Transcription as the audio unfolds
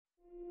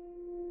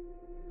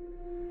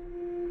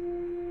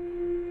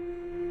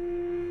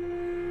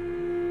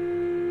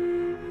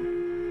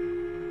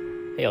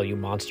Hey, all you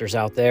monsters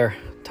out there.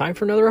 Time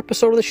for another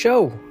episode of the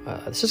show.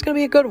 This is going to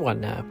be a good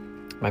one.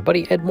 My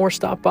buddy Ed Moore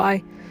stopped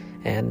by,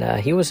 and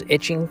he was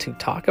itching to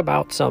talk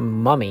about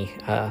some Mummy,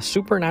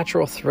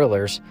 supernatural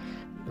thrillers,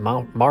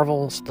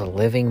 Marvel's The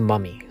Living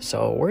Mummy.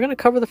 So we're going to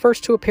cover the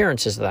first two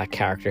appearances of that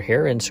character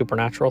here in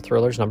Supernatural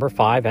Thrillers number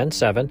 5 and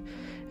 7,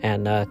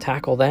 and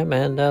tackle them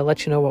and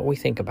let you know what we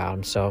think about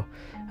them. So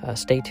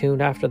stay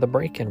tuned after the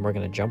break, and we're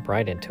going to jump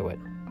right into it.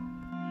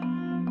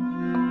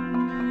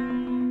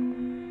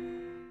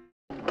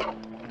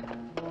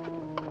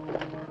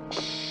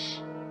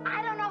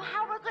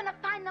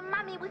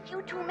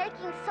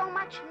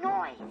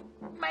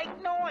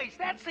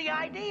 That's the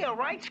idea,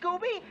 right,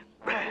 Scooby?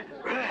 That's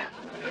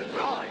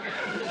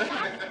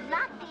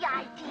not the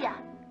idea.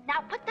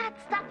 Now put that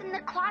stuff in the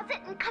closet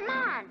and come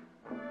on.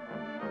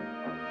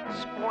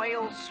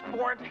 Spoil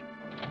sport.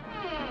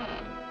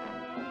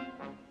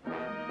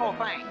 Oh,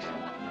 thanks.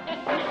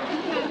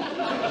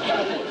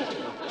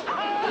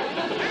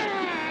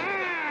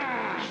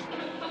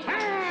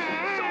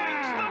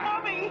 Zoinks, the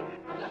mummy!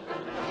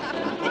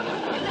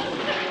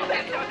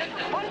 That doesn't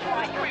look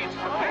like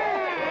transfer.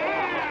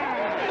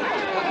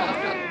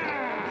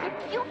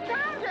 You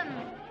found him.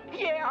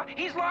 Yeah,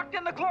 he's locked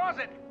in the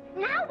closet.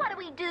 Now what do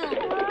we do?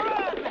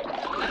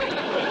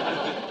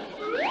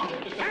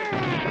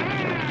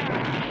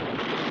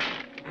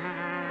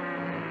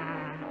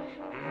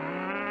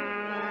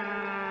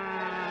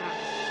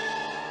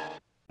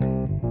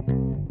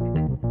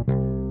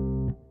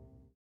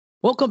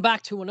 Welcome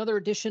back to another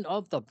edition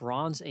of the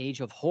Bronze Age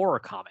of Horror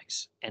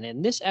Comics. And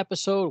in this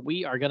episode,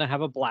 we are going to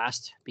have a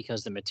blast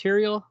because the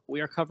material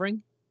we are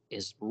covering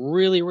is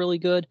really, really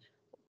good.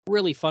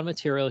 Really fun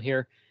material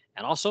here.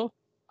 And also,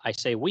 I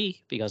say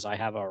we because I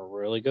have a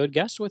really good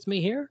guest with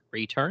me here.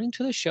 Returning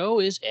to the show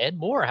is Ed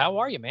Moore. How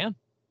are you, man?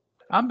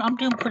 I'm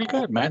doing pretty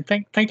good, man.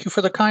 Thank you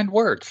for the kind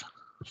words.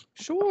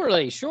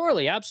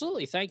 Surely,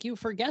 absolutely. Thank you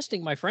for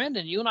guesting, my friend.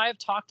 And you and I have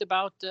talked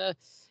about a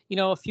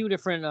few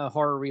different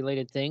horror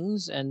related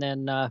things, and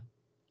then I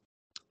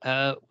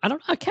don't know,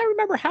 I can't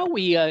remember how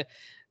we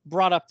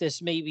brought up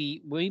this.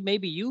 Maybe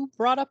you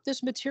brought up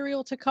this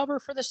material to cover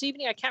for this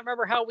evening. I can't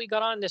remember how we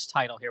got on this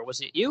title here.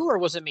 Was it you or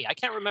was it me? I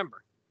can't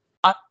remember.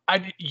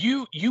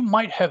 You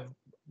might have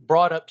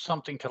brought up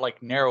something to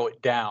like narrow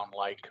it down,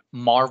 like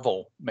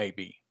Marvel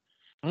maybe.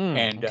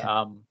 And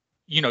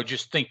Okay.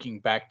 just thinking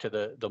back to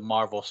the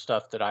Marvel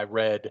stuff that I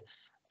read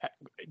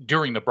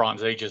during the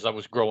Bronze Age as I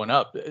was growing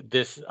up,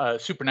 this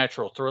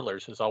Supernatural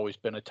Thrillers has always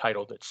been a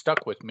title that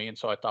stuck with me. And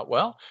so I thought,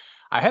 well,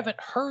 I haven't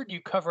heard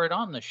you cover it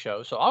on the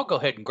show, so I'll go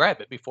ahead and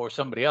grab it before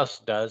somebody else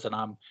does. And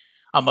I'm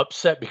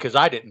upset because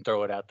I didn't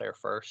throw it out there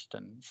first.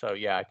 And so,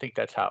 yeah, I think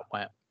that's how it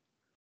went.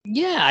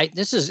 Yeah,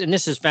 this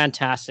is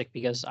fantastic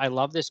because I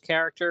love this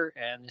character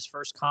and this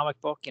first comic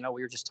book. We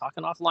were just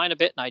talking offline a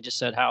bit, and I just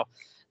said how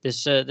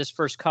this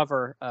first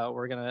cover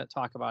we're gonna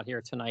talk about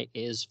here tonight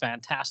is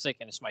fantastic,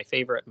 and it's my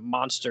favorite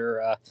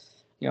monster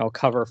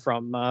cover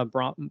from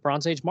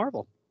Bronze Age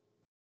Marvel.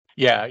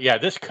 Yeah.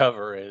 This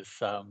cover is,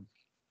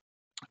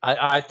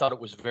 I thought it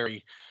was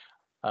very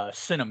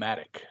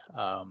cinematic.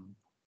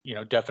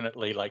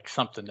 Definitely like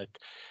something that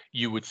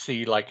you would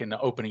see like in the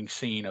opening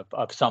scene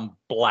of some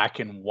black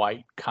and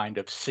white kind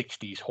of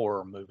 60s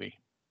horror movie.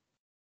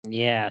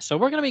 Yeah, so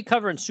we're gonna be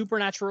covering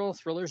Supernatural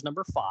Thrillers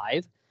number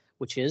 5,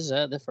 which is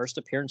the first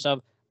appearance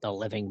of the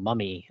Living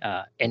Mummy,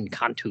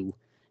 Encantu,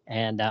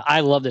 and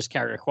I love this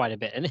character quite a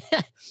bit. And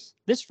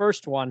this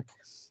first one,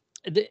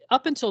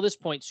 up until this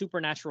point,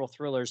 Supernatural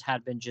Thrillers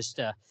had been just,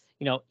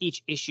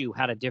 each issue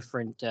had a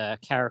different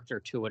character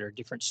to it or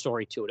different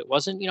story to it. It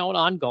wasn't, an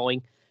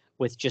ongoing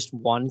with just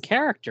one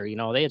character.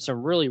 They had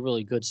some really,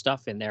 really good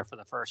stuff in there for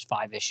the first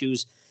 5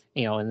 issues,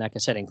 and like I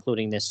said,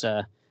 including this,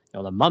 the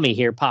mummy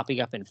here popping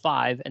up in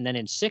 5. And then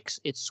in 6,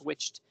 it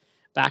switched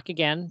back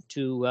again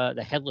to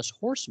the Headless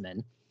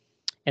Horseman.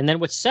 And then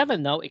with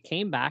 7, though, it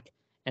came back.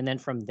 And then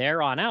from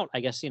there on out, I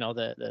guess,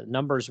 the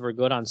numbers were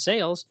good on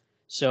sales.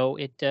 So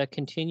it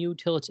continued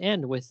till its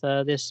end with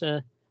this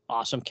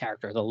awesome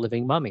character, the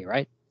Living Mummy,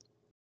 right?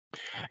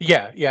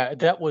 Yeah,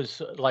 that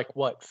was like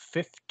what,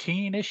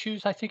 15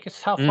 issues, I think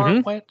is how far it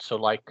Mm-hmm. went. So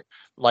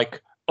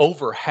like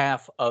over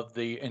half of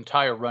the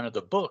entire run of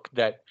the book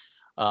that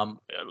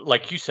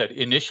like you said,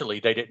 initially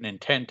they didn't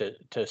intend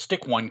to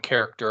stick one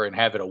character and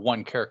have it a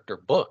one character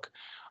book.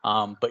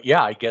 But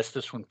yeah, I guess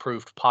this one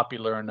proved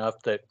popular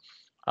enough that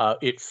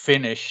it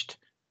finished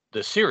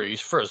the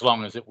series for as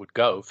long as it would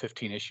go,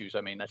 15 issues.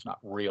 I mean, that's not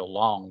real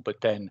long,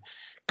 but then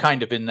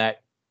kind of in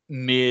that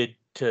mid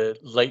to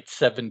late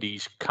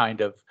 70s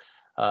kind of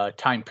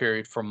time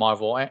period for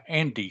Marvel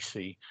and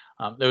DC.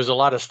 There was a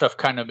lot of stuff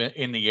kind of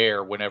in the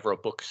air whenever a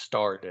book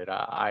started,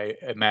 I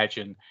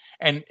imagine,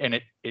 and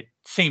it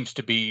seems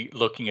to be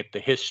looking at the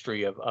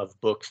history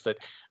of books that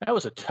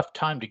was a tough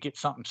time to get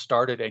something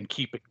started and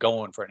keep it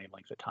going for any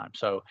length of time.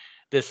 So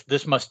this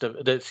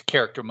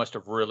character must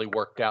have really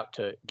worked out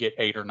to get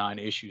 8 or 9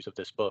 issues of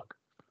this book.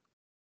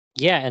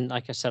 Yeah, and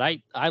like I said,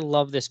 I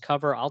love this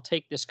cover. I'll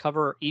take this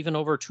cover even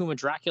over Tomb of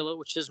Dracula,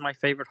 which is my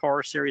favorite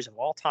horror series of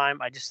all time.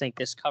 I just think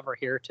this cover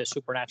here to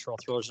Supernatural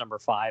Thrillers number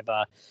 5,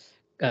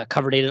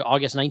 cover dated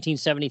August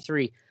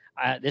 1973.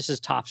 This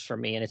is tops for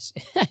me, and it's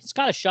it's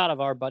got a shot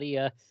of our buddy,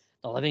 the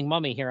living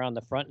mummy here on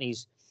the front, and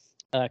he's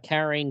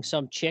carrying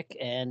some chick,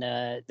 and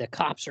the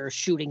cops are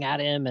shooting at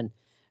him, and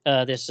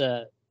this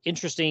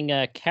interesting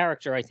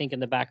character, I think,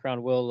 in the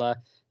background. We'll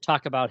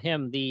talk about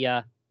him.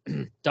 The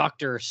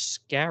Dr.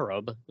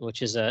 Scarab,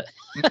 which is a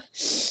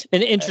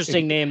an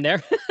interesting name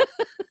there.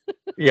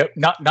 Yeah,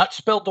 not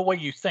spelled the way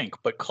you think,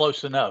 but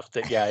close enough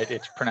that yeah,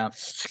 it's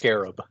pronounced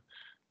scarab.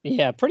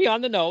 Yeah, pretty on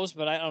the nose,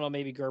 but I don't know.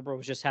 Maybe Gerber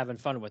was just having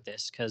fun with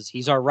this because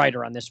he's our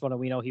writer on this one, and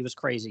we know he was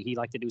crazy. He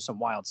liked to do some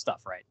wild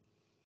stuff, right?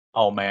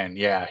 Oh man,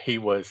 yeah, he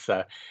was.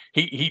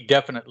 He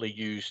definitely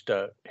used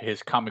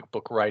his comic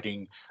book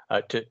writing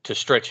to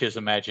stretch his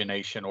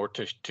imagination or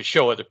to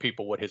show other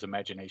people what his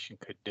imagination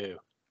could do.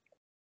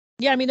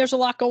 Yeah, I mean, there's a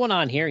lot going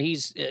on here.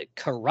 He's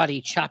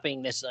karate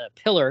chopping this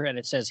pillar, and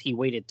it says he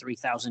waited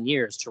 3,000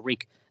 years to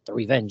wreak the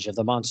revenge of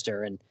the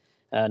monster. And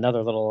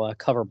another little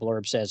cover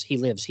blurb says he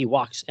lives, he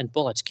walks, and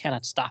bullets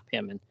cannot stop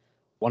him. And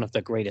one of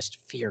the greatest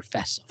fear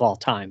fests of all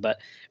time. But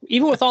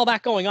even with all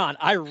that going on,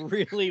 I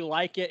really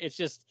like it. It's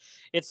just,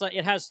 it's like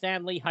it has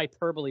Stan Lee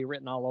hyperbole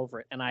written all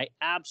over it, and I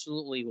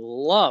absolutely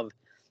love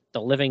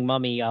the Living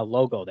Mummy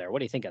logo there. What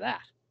do you think of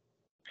that?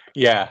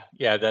 Yeah,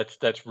 yeah,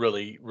 that's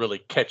really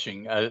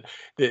catching.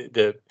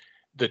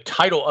 The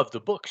title of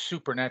the book,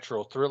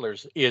 Supernatural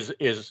Thrillers,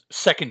 is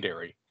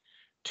secondary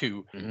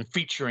to Hmm.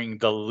 featuring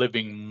the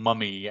living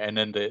mummy, and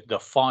then the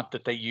font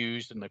that they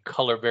used and the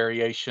color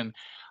variation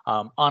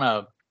on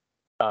a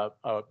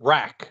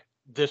rack.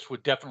 This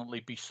would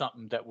definitely be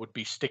something that would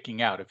be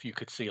sticking out if you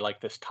could see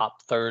like this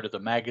top third of the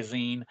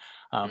magazine.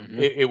 Hmm.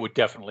 It would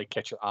definitely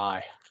catch your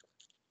eye.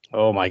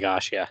 Oh my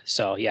gosh, yeah.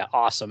 So yeah,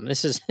 awesome.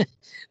 This is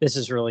this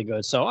is really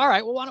good. So all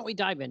right, well, why don't we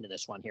dive into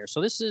this one here?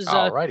 So this is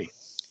Alrighty.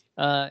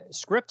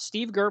 script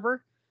Steve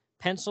Gerber,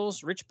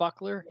 pencils Rich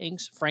Buckler,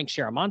 inks Frank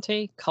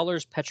Shiramonte,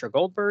 colors Petra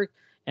Goldberg,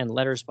 and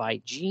letters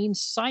by Gene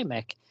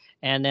Simek.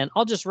 And then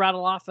I'll just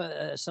rattle off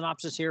a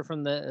synopsis here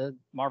from the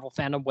Marvel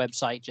fandom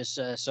website, just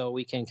so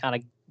we can kind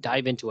of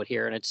dive into it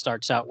here. And it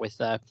starts out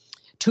with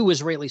two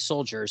Israeli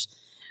soldiers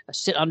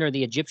sit under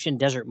the Egyptian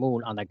desert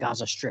moon on the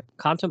Gaza Strip,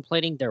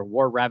 contemplating their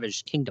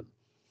war-ravaged kingdom.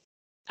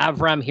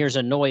 Avram hears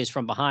a noise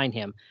from behind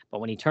him, but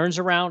when he turns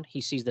around,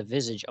 he sees the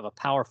visage of a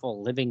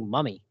powerful living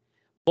mummy.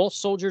 Both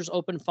soldiers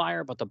open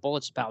fire, but the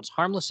bullets bounce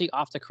harmlessly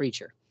off the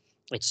creature.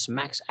 It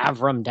smacks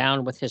Avram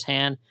down with his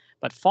hand,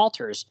 but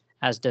falters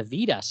as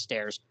Davida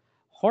stares,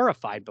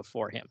 horrified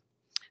before him.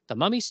 The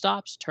mummy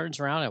stops, turns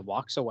around, and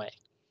walks away.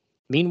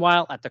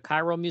 Meanwhile, at the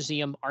Cairo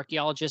Museum,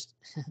 archaeologist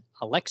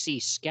Alexei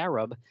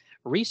Scarab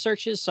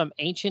researches some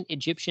ancient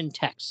Egyptian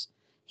texts.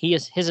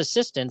 His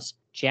assistants,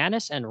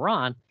 Janice and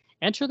Ron,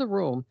 enter the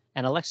room,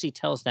 and Alexei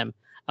tells them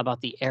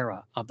about the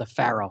era of the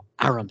pharaoh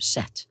Aram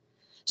Set.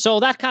 So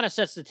that kind of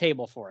sets the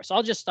table for us.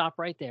 I'll just stop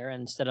right there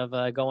instead of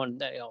going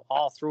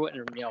all through it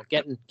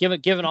and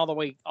giving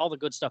all the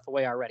good stuff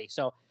away already.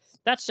 So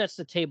that sets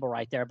the table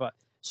right there. But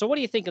so what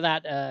do you think of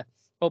that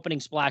opening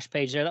splash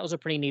page there? That was a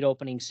pretty neat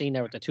opening scene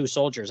there with the two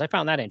soldiers. I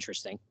found that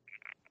interesting.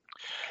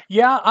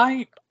 Yeah,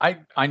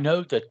 I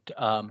know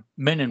that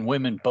men and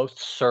women both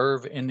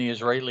serve in the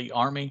Israeli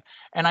army,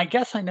 and I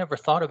guess I never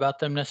thought about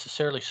them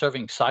necessarily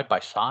serving side by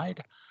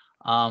side.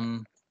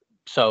 Um,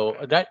 so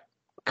that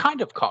kind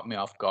of caught me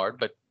off guard,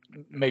 but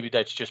maybe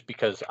that's just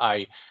because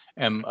I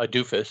am a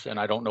doofus and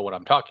I don't know what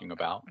I'm talking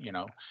about.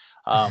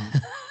 Um,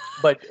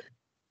 but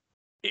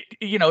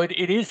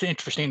it is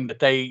interesting that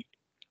they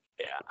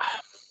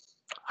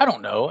I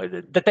don't know,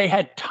 that they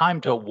had time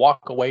to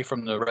walk away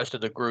from the rest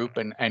of the group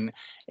and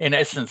in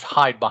essence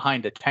hide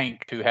behind a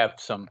tank to have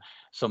some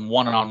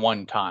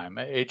one-on-one time.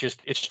 It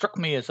struck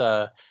me as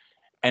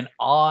an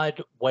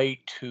odd way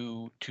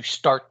to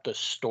start the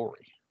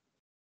story.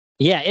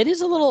 Yeah, it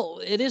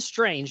is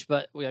strange,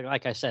 but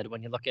like I said,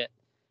 when you look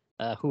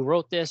at who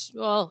wrote this,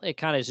 well, it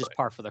kind of is just Right.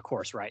 par for the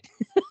course, right?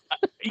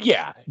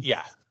 Yeah,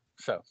 yeah.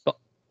 So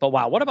But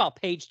wow, what about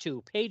page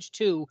two? Page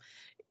two,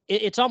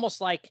 it's almost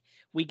like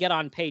we get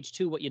on page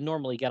two what you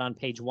normally get on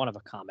page one of a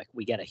comic.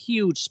 We get a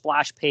huge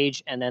splash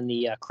page and then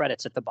the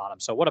credits at the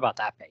bottom. So what about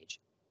that page?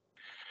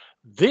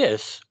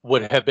 this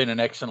would have been an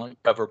excellent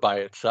cover by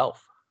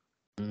itself.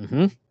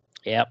 Mm-hmm.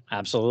 Yep,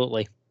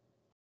 absolutely.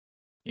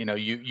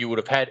 You would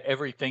have had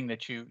everything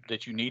that you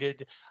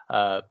needed.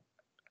 Uh,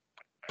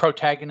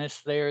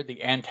 Protagonist there,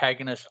 the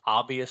antagonist,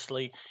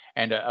 obviously,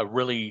 and a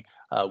really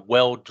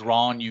well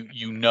drawn.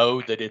 You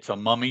know that it's a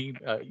mummy.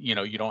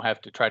 You don't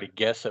have to try to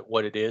guess at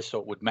what it is, so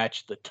it would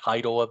match the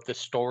title of the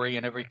story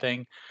and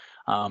everything.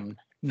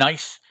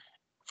 Nice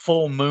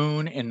full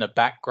moon in the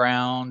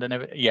background and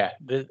everything. Yeah,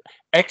 the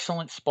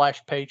excellent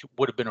splash page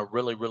would have been a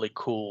really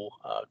cool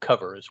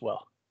cover as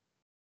well.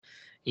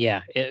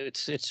 Yeah,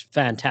 it's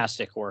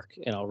fantastic work.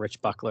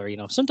 Rich Buckler.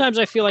 Sometimes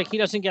I feel like he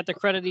doesn't get the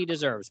credit he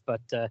deserves,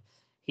 but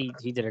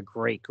he did a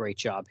great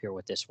job here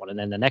with this one. And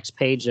then the next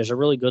page, there's a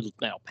really good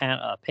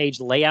page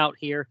layout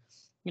here.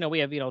 We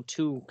have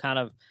two kind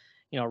of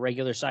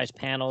regular sized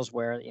panels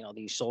where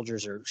these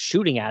soldiers are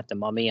shooting at the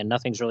mummy and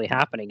nothing's really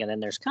happening. And then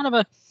there's kind of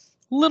a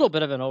little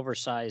bit of an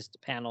oversized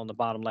panel in the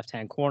bottom left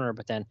hand corner,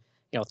 but then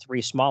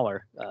three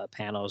smaller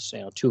panels,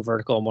 two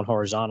vertical and one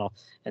horizontal,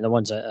 and the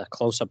one's a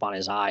close up on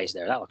his eyes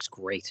there. That looks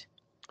great.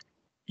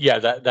 Yeah,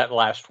 that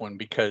last one,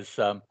 because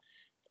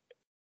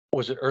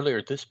was it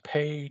earlier this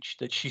page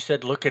that she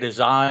said, "Look at his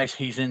eyes,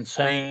 he's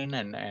insane,"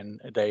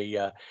 and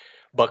they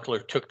Buckler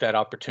took that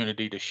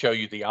opportunity to show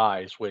you the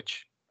eyes,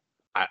 which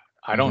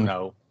I don't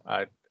know.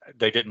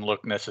 They didn't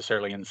look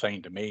necessarily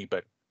insane to me,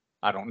 but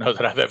I don't know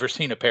that I've ever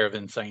seen a pair of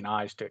insane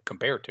eyes to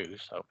compare to.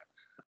 So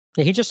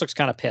yeah, he just looks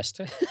kind of pissed.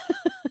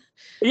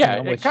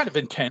 Yeah, kind of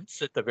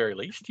intense at the very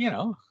least.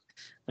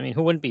 I mean,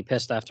 who wouldn't be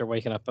pissed after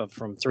waking up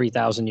from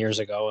 3,000 years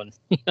ago and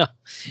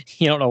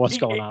you don't know what's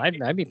going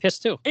on? I'd be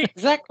pissed too.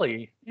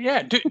 Exactly.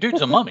 Yeah,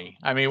 dude's a mummy.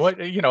 I mean, what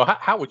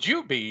how would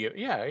you be?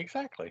 Yeah,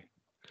 exactly.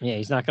 Yeah,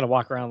 he's not going to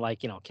walk around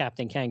like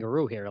Captain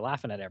Kangaroo here,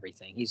 laughing at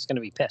everything. He's going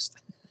to be pissed.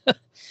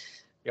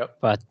 Yep.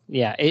 But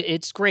yeah,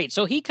 it's great.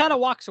 So he kind of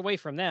walks away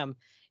from them,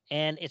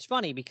 and it's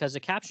funny because the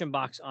caption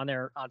box on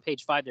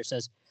page 5 there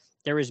says,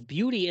 "There is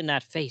beauty in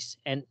that face,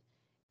 and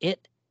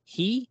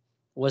he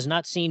was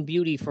not seen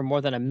beauty for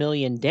more than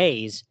 1,000,000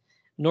 days,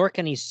 nor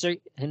can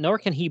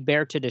he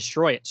bear to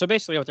destroy it." So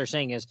basically what they're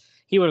saying is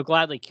he would have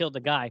gladly killed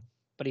the guy,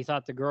 but he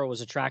thought the girl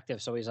was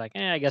attractive. So he's like,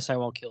 I guess I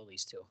won't kill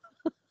these two.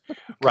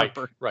 Right.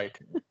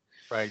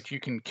 You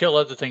can kill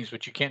other things,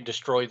 but you can't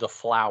destroy the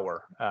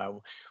flower,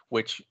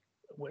 which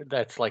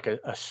that's like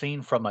a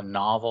scene from a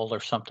novel or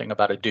something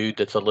about a dude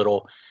that's a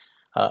little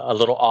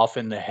off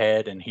in the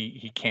head, and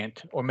he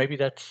can't, or maybe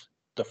that's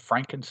the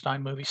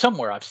Frankenstein movie.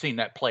 Somewhere I've seen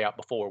that play out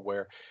before,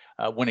 where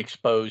when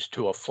exposed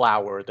to a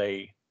flower,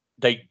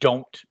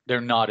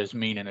 they're not as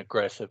mean and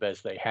aggressive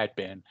as they had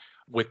been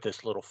with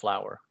this little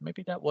flower.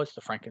 Maybe that was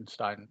the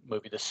Frankenstein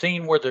movie. The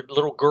scene where the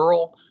little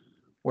girl,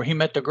 where he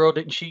met the girl,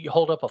 didn't she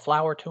hold up a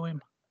flower to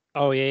him?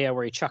 Oh yeah,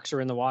 where he chucks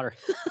her in the water.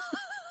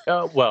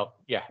 Well,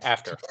 yeah,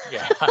 after,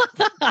 yeah.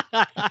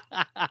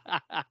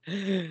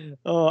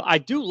 Oh, I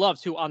do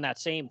love too on that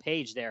same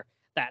page there.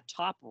 That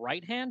top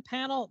right-hand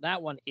panel,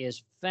 that one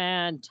is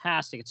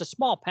fantastic. It's a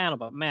small panel,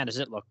 but man, does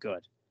it look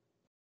good.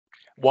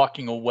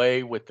 Walking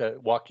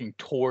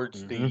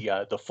towards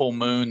the full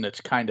moon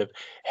that's kind of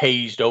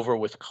hazed over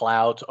with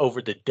clouds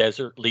over the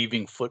desert,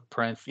 leaving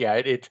footprints. Yeah,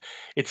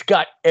 it's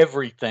got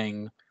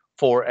everything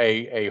for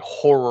a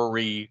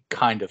horror-y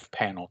kind of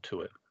panel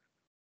to it.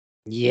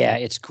 Yeah,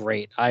 it's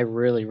great. I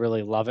really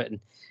love it. And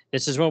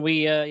this is when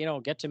we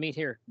get to meet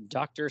here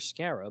Dr.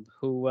 Scarab,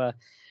 who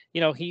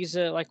he's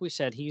like we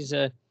said, he's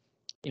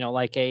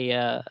like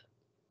a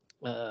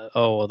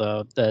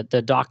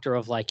the doctor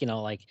of like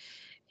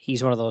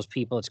he's one of those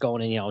people that's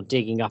going and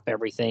digging up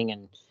everything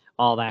and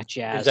all that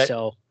jazz.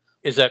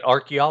 Is that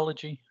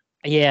archaeology?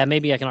 Yeah,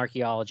 maybe like an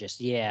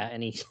archaeologist. Yeah,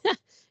 and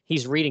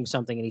he's reading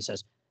something and he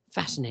says,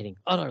 "Fascinating,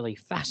 utterly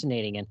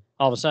fascinating." And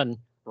all of a sudden,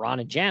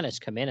 Ron and Janice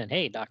come in and,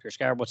 "Hey, Dr.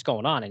 Scarab, what's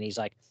going on?" And he's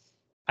like,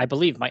 "I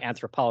believe, my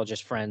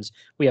anthropologist friends,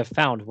 we have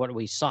found what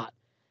we sought."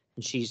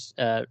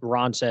 And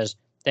Ron says,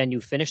 "Then you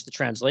finished the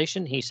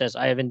translation?" He says,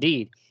 "I have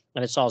indeed,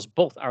 and it solves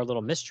both our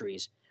little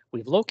mysteries.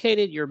 We've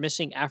located your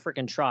missing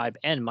African tribe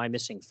and my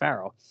missing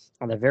pharaoh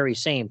on the very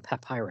same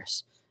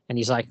papyrus." And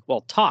he's like,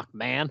 "Well, talk,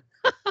 man."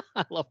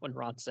 I love when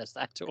Ron says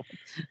that to him.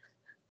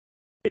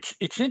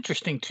 It's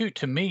interesting too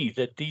to me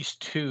that these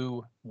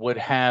two would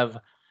have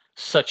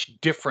such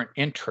different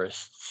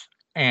interests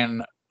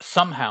and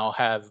somehow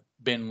have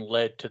been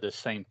led to the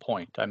same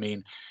point. I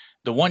mean,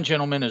 the one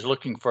gentleman is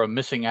looking for a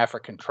missing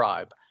African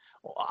tribe.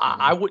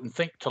 I wouldn't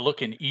think to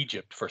look in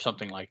Egypt for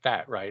something like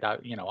that, right?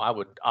 I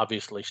would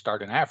obviously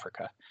start in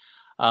Africa.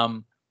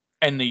 And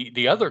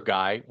the other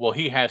guy, well,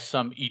 he has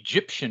some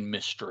Egyptian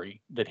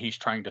mystery that he's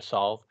trying to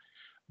solve,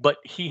 but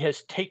he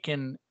has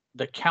taken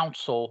the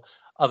counsel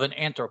of an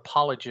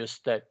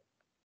anthropologist that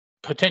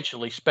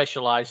potentially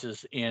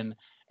specializes in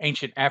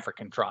ancient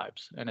African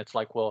tribes. And it's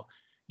like, well,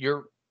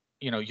 your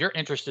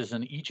interest is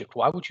in Egypt.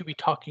 Why would you be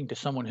talking to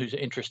someone whose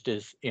interest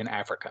is in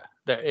Africa?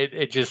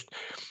 It just,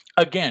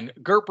 again,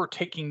 Gerber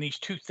taking these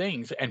two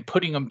things and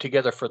putting them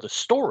together for the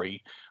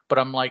story. But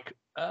I'm like,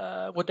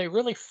 would they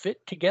really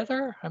fit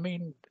together? I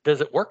mean,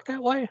 does it work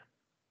that way?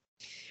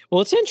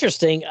 Well, it's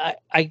interesting.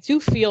 I do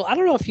feel, I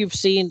don't know if you've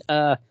seen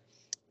the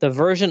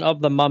version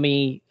of the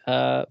Mummy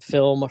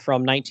film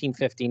from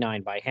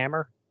 1959 by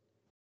Hammer.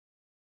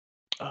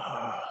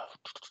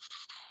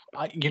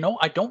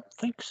 I don't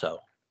think so.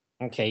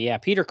 Okay, yeah.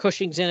 Peter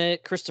Cushing's in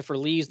it. Christopher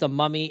Lee's The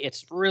Mummy.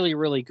 It's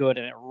really good,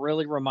 and it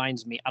really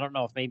reminds me. I don't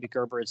know if maybe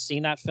Gerber had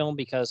seen that film,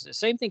 because the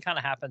same thing kind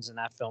of happens in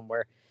that film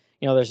where,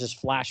 there's this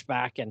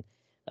flashback and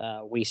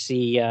we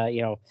see,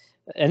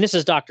 and this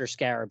is Dr.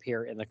 Scarab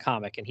here in the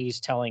comic, and he's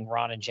telling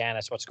Ron and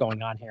Janice what's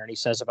going on here. And he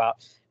says about,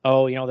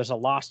 there's a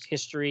lost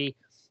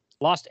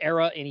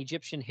era in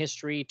Egyptian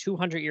history,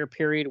 200-year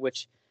period,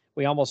 which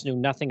we almost knew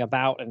nothing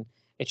about. And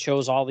it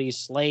shows all these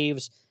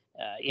slaves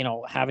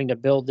having to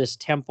build this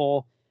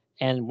temple.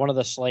 And one of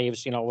the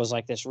slaves, was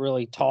like this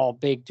really tall,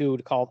 big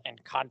dude called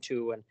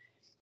Encantu. And,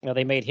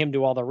 they made him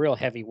do all the real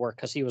heavy work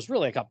because he was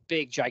really like a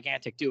big,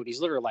 gigantic dude. He's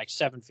literally like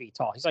 7 feet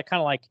tall. He's like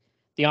kind of like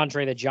the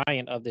Andre the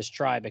Giant of this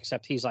tribe,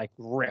 except he's like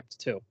ripped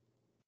too.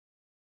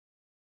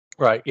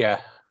 Right.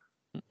 Yeah.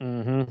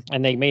 And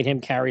they made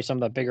him carry some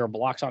of the bigger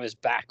blocks on his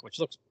back, which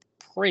looks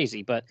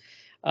crazy. But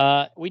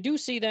we do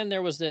see then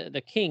there was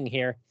the king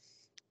here,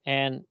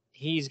 and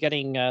he's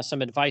getting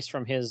some advice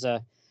from his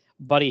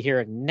buddy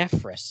here,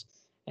 Nephris.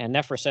 And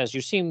Nephris says,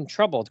 "You seem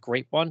troubled,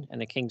 great one."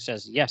 And the king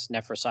says, "Yes,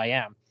 Nephris, I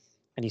am."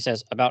 And he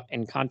says, "About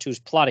Encantu's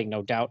plotting,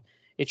 no doubt.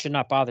 It should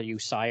not bother you,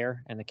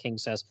 sire." And the king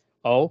says,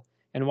 "Oh,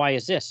 and why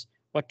is this?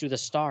 What do the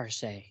stars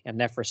say?" And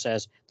Nephris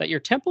says, "That your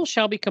temple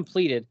shall be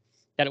completed,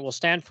 that it will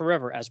stand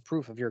forever as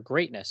proof of your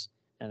greatness."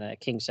 And the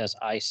king says,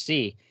 "I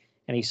see."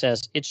 And he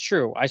says, "It's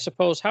true. I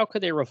suppose, how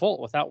could they revolt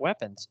without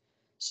weapons?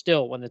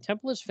 Still, when the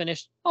temple is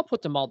finished, I'll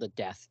put them all to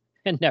death."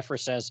 And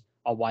Nephris says,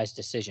 "A wise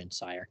decision,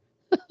 sire."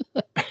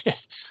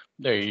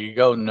 There you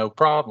go. No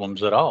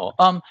problems at all.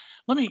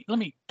 Let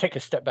me take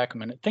a step back a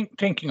minute.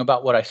 Thinking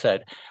about what I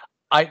said,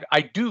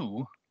 I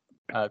do.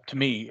 To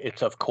me,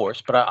 it's of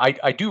course, but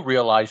I do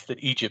realize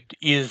that Egypt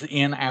is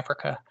in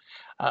Africa.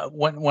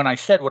 When I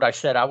said what I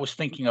said, I was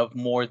thinking of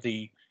more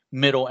the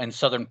middle and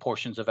southern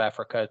portions of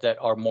Africa that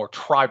are more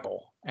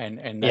tribal,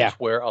 and that's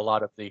where a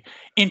lot of the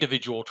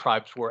individual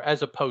tribes were,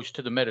 as opposed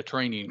to the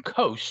Mediterranean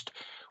coast,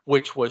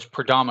 which was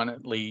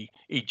predominantly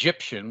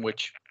Egyptian,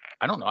 which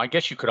I don't know. I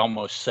guess you could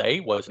almost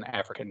say was an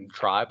African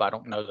tribe. I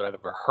don't know that I've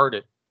ever heard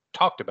it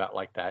talked about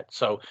like that.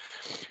 So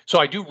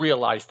I do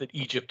realize that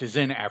Egypt is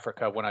in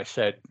Africa when I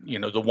said,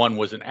 the one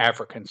was an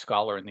African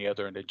scholar and the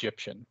other an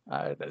Egyptian.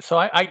 So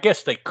I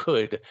guess they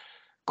could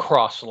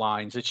cross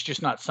lines. It's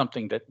just not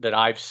something that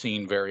I've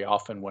seen very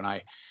often when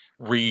I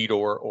read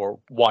or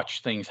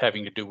watch things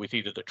having to do with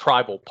either the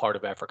tribal part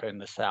of Africa in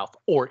the south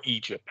or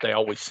Egypt. They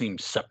always seem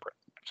separate.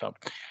 So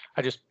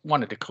I just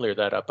wanted to clear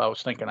that up. I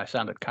was thinking I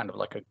sounded kind of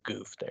like a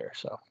goof there.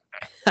 So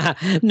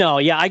no,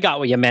 yeah, I got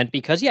what you meant,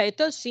 because it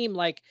does seem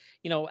like,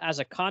 as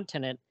a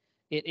continent,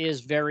 it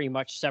is very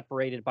much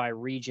separated by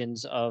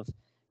regions of,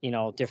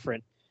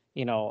 different,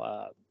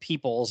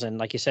 peoples, and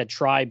like you said,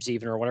 tribes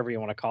even, or whatever you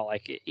want to call it.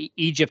 Like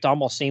Egypt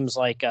almost seems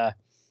like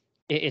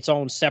its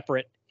own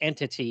separate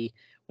entity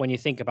when you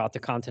think about the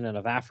continent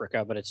of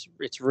Africa, but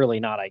it's really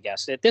not, I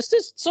guess. This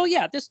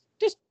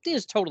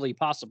is totally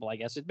possible, I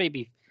guess. It may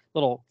be a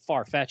little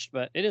far-fetched,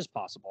 but it is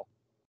possible.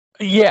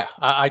 Yeah,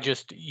 I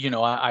just,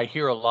 I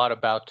hear a lot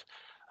about,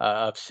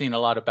 I've seen a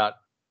lot about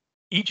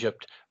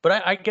Egypt, but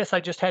I guess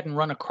I just hadn't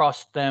run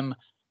across them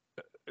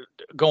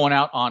going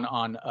out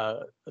on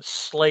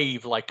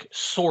slave like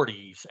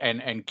sorties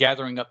and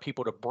gathering up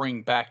people to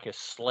bring back as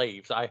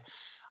slaves. I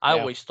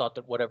always thought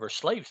that whatever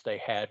slaves they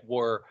had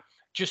were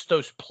just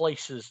those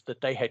places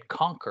that they had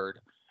conquered,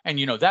 and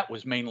that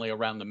was mainly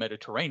around the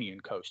Mediterranean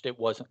coast. It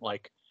wasn't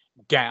like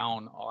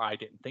down, or I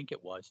didn't think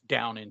it was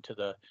down into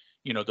the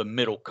the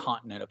middle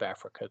continent of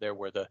Africa, there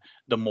where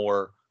the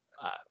more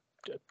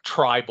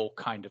tribal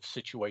kind of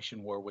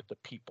situation were with the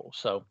people.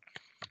 So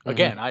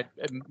again,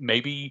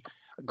 maybe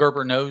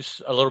Gerber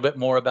knows a little bit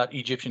more about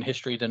Egyptian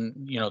history than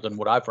than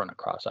what I've run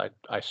across.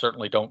 I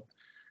certainly don't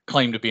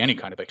claim to be any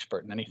kind of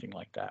expert in anything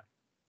like that.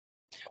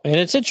 And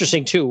it's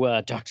interesting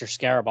too. Dr.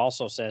 Scarab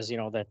also says,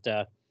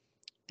 that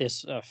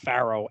this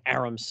pharaoh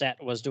Aram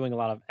Set was doing a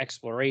lot of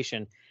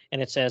exploration,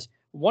 and it says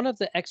one of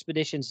the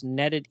expeditions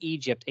netted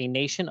Egypt a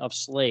nation of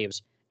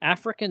slaves,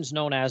 Africans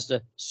known as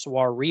the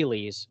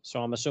Swahilis.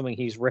 So I'm assuming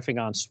he's riffing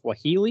on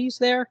Swahilis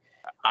there.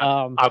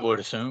 I would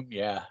assume,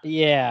 yeah.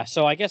 Yeah,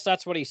 so I guess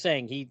that's what he's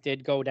saying. He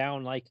did go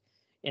down like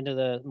into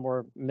the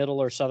more middle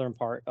or southern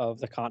part of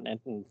the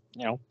continent, and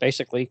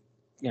basically,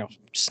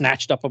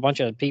 snatched up a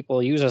bunch of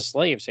people used as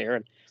slaves here.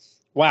 And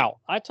wow,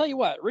 I tell you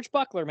what, Rich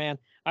Buckler, man,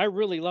 I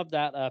really love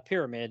that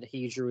pyramid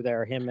he drew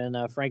there. Him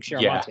and Frank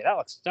Chiaramonte.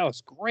 Yeah. That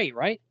looks great,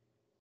 right?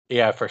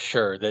 Yeah, for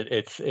sure. That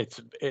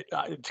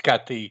it's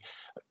got the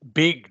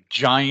big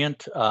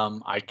giant.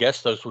 I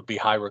guess those would be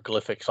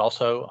hieroglyphics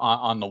also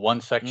on the one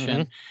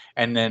section,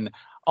 and then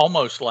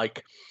almost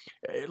like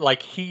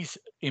he's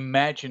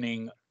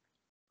imagining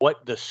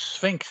what the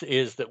Sphinx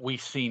is that we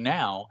see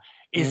now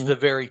is the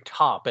very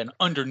top, and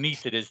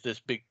underneath it is this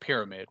big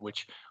pyramid,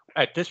 which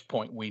at this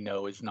point we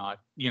know is not.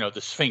 The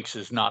Sphinx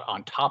is not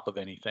on top of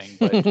anything,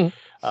 but.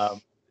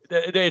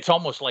 It's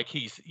almost like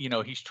he's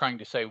trying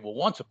to say, well,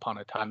 once upon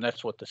a time,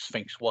 that's what the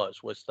Sphinx was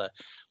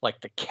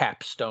the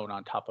capstone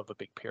on top of a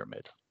big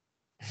pyramid.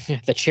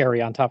 The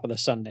cherry on top of the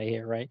sundae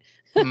here, right?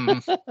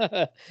 And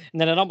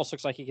then it almost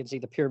looks like you can see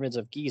the pyramids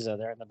of Giza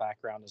there in the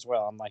background as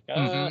well. I'm like,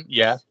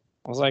 yeah.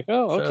 I was like,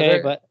 oh,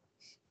 okay, but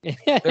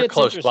they're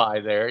close by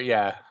there,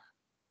 yeah.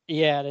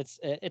 Yeah, and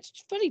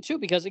it's funny too,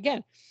 because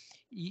again,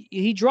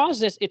 he draws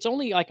this. It's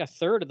only like a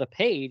third of the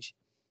page,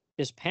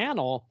 this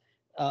panel.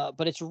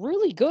 But it's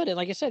really good. And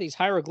like I said, these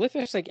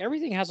hieroglyphics, like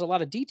everything has a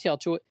lot of detail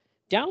to it,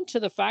 down to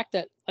the fact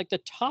that like the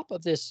top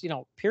of this,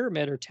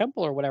 pyramid or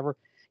temple or whatever,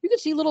 you can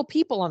see little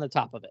people on the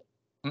top of it.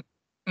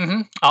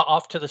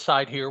 Off to the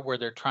side here where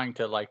they're trying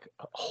to like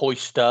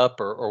hoist up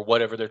or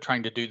whatever they're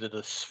trying to do to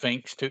the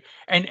Sphinx too,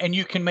 and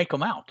you can make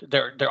them out.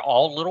 They're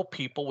all little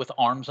people with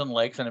arms and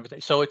legs and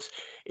everything. So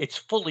it's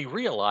fully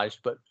realized,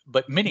 but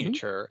Hmm.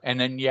 miniature. And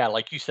then yeah,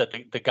 like you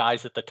said, the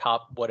guys at the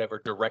top,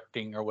 whatever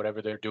directing or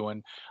whatever they're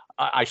doing.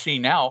 I see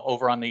now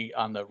over on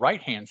the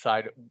right hand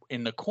side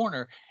in the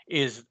corner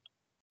is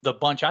the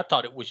bunch. I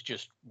thought it was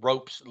just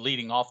ropes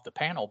leading off the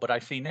panel, but I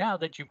see now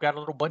that you've got a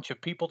little bunch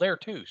of people there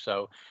too.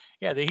 So,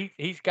 yeah,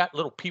 he's got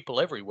little people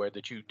everywhere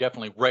that you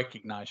definitely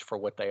recognize for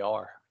what they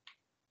are.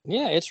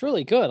 Yeah, it's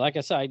really good. Like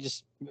I said, I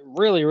just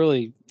really,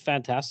 really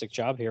fantastic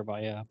job here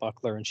by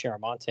Buckler and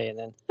Sharamonte. And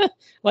then I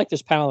like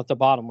this panel at the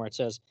bottom where it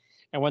says,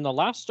 "And when the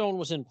last stone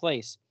was in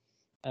place,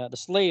 the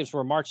slaves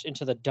were marched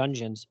into the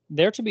dungeons,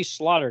 there to be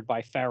slaughtered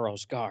by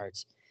Pharaoh's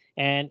guards."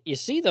 And you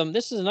see them.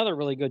 This is another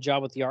really good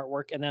job with the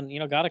artwork. And then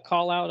got to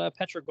call out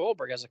Petra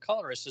Goldberg as a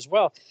colorist as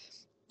well.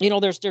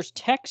 There's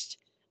text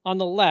on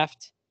the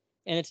left,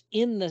 and it's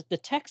in the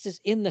text is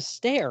in the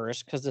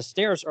stairs because the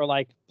stairs are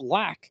like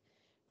black.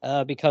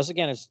 Because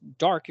again, it's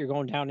dark. You're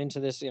going down into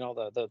this,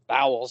 the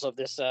bowels of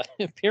this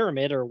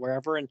pyramid or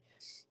wherever, and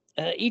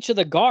each of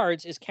the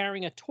guards is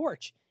carrying a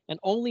torch, and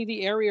only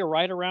the area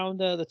right around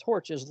the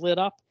torch is lit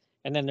up.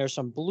 And then there's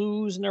some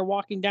blues, and they're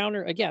walking down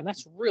there. Again,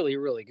 that's really,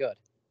 really good.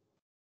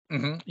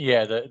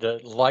 Yeah,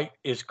 the light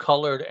is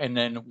colored, and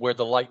then where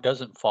the light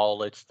doesn't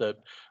fall, it's the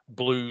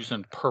blues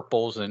and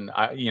purples, and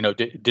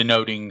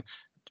denoting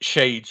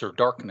shades or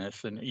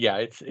darkness. And yeah,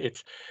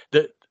 it's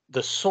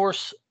the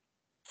source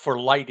for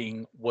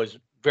lighting was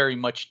very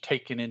much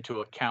taken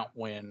into account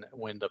when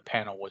the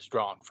panel was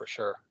drawn for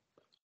sure.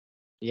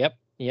 Yep,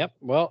 yep.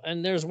 Well,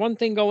 and there's one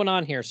thing going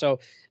on here. So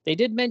they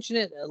did mention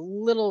it, a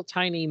little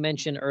tiny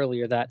mention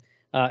earlier that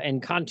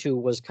Encantu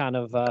was kind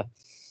of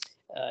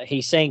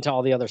he's saying to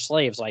all the other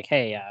slaves like,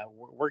 "Hey,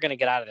 we're going to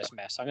get out of this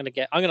mess. I'm going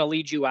to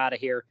lead you out of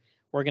here.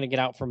 We're going to get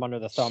out from under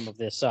the thumb of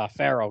this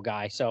Pharaoh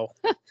guy." So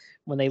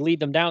when they lead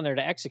them down there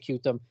to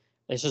execute them,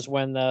 this is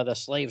when the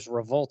slaves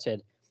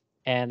revolted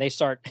and they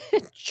start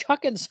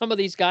chucking some of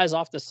these guys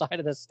off the side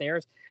of the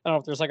stairs. I don't know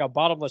if there's like a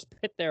bottomless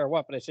pit there or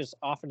what, but it's just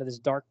off into this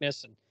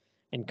darkness.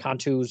 And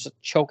Kantu's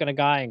choking a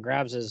guy and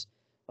grabs his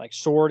like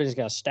sword and he's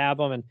gonna stab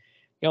him. And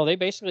they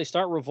basically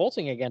start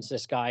revolting against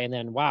this guy. And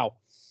then wow,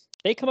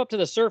 they come up to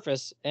the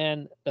surface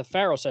and the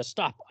Pharaoh says,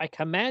 "Stop! I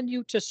command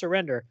you to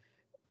surrender.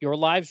 Your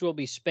lives will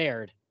be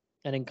spared."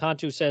 And then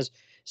Kantu says,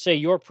 "Say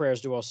your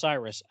prayers to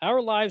Osiris. Our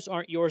lives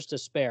aren't yours to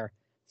spare,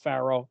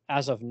 Pharaoh,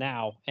 as of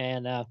now."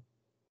 And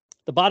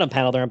the bottom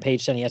panel there on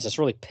page 10, he has this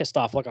really pissed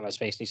off look on his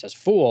face. And he says,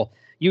 "Fool,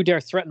 you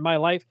dare threaten my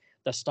life?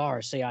 The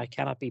stars say I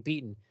cannot be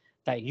beaten,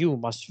 that you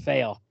must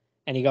fail."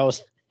 And he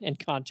goes, in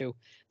Kantu,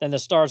 "Then the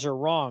stars are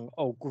wrong,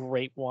 oh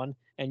great one,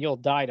 and you'll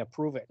die to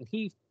prove it." And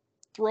he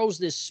throws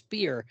this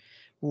spear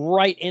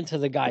right into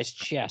the guy's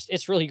chest.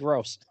 It's really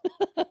gross.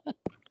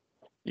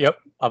 Yep,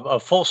 a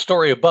full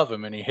story above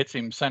him, and he hits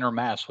him center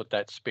mass with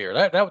that spear.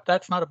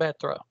 That's not a bad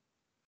throw.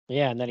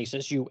 Yeah, and then he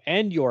says, "You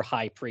and your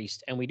high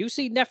priest." And we do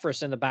see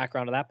Nephris in the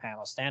background of that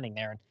panel standing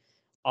there. And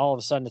all of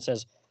a sudden it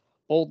says,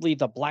 "Boldly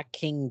the Black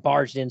King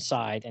barged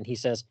inside." And he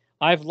says,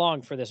 "I've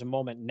longed for this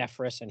moment,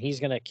 Nephris." And he's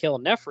going to kill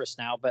Nephris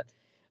now. But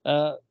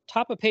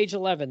top of page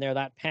 11 there,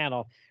 that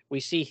panel, we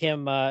see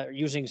him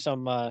using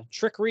some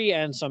trickery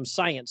and some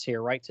science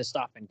here, right, to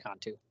stop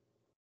Encantu.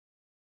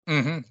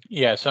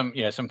 Yeah, some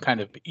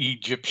kind of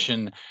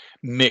Egyptian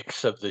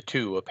mix of the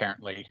two,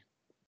 apparently.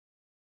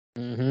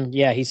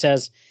 Yeah, he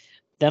says,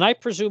 "Then I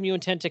presume you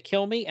intend to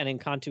kill me?" And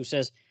Encantu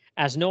says,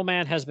 "As no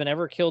man has been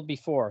ever killed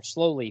before,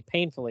 slowly,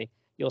 painfully,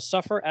 you'll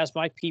suffer as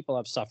my people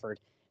have suffered."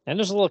 And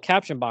there's a little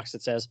caption box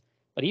that says,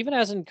 "But even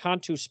as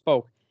Encantu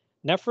spoke,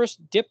 Nephris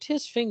dipped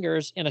his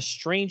fingers in a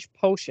strange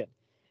potion,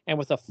 and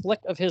with a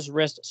flick of his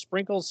wrist,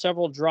 sprinkled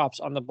several drops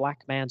on the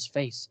black man's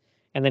face."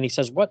 And then he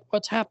says,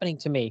 "What's happening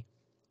to me?"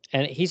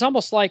 And he's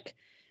almost like,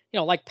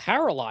 like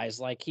paralyzed,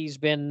 like he's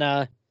been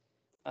I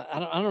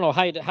don't know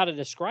how to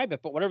describe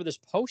it, but whatever this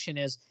potion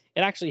is,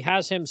 it actually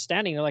has him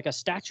standing there like a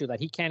statue that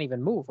he can't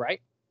even move,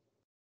 right?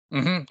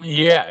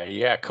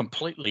 Yeah,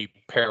 completely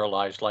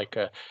paralyzed, like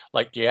a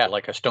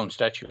stone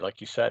statue,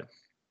 like you said.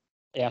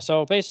 Yeah,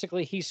 so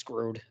basically he's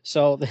screwed.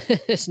 So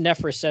this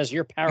Nephris says,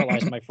 "You're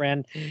paralyzed, my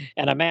friend,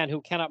 and a man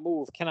who cannot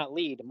move, cannot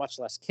lead, much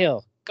less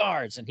kill.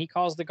 Guards." And he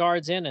calls the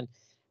guards in and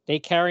they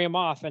carry him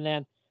off. And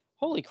then,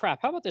 holy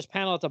crap, how about this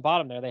panel at the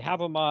bottom there? They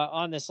have him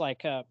on this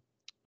like,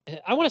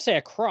 I want to say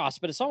a cross,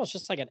 but it's almost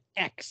just like an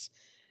X.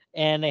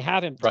 And they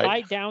have him Right.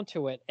 tied down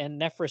to it.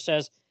 And Nephra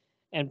says,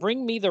 "And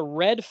bring me the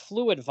red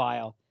fluid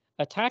vial.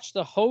 Attach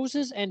the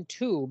hoses and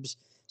tubes."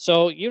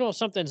 So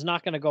something's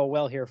not going to go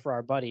well here for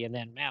our buddy. And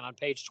then, man, on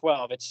page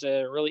 12, it's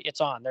really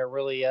it's on. They're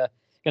really going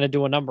to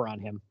do a number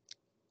on him.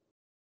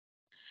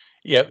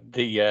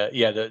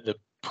 The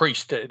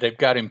priest, they've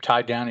got him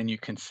tied down, and you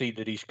can see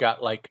that he's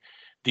got like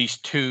these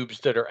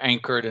tubes that are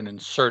anchored and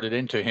inserted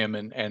into him,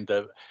 and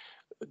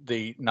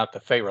the not the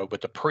pharaoh but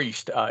the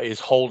priest is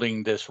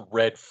holding this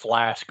red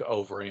flask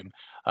over him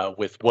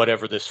with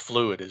whatever this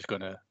fluid is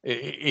gonna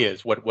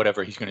is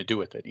whatever he's gonna do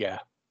with it. Yeah.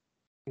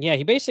 Yeah,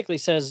 he basically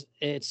says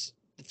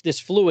this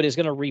fluid is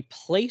going to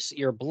replace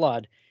your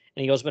blood.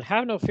 And he goes, but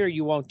have no fear,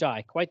 you won't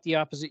die. Quite the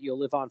opposite, you'll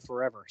live on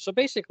forever. So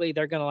basically,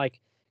 they're going to like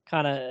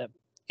kind of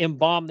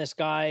embalm this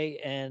guy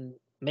and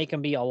make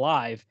him be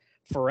alive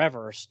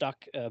forever,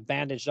 stuck,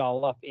 bandaged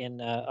all up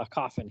in a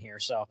coffin here.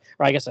 So,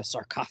 or I guess a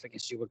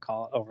sarcophagus you would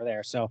call it over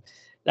there. So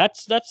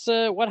that's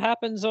what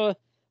happens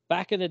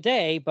back in the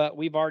day. But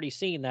we've already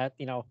seen that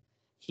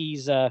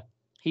he's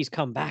he's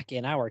come back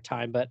in our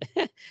time. But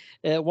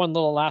one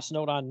little last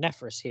note on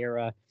Nephris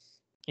here.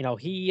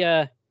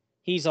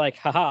 He's like,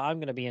 haha, I'm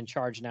going to be in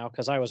charge now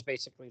because I was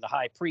basically the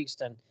high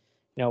priest. And,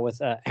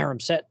 with Aram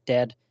Set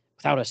dead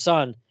without a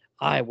son,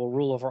 I will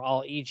rule over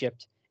all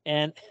Egypt.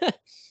 And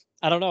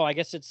I don't know. I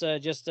guess it's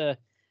just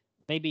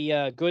maybe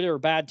good or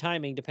bad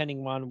timing,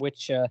 depending on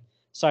which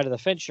side of the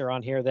fence you're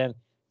on here. Then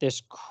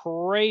this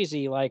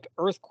crazy like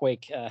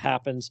earthquake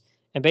happens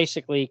and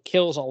basically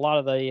kills a lot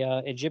of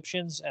the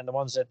Egyptians, and the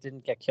ones that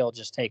didn't get killed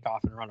just take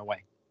off and run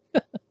away.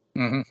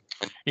 Hmm.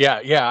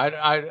 Yeah.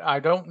 I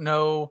don't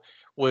know.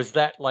 Was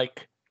that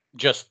like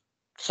just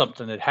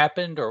something that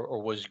happened,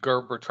 or was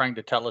Gerber trying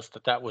to tell us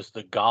that that was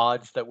the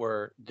gods that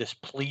were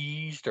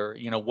displeased, or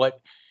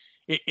what?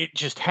 It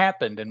just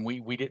happened, and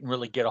we didn't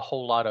really get a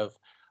whole lot of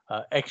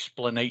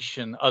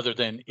explanation other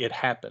than it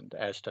happened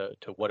as to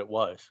what it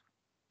was.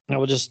 I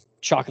will just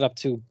chalk it up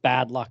to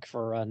bad luck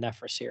for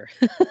Nephris here.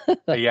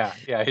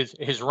 Yeah.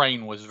 His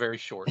reign was very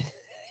short.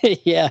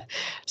 Yeah.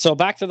 So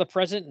back to the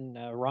present,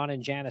 and Ron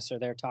and Janice are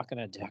there talking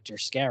to Dr.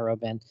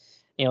 Scarab, and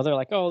they're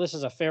like, "Oh, this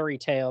is a fairy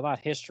tale, not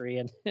history."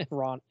 And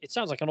Ron, it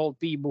sounds like an old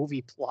B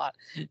movie plot.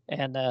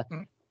 And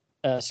Mm.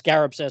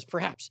 Scarab says,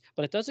 "Perhaps,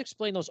 but it does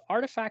explain those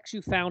artifacts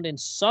you found in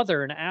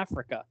southern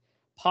Africa,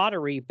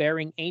 pottery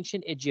bearing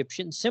ancient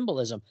Egyptian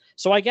symbolism."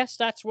 So I guess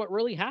that's what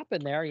really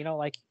happened there.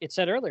 Like it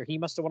said earlier, he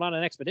must have went on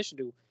an expedition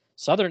to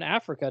southern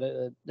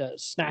Africa to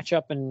snatch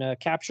up and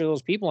capture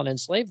those people and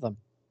enslave them.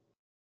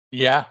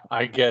 Yeah,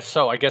 I guess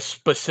so. I guess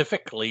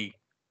specifically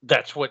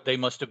that's what they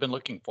must have been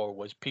looking for,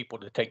 was people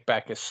to take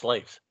back as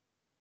slaves.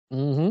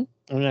 And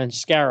then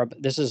Scarab,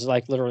 this is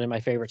like literally my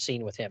favorite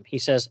scene with him. He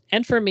says,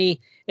 "And for me,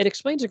 it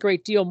explains a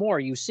great deal more.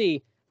 You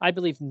see, I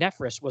believe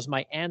Nephris was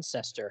my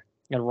ancestor."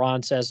 And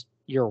Ron says,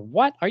 "You're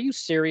what? Are you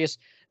serious?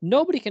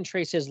 Nobody can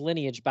trace his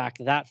lineage back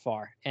that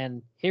far."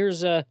 And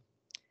here's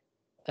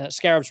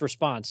Scarab's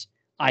response: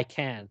 "I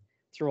can,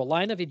 through a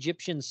line of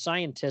Egyptian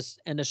scientists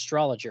and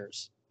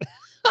astrologers."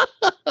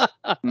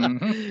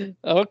 Hmm.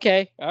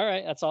 Okay, all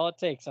right, that's all it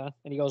takes, huh?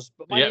 And he goes,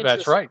 "But my Yeah,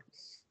 that's interest right.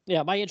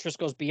 Yeah, my interest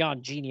goes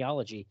beyond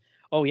genealogy.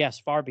 Oh, yes,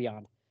 far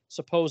beyond.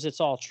 Suppose it's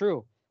all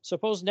true.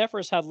 Suppose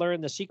Nephris had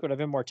learned the secret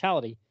of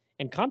immortality,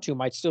 and Kantu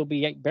might still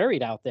be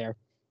buried out there,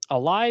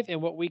 alive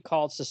in what we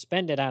call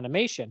suspended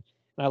animation."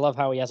 And I love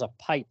how he has a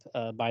pipe,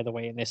 by the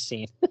way, in this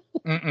scene.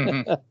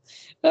 Mm-hmm.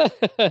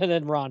 And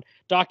then Ron,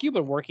 "Doc, you've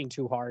been working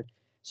too hard."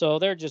 So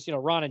they're just,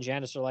 Ron and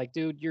Janice are like,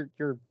 "Dude,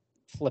 you're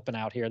flipping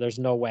out here. There's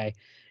no way."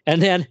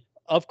 And then,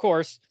 of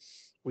course,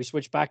 we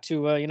switch back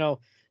to,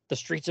 the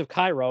streets of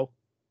Cairo,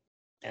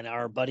 and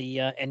our buddy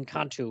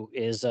Encantu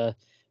is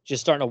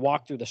just starting to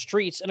walk through the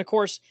streets. And of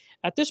course,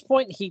 at this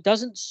point, he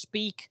doesn't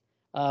speak.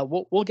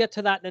 We'll get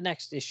to that in the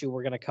next issue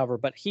we're going to cover,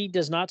 but he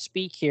does not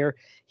speak here.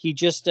 He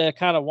just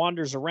kind of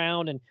wanders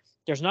around, and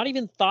there's not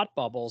even thought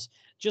bubbles,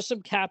 just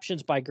some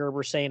captions by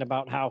Gerber saying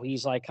about how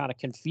he's like kind of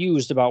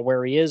confused about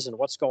where he is and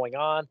what's going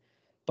on.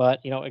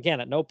 But,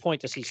 again, at no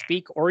point does he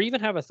speak or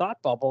even have a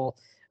thought bubble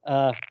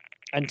uh,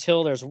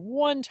 until there's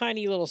one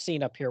tiny little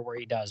scene up here where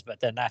he does, but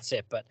then that's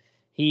it. But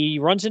he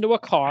runs into a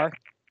car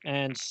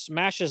and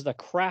smashes the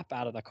crap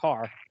out of the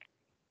car.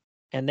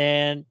 And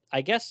then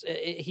I guess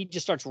he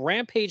just starts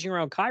rampaging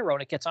around Cairo,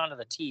 and it gets onto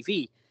the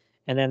TV.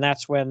 And then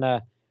that's when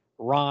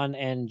Ron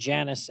and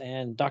Janice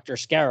and Dr.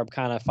 Scarab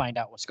kind of find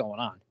out what's going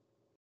on.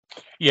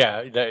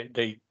 Yeah,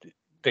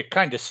 they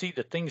kind of see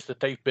the things that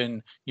they've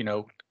been,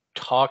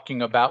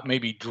 talking about,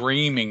 maybe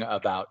dreaming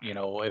about,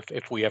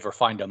 if we ever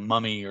find a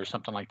mummy or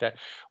something like that.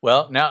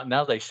 Well,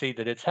 now they see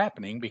that it's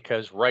happening,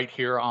 because right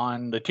here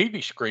on the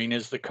TV screen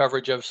is the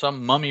coverage of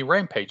some mummy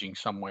rampaging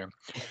somewhere.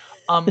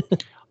 Um,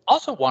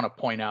 Also want to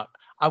point out,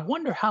 I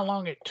wonder how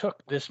long it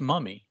took this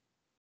mummy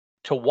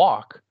to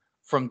walk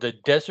from the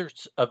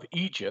deserts of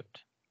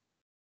Egypt,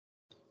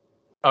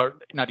 or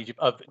not Egypt,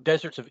 of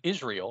deserts of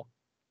Israel,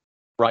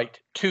 right,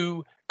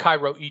 to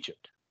Cairo,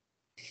 Egypt.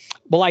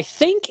 Well, I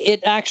think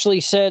it actually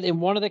said in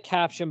one of the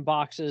caption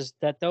boxes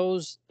that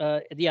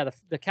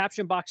the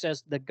caption box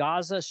says the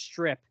Gaza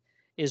Strip,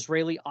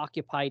 Israeli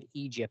occupied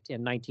Egypt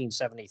in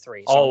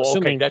 1973. So I'm Oh, okay,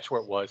 assuming, that's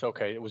where it was.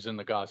 Okay, it was in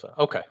the Gaza.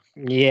 Okay.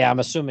 yeah, I'm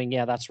assuming,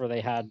 yeah, that's where they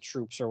had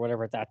troops or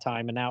whatever at that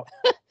time, and now,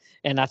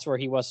 and that's where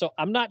he was. So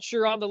I'm not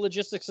sure on the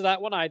logistics of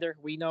that one either.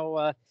 We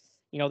know,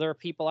 there are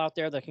people out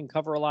there that can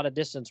cover a lot of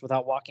distance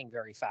without walking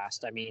very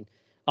fast. I mean,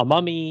 a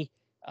mummy,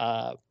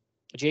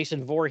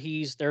 Jason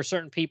Voorhees. There are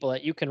certain people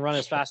that you can run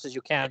as fast as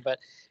you can, but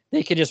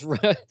they can just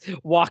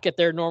walk at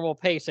their normal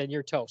pace, and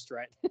you're toast,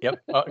 right?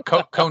 Yep.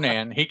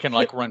 Conan, he can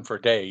like run for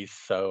days.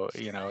 So,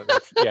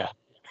 yeah.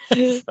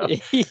 So,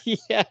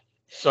 Yeah.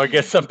 So I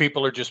guess some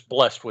people are just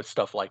blessed with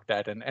stuff like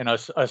that, and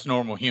us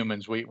normal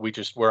humans,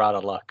 we're out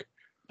of luck.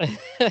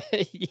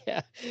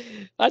 Yeah,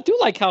 I do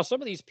like how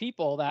some of these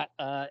people that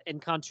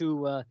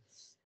Encantu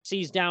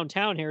sees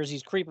downtown here as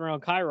he's creeping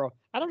around Cairo.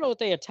 I don't know if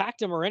they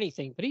attacked him or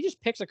anything, but he just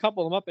picks a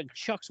couple of them up and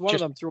chucks one of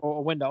Just them through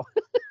a window.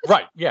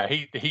 right, yeah.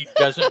 He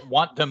doesn't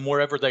want them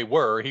wherever they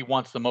were. He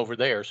wants them over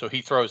there, so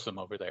he throws them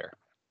over there.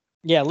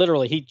 Yeah,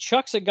 literally, he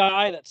chucks a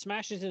guy that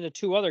smashes into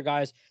two other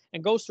guys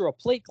and goes through a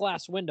plate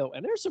glass window.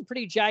 And there's some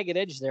pretty jagged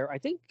edge there. I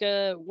think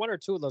one or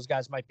two of those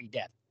guys might be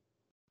dead.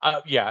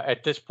 Yeah,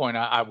 at this point,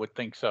 I would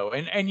think so.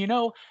 And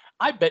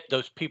I bet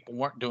those people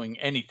weren't doing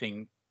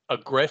anything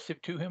aggressive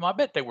to him. I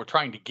bet they were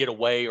trying to get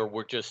away or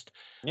were just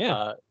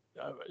Yeah.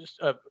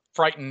 uh,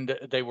 frightened.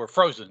 They were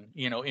frozen,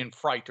 in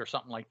fright or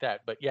something like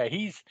that. But yeah,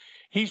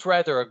 he's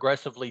rather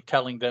aggressively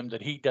telling them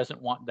that he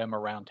doesn't want them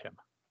around him.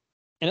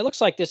 And it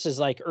looks like this is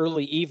like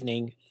early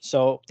evening.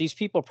 So these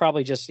people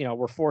probably just,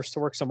 were forced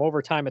to work some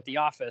overtime at the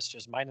office,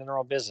 just minding their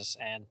own business.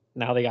 And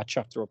now they got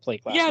chucked through a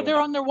plate glass Yeah, window.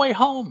 they're on their way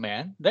home,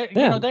 man.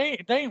 Yeah.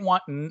 They ain't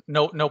want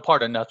no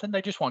part of nothing.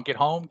 They just want to get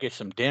home, get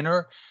some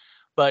dinner.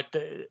 But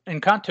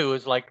Encantu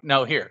is like,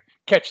 no, here,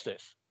 catch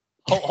this.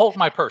 Hold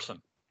my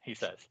person, he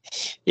says.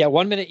 Yeah,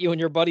 1 minute you and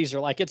your buddies are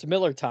like, it's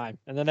Miller time.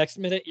 And the next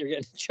minute you're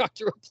getting chucked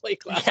through a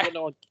plate glass Yeah.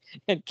 window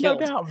and No killed.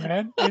 doubt,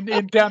 man.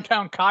 In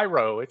downtown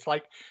Cairo, it's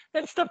like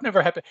that stuff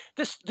never happened.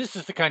 This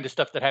is the kind of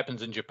stuff that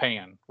happens in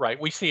Japan, right?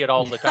 We see it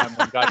all the time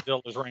when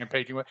Godzilla's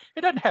rampaging.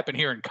 It doesn't happen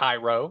here in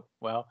Cairo.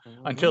 Well,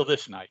 until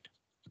this night.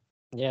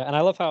 Yeah, and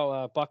I love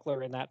how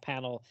Buckler in that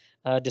panel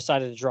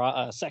decided to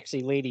draw a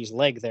sexy lady's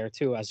leg there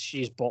too, as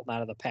she's bolting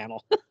out of the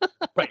panel.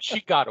 Right,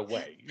 she got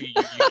away. You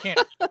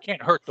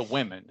can't hurt the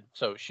women,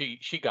 so she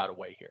got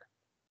away here.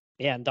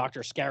 Yeah, and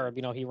Dr. Scarab,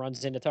 he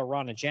runs in to tell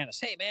Ron and Janice,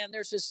 hey man,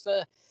 there's this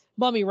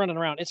mummy running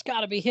around. It's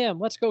got to be him.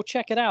 Let's go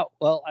check it out.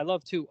 Well, I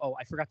love to. Oh,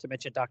 I forgot to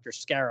mention Dr.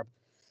 Scarab.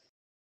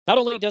 Not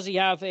only does he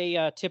have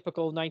a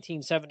typical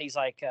 1970s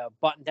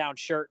button-down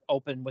shirt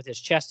open with his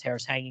chest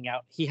hairs hanging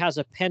out, he has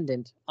a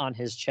pendant on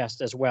his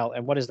chest as well.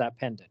 And what is that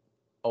pendant?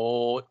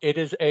 Oh, it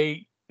is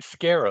a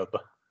scarab.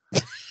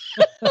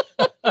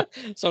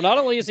 So not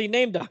only is he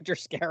named Dr.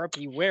 Scarab,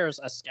 he wears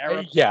a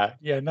scarab. Yeah.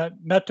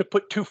 Not to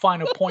put too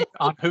fine a point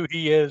on who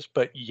he is,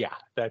 but yeah,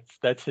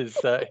 that's his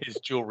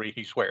jewelry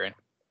he's wearing.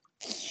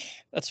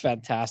 That's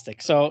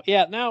fantastic. So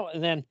yeah, now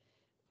and then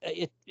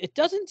it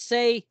doesn't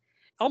say.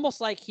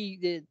 Almost like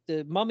the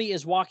mummy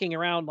is walking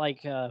around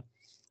like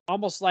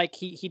almost like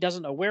he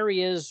doesn't know where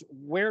he is,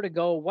 where to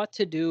go, what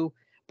to do.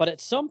 But at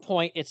some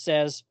point it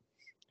says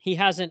he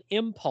has an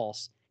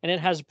impulse and it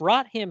has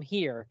brought him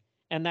here.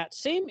 And that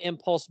same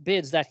impulse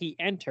bids that he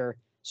enter.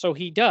 So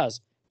he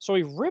does. So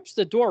he rips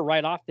the door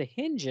right off the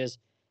hinges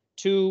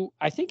to,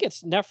 I think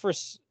it's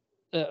Nephris.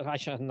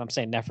 I'm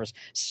saying Nephris,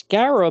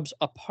 Scarab's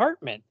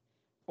apartment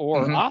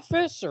or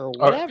office or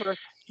whatever.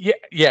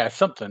 Yeah,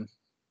 something.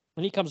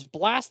 And he comes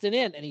blasting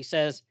in and he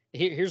says,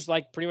 here's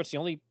like pretty much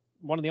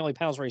one of the only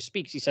panels where he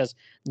speaks. He says,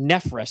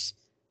 Nephris.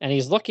 And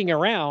he's looking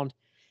around.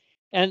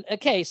 And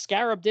okay,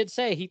 Scarab did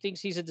say he thinks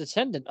he's a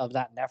descendant of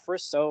that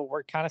Nephris. So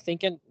we're kind of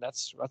thinking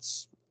that's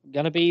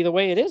going to be the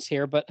way it is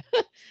here. But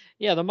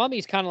yeah, the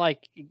mummy's kind of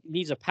like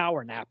needs a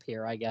power nap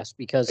here, I guess,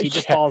 because he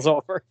just falls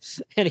over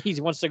and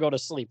he wants to go to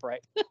sleep,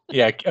 right?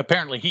 Yeah,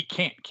 apparently he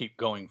can't keep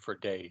going for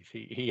days.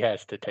 He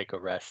has to take a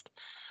rest.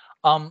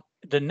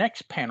 The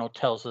next panel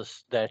tells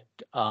us that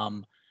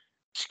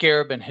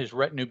Scarab and his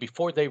retinue,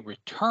 before they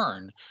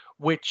return,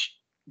 which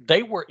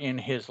they were in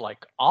his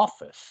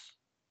office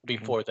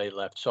before they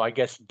left. So I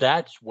guess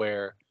that's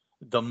where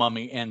the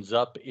mummy ends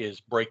up,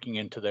 is breaking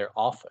into their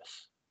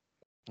office.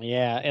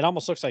 Yeah, it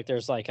almost looks like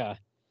there's like a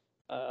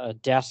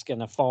desk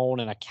and a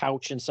phone and a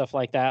couch and stuff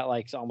like that.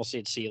 Like almost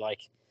you'd see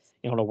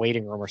in a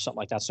waiting room or something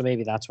like that. So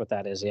maybe that's what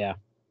that is. Yeah.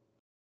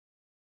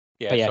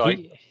 Yeah. But yeah, so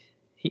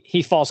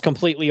he falls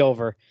completely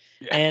over.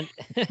 Yeah.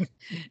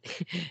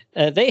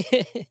 And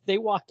they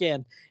walk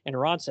in, and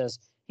Ron says,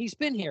 he's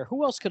been here.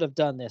 Who else could have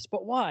done this?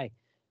 But why?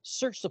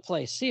 Search the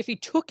place. See if he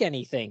took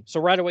anything.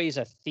 So right away, he's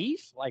a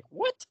thief? Like,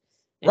 what?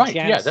 And right.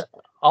 Janice, Yeah.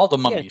 All the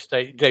mummies,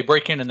 they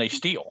break in and they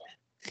steal.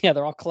 Yeah,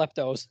 they're all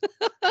kleptos.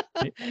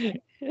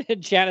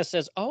 And Janice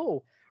says,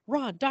 oh,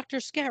 Ron, Dr.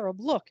 Scarab,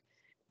 look.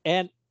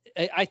 And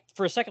I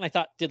for a second, I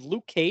thought, did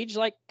Luke Cage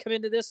come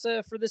into this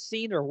for this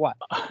scene or what?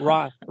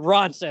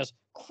 Ron says,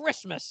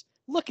 Christmas.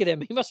 Look at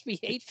him. He must be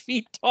 8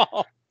 feet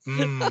tall.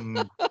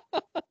 Mm.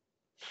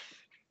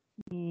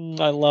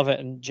 I love it.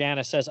 And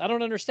Janice says, I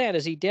don't understand.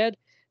 Is he dead?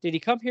 Did he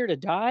come here to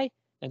die?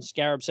 And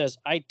Scarab says,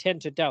 I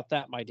tend to doubt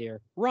that, my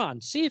dear.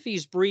 Ron, see if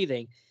he's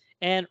breathing.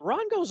 And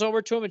Ron goes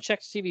over to him and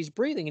checks to see if he's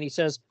breathing. And he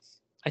says,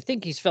 I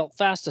think he's felt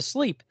fast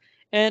asleep.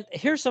 And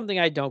here's something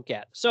I don't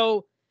get.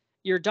 So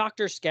you're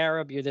Dr.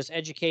 Scarab. You're this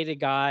educated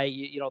guy.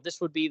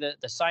 This would be the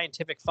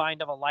scientific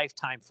find of a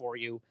lifetime for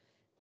you.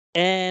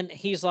 And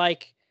he's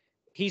like,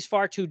 he's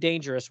far too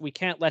dangerous. We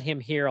can't let him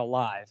here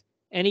alive.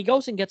 And he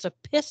goes and gets a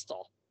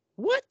pistol.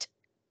 What?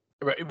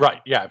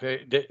 Right. Yeah.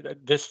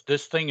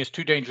 This thing is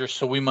too dangerous,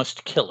 so we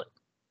must kill it.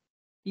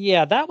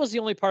 Yeah, that was the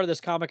only part of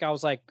this comic I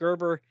was like,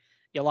 Gerber,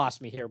 you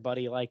lost me here,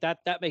 buddy. Like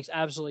that makes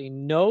absolutely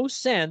no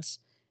sense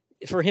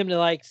for him to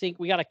like think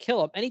we got to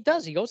kill him. And he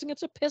does. He goes and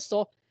gets a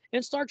pistol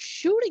and starts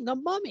shooting the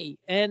mummy.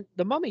 And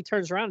the mummy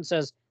turns around and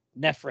says,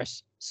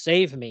 Nephris,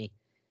 save me.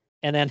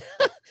 And then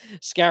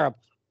Scarab,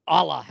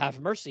 Allah have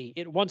mercy.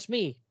 It wants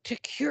me to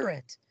cure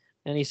it.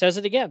 And he says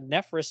it again,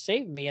 Nephris,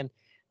 save me. And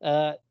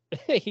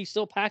he's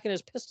still packing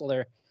his pistol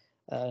there,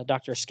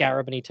 Dr.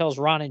 Scarab. And he tells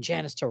Ron and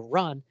Janice to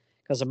run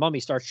because the mummy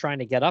starts trying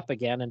to get up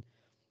again. And,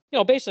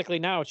 basically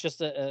now it's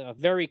just a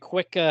very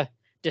quick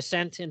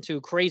descent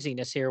into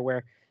craziness here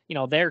where,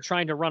 they're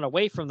trying to run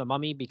away from the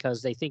mummy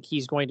because they think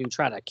he's going to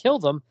try to kill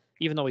them,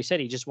 even though he said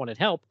he just wanted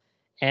help.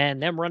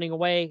 And them running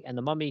away and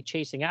the mummy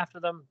chasing after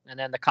them. And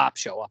then the cops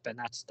show up. And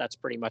that's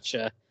pretty much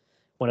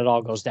when it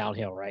all goes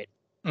downhill, right?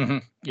 Hmm.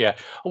 Yeah.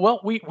 Well,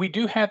 we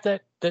do have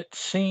that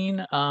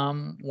scene.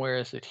 Where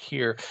is it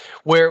here?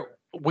 Where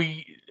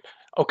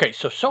okay.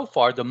 So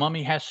far the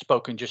mummy has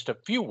spoken just a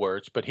few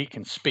words, but he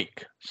can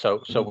speak.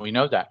 So we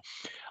know that.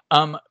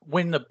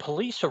 When the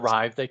police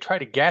arrive, they try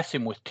to gas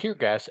him with tear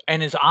gas,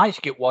 and his eyes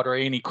get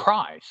watery, and he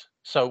cries.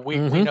 So we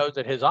know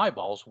that his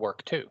eyeballs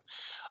work too.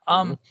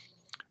 Um,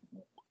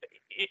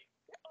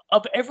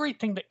 of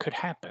everything that could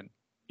happen,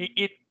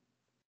 it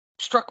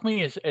struck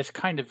me as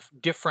kind of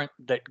different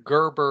that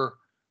Gerber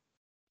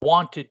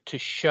wanted to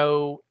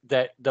show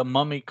that the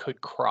mummy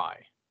could cry.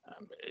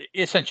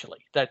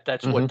 Essentially,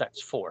 that's what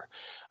that's for.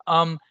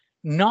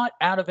 Not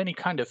out of any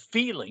kind of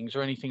feelings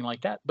or anything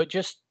like that, but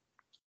just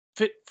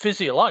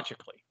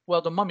physiologically.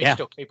 Well, the mummy's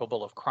still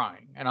capable of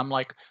crying, and I'm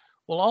like,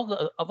 well,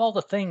 all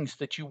the things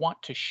that you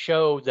want to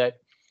show that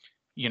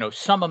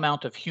some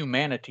amount of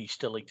humanity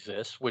still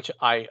exists, which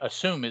I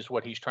assume is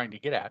what he's trying to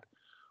get at.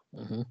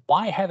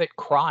 Why have it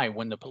cry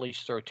when the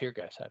police throw tear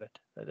gas at it?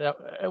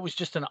 It was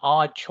just an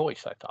odd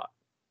choice, I thought.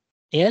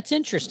 Yeah, it's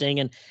interesting,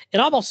 and it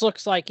almost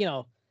looks like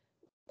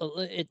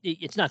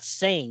it's not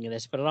saying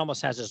this, but it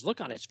almost has this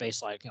look on its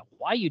face like,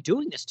 why are you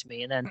doing this to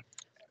me? And then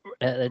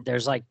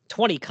there's like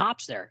 20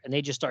 cops there, and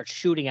they just start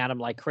shooting at him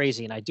like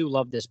crazy. And I do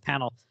love this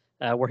panel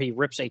where he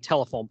rips a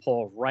telephone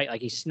pole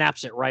like he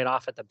snaps it right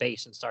off at the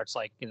base and starts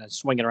like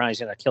swinging around. He's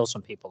gonna kill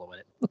some people with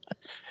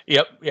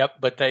it. Yep.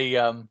 But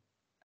they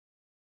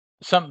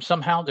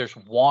somehow there's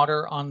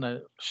water on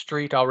the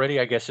street already.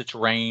 I guess it's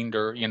rained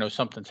or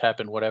something's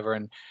happened, whatever.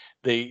 And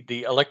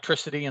the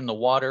electricity and the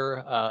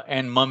water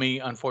and mummy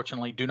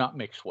unfortunately do not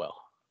mix well.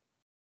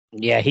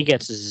 Yeah, he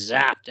gets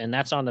zapped, and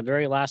that's on the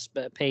very last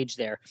page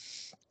there.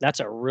 That's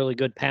a really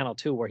good panel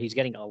too, where he's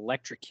getting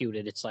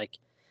electrocuted. It's like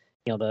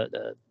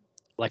the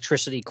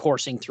electricity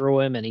coursing through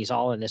him, and he's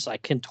all in this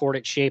like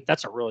contorted shape.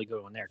 That's a really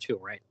good one there too,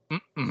 right?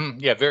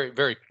 Yeah, very,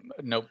 very,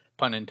 no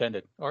pun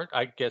intended, or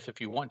I guess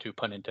if you want to,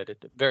 pun intended.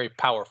 Very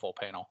powerful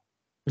panel.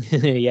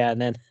 Yeah, and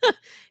then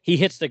he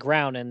hits the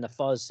ground, and the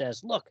fuzz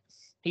says, "Look,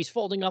 he's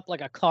folding up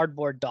like a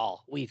cardboard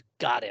doll. We've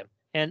got him."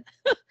 And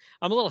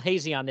I'm a little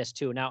hazy on this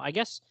too. Now, I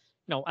guess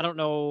I don't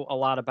know a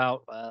lot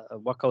about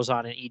what goes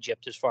on in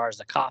Egypt as far as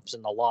the cops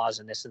and the laws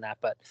and this and that,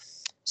 but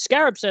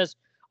Scarab says,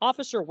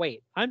 "Officer,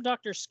 wait, I'm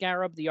Dr.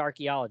 Scarab, the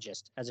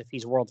archaeologist," as if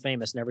he's world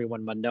famous and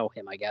everyone would know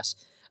him, I guess.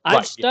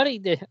 I've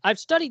studied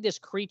this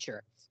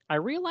creature. I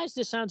realize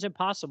this sounds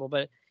impossible,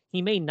 but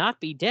he may not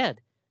be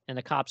dead. And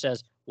the cop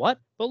says, "What?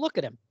 But look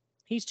at him.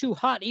 He's too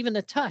hot even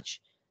to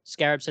touch."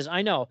 Scarab says,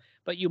 "I know,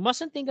 but you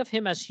mustn't think of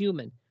him as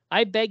human.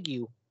 I beg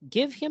you,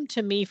 give him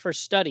to me for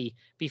study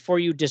before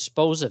you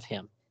dispose of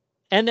him."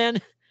 And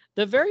then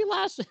the very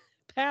last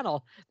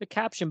panel, the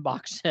caption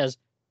box says,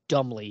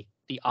 "Dumbly,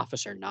 the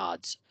officer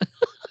nods."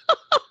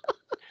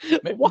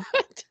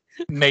 What?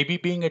 Maybe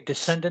being a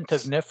descendant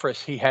of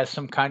Nephris, he has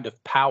some kind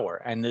of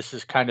power, and this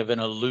is kind of an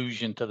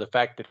allusion to the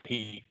fact that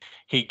he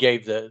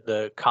gave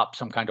the cop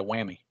some kind of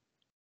whammy.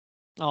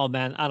 Oh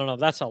man, I don't know.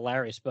 That's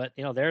hilarious. But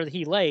there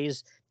he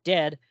lays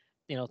dead.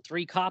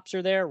 3 cops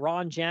are there: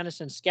 Ron,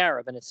 Janice, and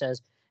Scarab. And it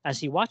says, as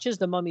he watches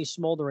the mummy's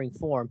smoldering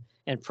form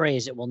and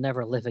prays it will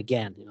never live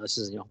again. This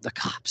is the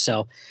cop.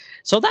 So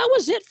that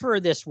was it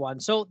for this one.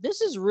 So this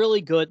is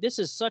really good. This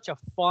is such a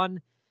fun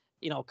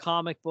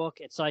comic book.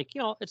 It's like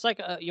it's like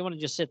you want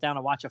to just sit down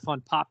and watch a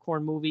fun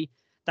popcorn movie.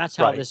 That's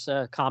how this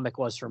comic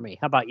was for me.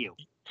 How about you?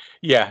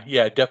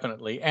 Yeah,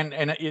 definitely. And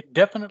it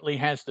definitely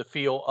has the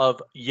feel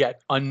of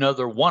yet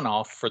another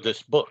one-off for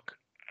this book.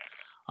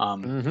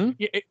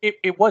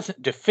 It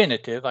wasn't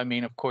definitive. I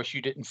mean, of course,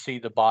 you didn't see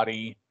the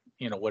body,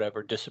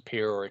 whatever,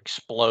 disappear or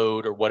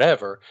explode or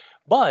whatever,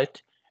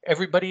 but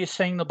everybody is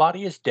saying the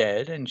body is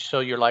dead. And so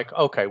you're like,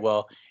 okay,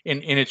 well,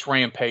 in its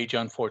rampage,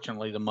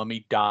 unfortunately, the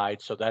mummy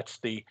died. So that's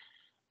the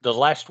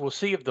last we'll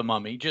see of the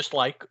mummy, just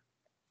like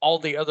all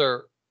the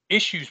other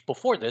issues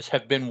before this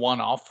have been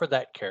one-off for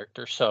that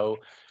character. So,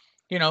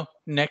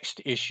 next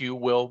issue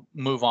we'll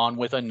move on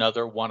with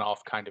another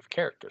one-off kind of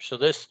character. So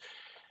this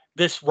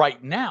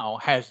right now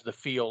has the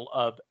feel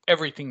of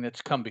everything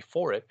that's come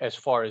before it as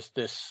far as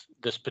this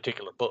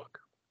particular book.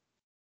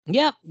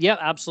 Yeah,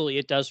 absolutely.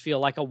 It does feel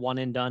like a one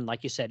and done,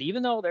 like you said.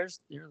 Even though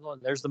there's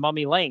the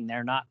mummy laying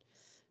there, not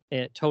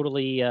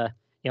totally.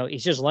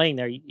 He's just laying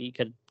there. You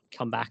could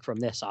come back from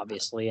this,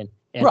 obviously, and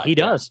And Right, he yeah.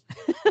 does.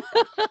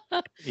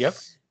 Yep.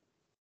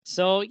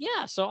 So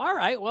yeah, so all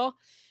right. Well,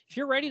 if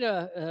you're ready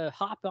to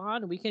hop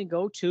on, we're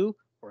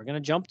going to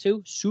jump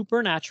to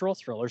Supernatural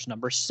Thrillers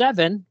number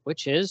 7,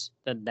 which is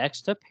the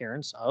next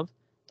appearance of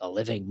the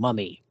Living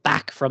Mummy.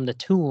 Back from the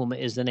Tomb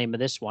is the name of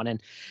this one.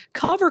 And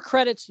cover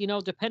credits,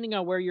 depending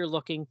on where you're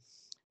looking,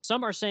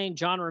 some are saying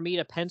John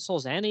Romita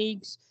pencils and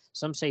inks.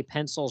 Some say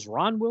pencils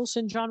Ron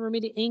Wilson, John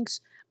Romita inks.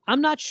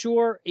 I'm not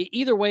sure.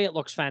 Either way, it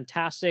looks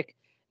fantastic.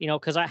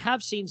 Because I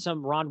have seen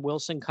some Ron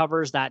Wilson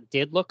covers that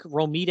did look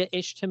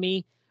Romita-ish to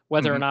me.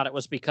 Whether or Mhm. not it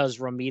was because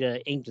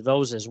Romita inked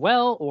those as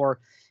well,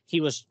 or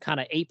he was kind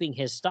of aping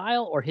his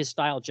style, or his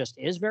style just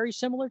is very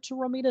similar to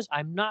Romita's.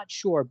 I'm not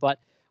sure, but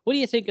what do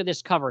you think of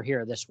this cover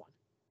here, this one?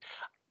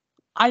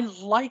 I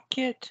like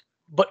it,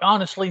 but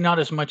honestly, not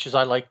as much as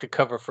I like the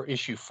cover for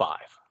issue 5.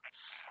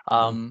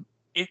 Mhm.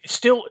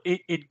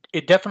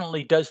 It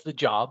definitely does the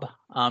job.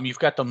 You've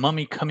got the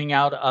mummy coming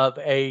out of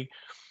a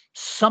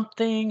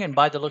something, and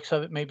by the looks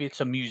of it, maybe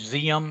it's a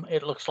museum.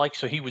 It looks like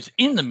so he was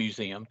in the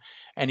museum,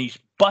 and he's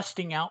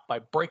busting out by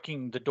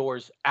breaking the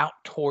doors out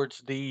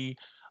towards the,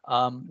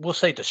 we'll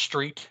say the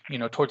street,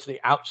 towards the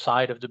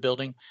outside of the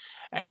building.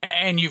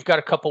 And you've got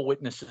a couple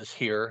witnesses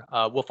here.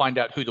 We'll find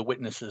out who the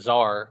witnesses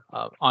are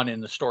on in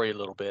the story a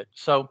little bit.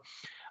 So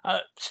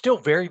still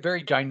very,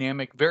 very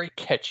dynamic, very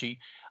catchy.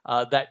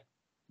 That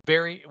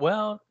very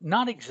well,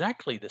 not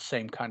exactly the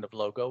same kind of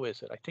logo,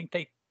 is it? I think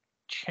they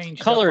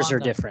changed up Colors on are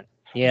the. different.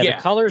 Yeah, the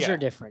Yeah, colors yeah. are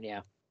different.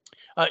 Yeah.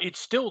 It's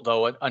still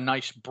though a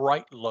nice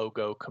bright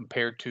logo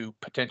compared to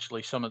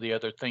potentially some of the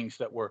other things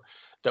that were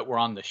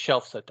on the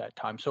shelves at that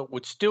time. So it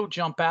would still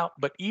jump out.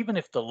 But even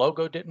if the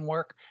logo didn't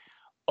work,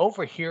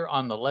 over here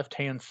on the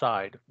left-hand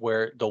side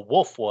where the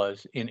wolf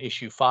was in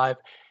issue 5,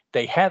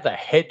 they have a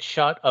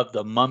headshot of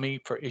the mummy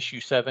for issue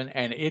 7,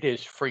 and it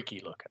is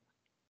freaky looking.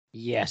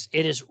 Yes,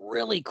 it is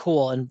really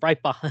cool. And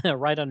right behind,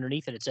 right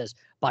underneath it, it says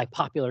by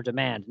popular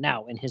demand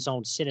now in his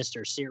own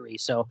Sinister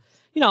series. So,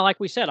 like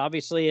we said,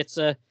 obviously it's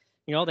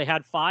they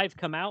had 5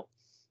 come out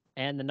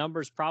and the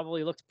numbers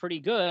probably looked pretty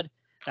good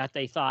that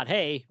they thought,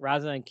 hey,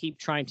 rather than keep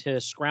trying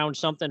to scrounge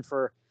something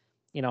for,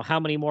 how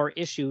many more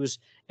issues,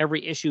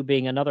 every issue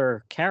being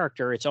another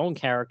character, its own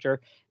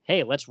character.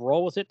 Hey, let's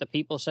roll with it. The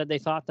people said they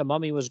thought the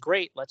mummy was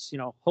great. Let's,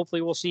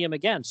 hopefully we'll see him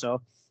again.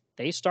 So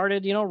they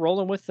started,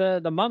 rolling with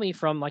the mummy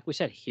from, like we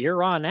said,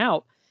 here on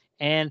out.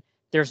 And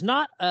there's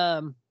not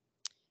a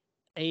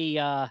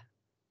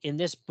in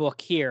this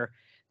book here,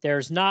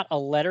 there's not a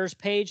letters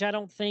page, I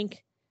don't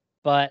think,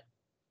 but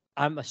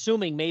I'm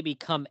assuming maybe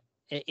come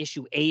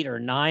issue 8 or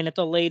 9 at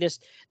the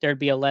latest, there'd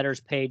be a letters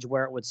page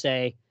where it would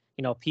say,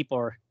 people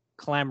are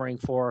clamoring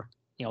for,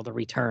 the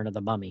return of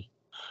the mummy.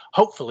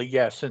 Hopefully,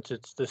 yeah, since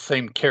it's the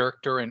same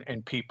character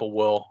and people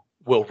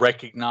will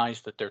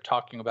recognize that they're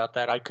talking about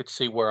that. I could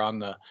see where on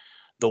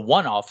the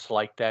one-offs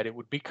like that, it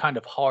would be kind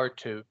of hard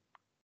to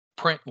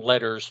print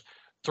letters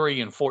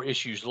 3 and 4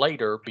 issues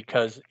later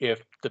because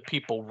if the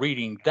people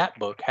reading that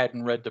book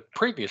hadn't read the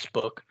previous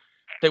book,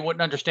 they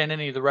wouldn't understand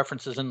any of the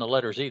references in the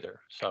letters either.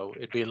 So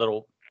it'd be a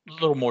little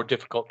more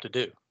difficult to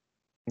do.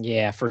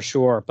 Yeah, for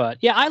sure. But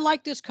yeah, I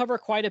like this cover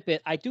quite a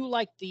bit. I do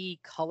like the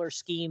color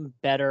scheme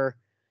better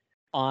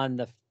on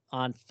the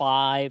on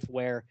 5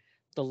 where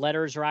the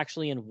letters are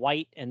actually in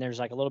white and there's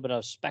like a little bit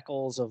of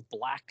speckles of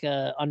black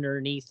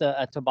underneath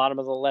at the bottom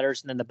of the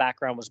letters, and then the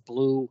background was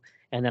blue,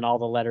 and then all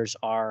the letters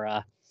are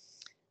I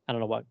don't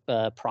know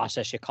what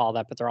process you call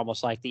that, but they're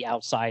almost like the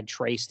outside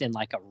traced in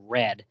like a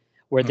red,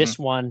 where Mhm. this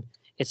one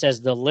it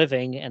says the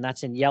living and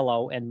that's in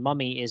yellow, and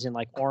mummy is in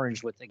like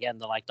orange with again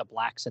the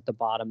blacks at the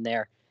bottom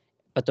there,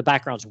 but the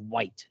background's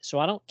white. So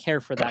I don't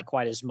care for that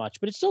quite as much,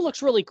 but it still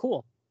looks really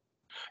cool.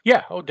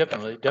 Yeah, oh,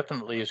 definitely,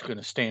 definitely is going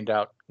to stand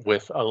out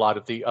with a lot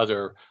of the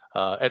other,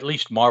 at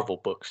least Marvel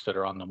books that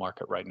are on the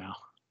market right now.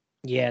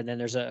 Yeah, and then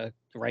there's a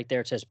right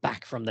there it says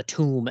back from the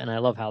tomb, and I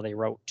love how they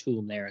wrote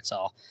tomb there. It's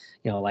all,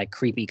 like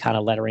creepy kind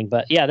of lettering.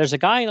 But yeah, there's a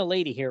guy and a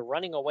lady here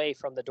running away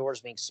from the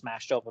doors being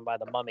smashed open by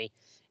the mummy.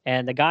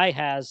 And the guy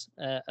has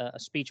a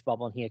speech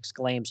bubble and he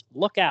exclaims,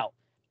 "Look out.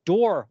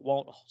 Door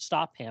won't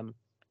stop him.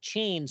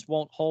 Chains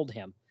won't hold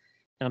him."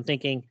 And I'm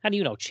thinking, how do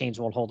you know chains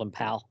won't hold him,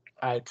 pal?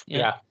 Yeah.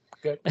 Yeah,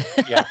 good.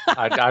 Yeah,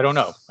 I don't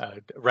know.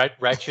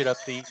 Ratchet up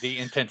the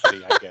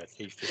intensity, I guess.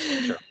 He's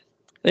just sure.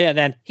 Yeah,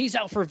 then he's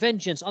out for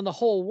vengeance on the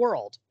whole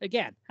world.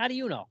 Again, how do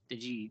you know?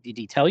 Did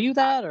he tell you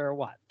that or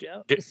what?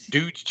 Yeah.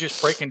 Dude's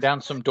just breaking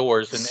down some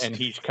doors and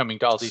he's coming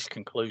to all these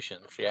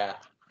conclusions. Yeah.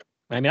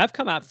 I mean, I've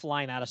come out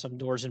flying out of some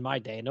doors in my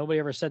day. Nobody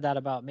ever said that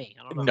about me.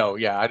 I don't know. No,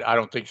 yeah, I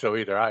don't think so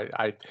either.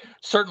 I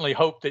certainly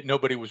hope that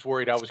nobody was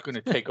worried I was going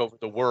to take over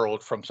the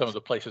world from some of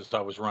the places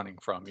I was running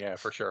from. Yeah,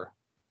 for sure.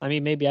 I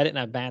mean, maybe I didn't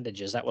have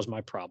bandages. That was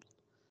my problem.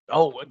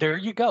 Oh, there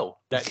you go.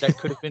 That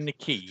could have been the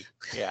key.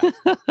 Yeah.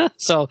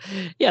 So,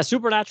 yeah,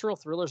 Supernatural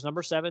Thrillers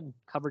number 7,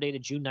 cover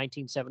dated June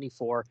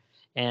 1974.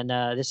 And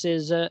this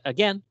is,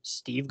 again,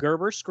 Steve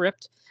Gerber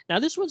script. Now,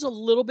 this one's a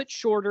little bit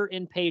shorter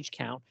in page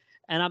count.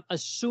 And I'm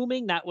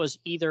assuming that was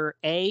either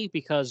A,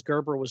 because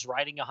Gerber was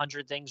writing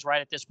 100 things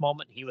right at this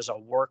moment. He was a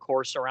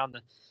workhorse around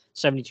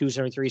 72,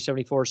 73,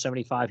 74,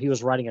 75. He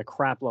was writing a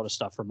crap load of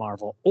stuff for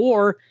Marvel.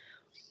 Or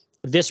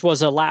this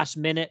was a last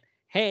minute,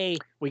 hey,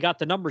 we got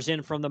the numbers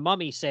in from the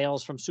Mummy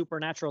sales from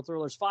Supernatural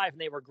Thrillers 5,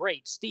 and they were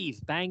great. Steve,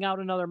 bang out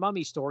another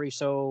Mummy story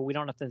so we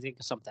don't have to think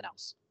of something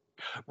else.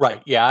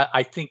 Right. Yeah.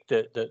 I think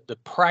that the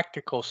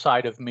practical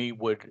side of me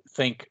would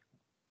think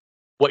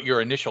what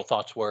your initial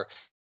thoughts were,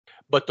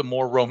 but the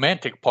more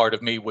romantic part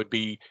of me would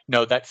be,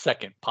 no, that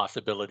second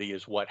possibility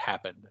is what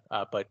happened.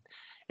 But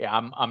yeah,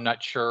 I'm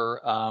not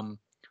sure.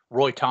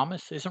 Roy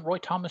Thomas, isn't Roy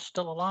Thomas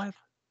still alive?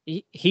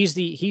 He's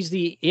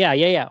the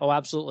yeah. Oh,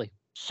 absolutely.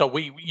 So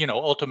we,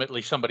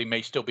 ultimately somebody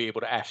may still be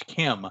able to ask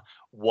him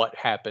what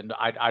happened.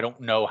 I don't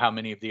know how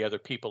many of the other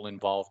people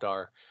involved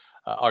are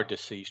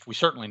deceased. We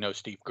certainly know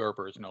Steve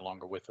Gerber is no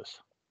longer with us.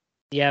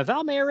 Yeah,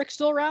 Val Mayrick's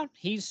still around.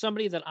 He's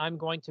somebody that I'm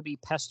going to be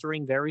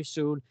pestering very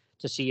soon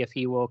to see if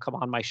he will come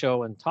on my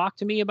show and talk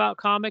to me about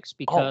comics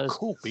because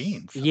cool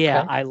beans.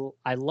 Yeah, Okay.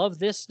 I love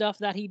this stuff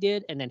that he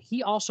did, and then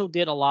he also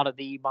did a lot of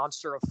the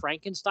Monster of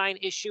Frankenstein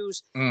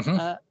issues,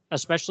 Hmm.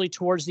 especially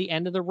towards the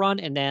end of the run.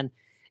 And then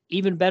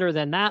even better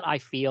than that, I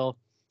feel,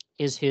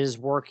 is his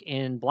work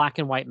in black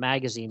and white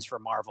magazines for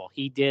Marvel.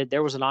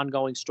 There was an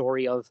ongoing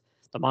story of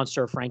the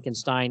Monster of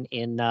Frankenstein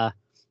in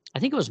I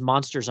think it was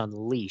Monsters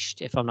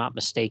Unleashed, if I'm not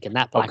mistaken,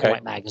 that black and Okay.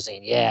 white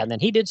magazine. Yeah, and then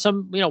he did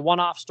some,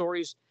 one-off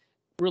stories,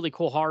 really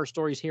cool horror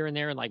stories here and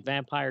there, and like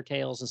vampire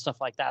tales and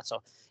stuff like that.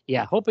 So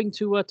yeah, hoping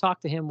to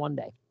talk to him one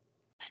day.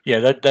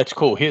 Yeah, that's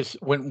cool.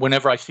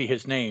 Whenever I see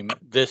his name,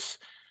 this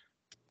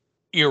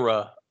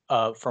era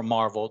for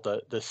Marvel,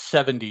 the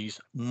 70s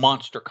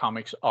monster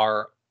comics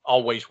are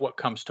always what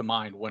comes to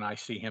mind when I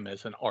see him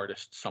as an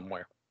artist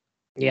somewhere.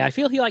 Yeah, I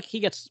feel he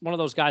gets one of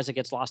those guys that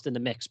gets lost in the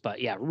mix, but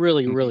yeah,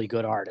 really, Mhm. really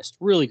good artist,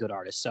 really good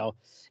artist. So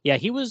yeah,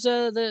 he was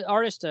the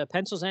artist,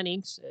 pencils and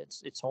inks.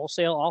 It's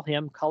wholesale, all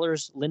him.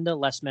 Colors, Linda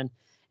Lessman,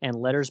 and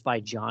letters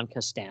by John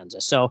Costanza.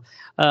 So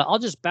I'll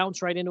just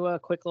bounce right into a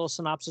quick little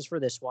synopsis for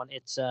this one.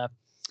 It's the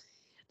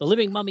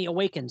living mummy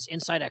awakens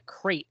inside a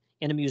crate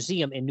in a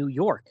museum in New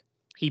York.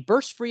 He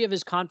bursts free of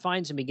his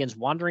confines and begins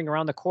wandering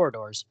around the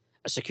corridors.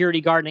 A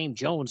security guard named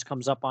Jones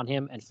comes up on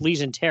him and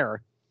flees in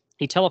terror.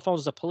 He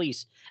telephones the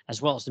police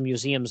as well as the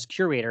museum's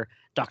curator,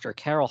 Dr.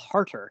 Carol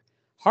Harter.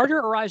 Harter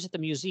arrives at the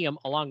museum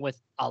along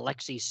with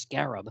Alexei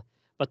Scarab,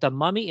 but the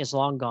mummy is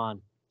long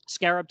gone.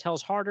 Scarab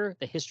tells Harter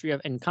the history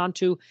of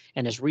Encantu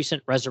and his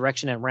recent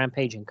resurrection and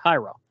rampage in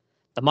Cairo.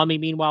 The mummy,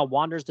 meanwhile,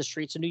 wanders the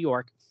streets of New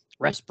York,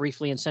 rests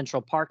briefly in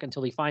Central Park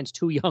until he finds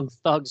two young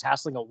thugs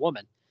hassling a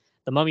woman.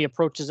 The mummy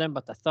approaches them,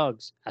 but the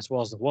thugs, as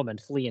well as the woman,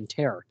 flee in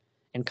terror.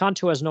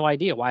 Encantu has no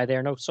idea why they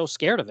are so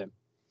scared of him.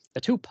 The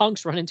two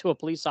punks run into a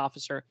police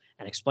officer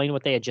and explain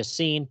what they had just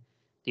seen.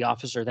 The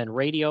officer then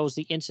radios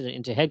the incident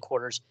into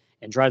headquarters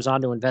and drives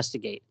on to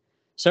investigate.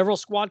 Several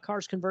squad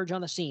cars converge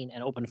on the scene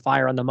and open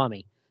fire on the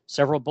mummy.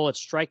 Several bullets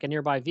strike a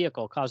nearby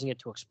vehicle, causing it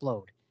to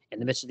explode. In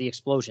the midst of the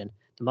explosion,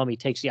 the mummy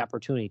takes the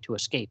opportunity to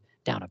escape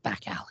down a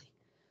back alley.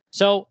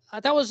 So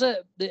that was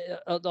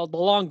the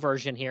long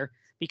version here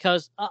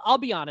because I'll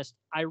be honest,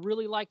 I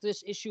really like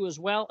this issue as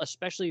well,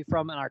 especially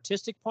from an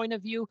artistic point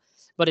of view,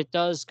 but it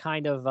does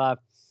kind of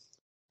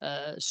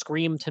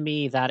scream to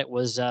me that it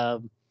was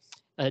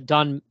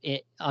done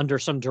under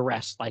some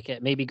duress.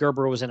 Like maybe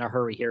Gerber was in a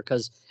hurry here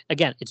because,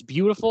 again, it's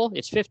beautiful.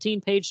 It's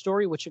 15-page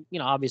story, which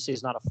obviously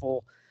is not a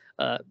full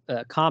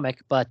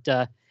comic, but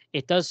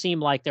it does seem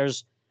like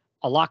there's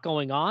a lot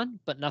going on,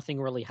 but nothing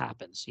really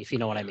happens. If you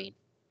know what I mean.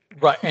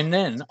 Right, and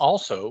then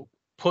also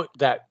put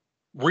that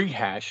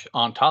rehash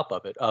on top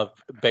of it of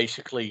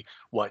basically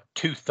what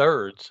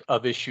 2/3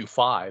 of issue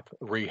 5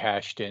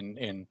 rehashed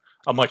in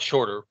a much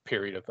shorter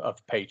period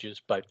of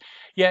pages. But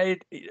yeah,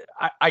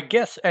 I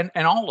guess, and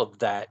all of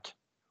that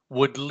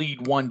would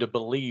lead one to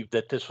believe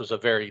that this was a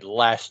very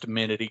last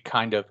minute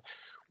kind of,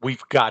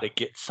 we've got to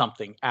get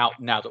something out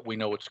now that we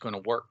know it's going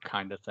to work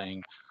kind of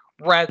thing,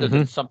 rather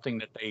than Mm-hmm. something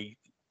that they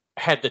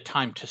had the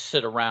time to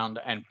sit around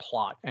and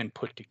plot and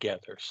put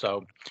together.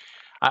 So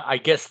I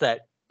guess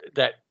that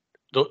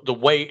the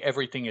way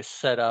everything is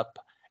set up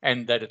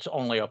and that it's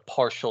only a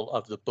partial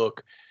of the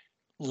book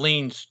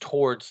leans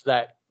towards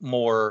that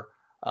more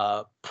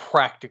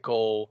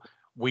practical.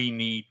 We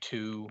need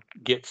to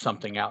get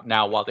something out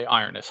now while the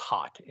iron is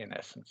hot, in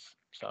essence.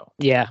 So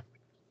Yeah.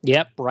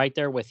 Yep, right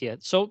there with you.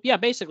 So yeah,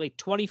 basically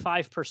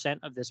 25%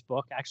 of this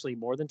book, actually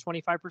more than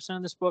 25%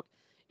 of this book,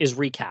 is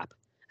recap.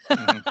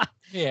 mhm. And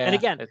Yeah,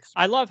 again, it's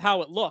I love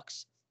how it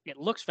looks. It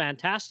looks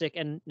fantastic,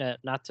 and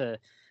not to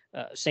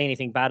say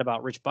anything bad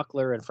about Rich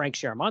Buckler and Frank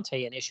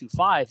Chiaramonte in issue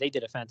 5, they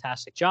did a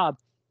fantastic job.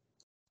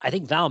 I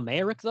think Val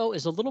Mayrick though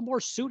is a little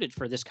more suited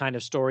for this kind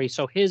of story.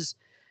 So his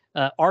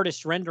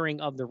artist rendering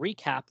of the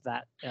recap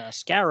that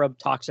Scarab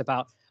talks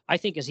about, I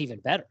think, is even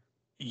better.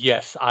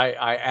 yes,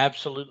 I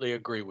absolutely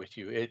agree with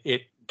you.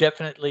 It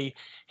definitely,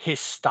 his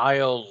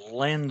style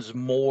lends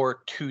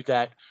more to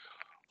that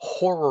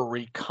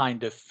horror-y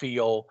kind of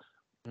feel,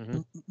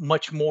 Hmm.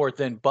 much more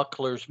than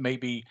Buckler's,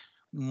 maybe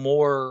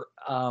more,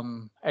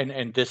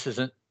 and this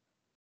isn't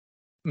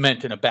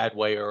meant in a bad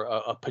way or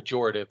a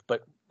pejorative,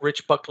 but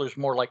Rich Buckler's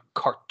more like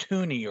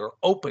cartoony or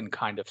open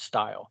kind of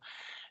style.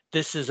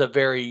 This is a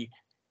very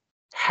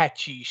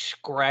hatchy,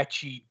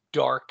 scratchy,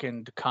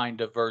 darkened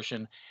kind of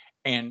version,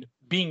 and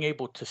being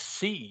able to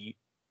see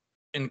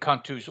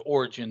Encanto's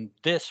origin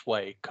this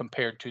way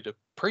compared to the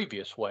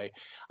previous way,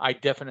 I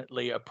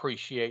definitely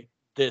appreciate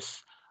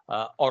this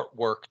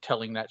artwork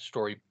telling that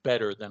story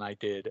better than I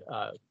did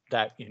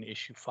that in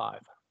issue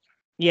 5.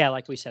 Yeah,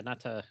 like we said, not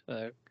to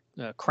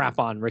crap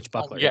on Rich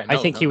Oh, Buckler yeah, here. I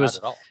no, think no, he not was,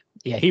 at all.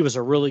 yeah, he was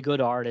a really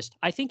good artist.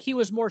 I think he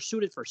was more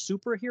suited for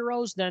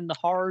superheroes than the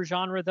horror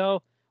genre,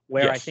 though,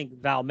 where I Yes. think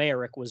Val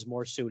Mayrick was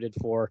more suited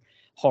for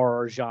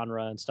horror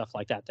genre and stuff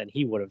like that than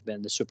he would have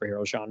been the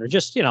superhero genre.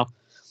 Just,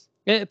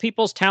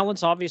 people's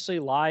talents obviously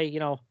lie,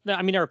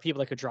 I mean, there are people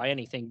that could draw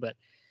anything, but,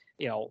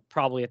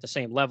 probably at the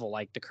same level,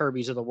 like the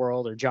Kirbys of the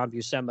world or John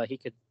Buscema, he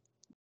could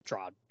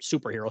draw a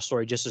superhero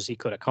story just as he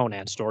could a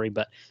Conan story.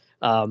 But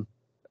a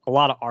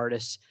lot of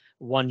artists,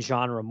 one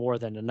genre more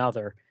than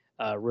another,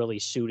 really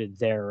suited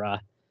their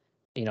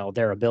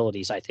their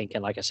abilities, I think.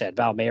 And like I said,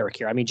 Val Mayrick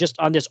here. I mean, just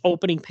on this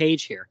opening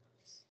page here,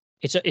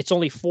 it's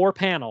only 4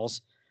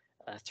 panels,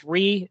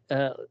 3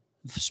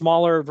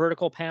 smaller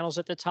vertical panels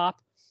at the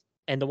top,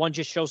 and the one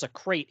just shows a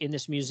crate in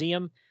this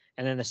museum.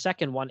 And then the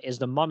second one is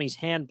the mummy's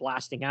hand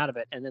blasting out of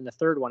it. And then the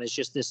third one is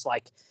just this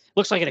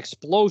looks like an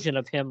explosion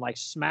of him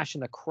smashing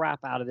the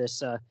crap out of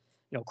this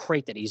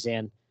crate that he's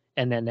in.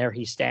 And then there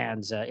he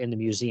stands in the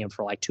museum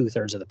for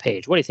 2/3 of the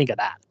page. What do you think of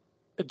that?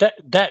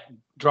 That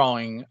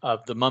drawing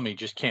of the mummy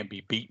just can't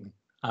be beaten.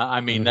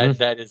 I mean,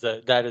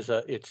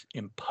 Mhm. it's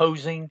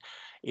imposing,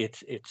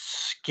 it's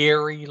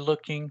scary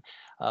looking.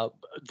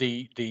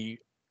 The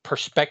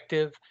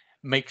perspective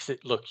makes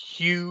it look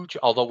huge,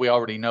 although we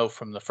already know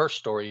from the first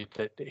story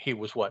that he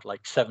was what,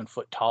 like 7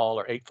 foot tall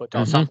or 8 foot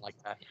tall, Mhm. something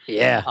like that.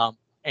 Yeah.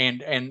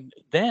 And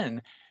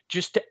then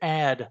just to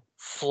add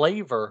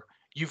flavor,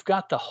 you've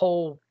got the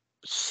whole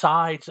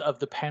sides of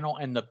the panel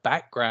and the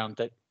background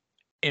that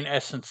in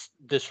essence,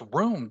 this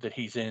room that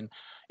he's in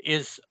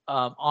is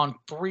on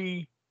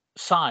 3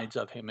 sides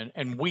of him,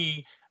 and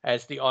we,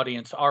 as the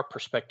audience, our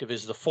perspective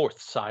is the 4th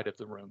side of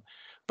the room.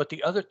 But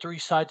the other 3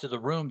 sides of the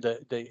room,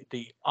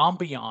 the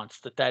ambiance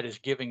that is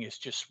giving is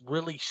just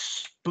really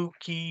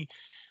spooky,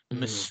 Mhm.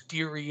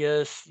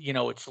 mysterious.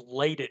 It's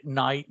late at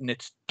night and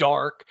it's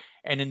dark,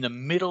 and in the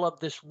middle of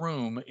this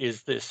room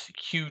is this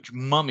huge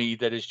mummy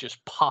that has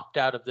just popped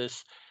out of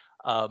this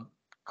um,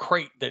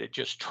 crate that it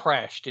just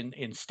trashed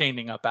in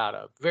standing up out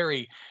of.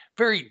 Very,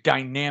 very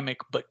dynamic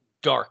but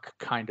dark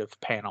kind of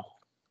panel.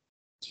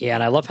 Yeah,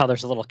 and I love how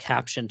there's a little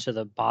caption to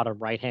the bottom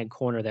right-hand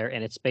corner there,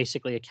 and it's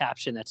basically a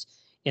caption that's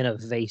in a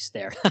vase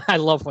there. I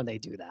love when they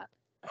do that.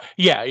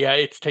 Yeah, yeah,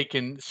 it's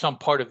taken some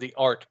part of the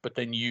art, but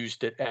then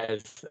used it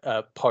as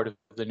part of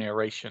the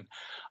narration.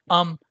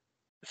 Um,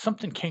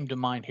 Something came to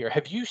mind here.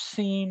 Have you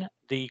seen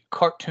the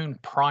cartoon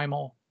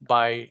Primal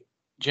by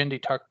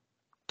Jendi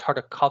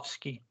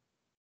Tartakovsky?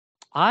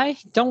 I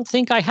don't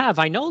think I have.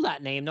 I know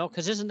that name though,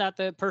 because isn't that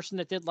the person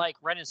that did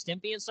Ren and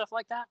Stimpy and stuff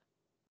like that?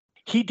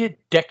 He did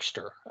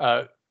Dexter.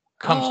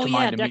 Comes Oh to yeah,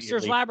 mind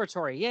Dexter's immediately.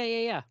 Laboratory. Yeah,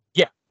 yeah,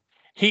 yeah.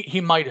 Yeah, he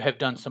might have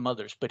done some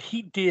others, but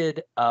he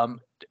did.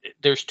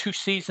 There's 2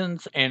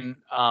 seasons, and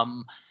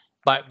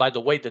by the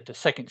way that the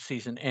second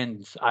season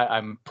ends,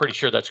 I'm pretty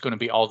sure that's going to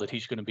be all that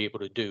he's going to be able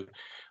to do.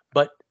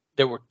 But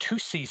there were 2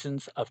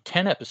 seasons of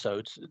 10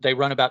 episodes. They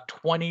run about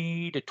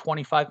 20 to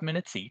 25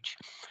 minutes each,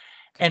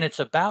 and Okay. it's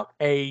about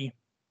a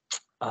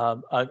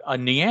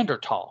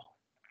Neanderthal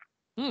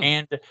Hmm.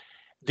 and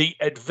the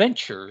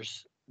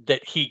adventures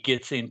that he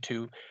gets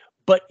into,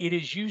 but it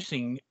is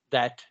using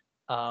that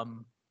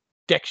um,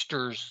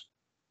 Dexter's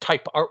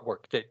type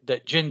artwork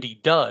that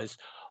Jendi does.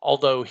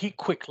 Although he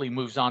quickly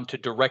moves on to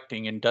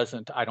directing and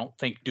doesn't, I don't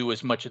think, do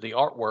as much of the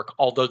artwork.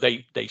 Although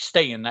they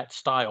stay in that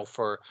style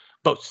for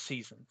both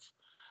seasons.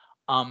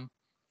 Um,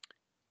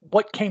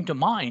 what came to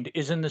mind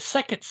is in the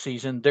second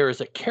season there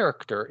is a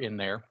character in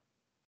there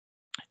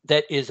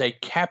that is a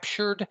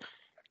captured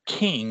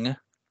king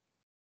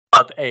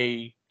of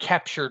a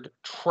captured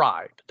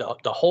tribe.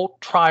 The whole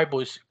tribe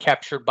was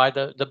captured by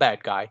the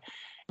bad guy,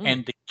 Hmm.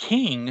 and the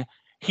king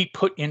he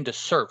put into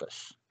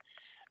service.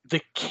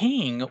 The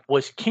king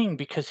was king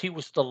because he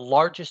was the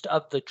largest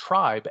of the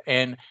tribe,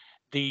 and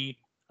the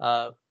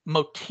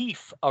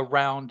motif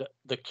around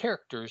the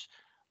characters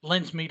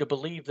lends me to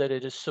believe that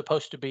it is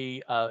supposed to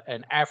be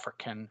an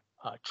African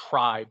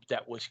tribe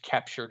that was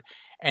captured,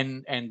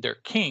 and their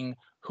king,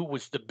 who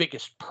was the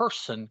biggest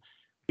person,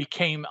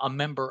 became a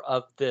member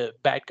of the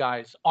bad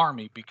guy's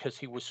army because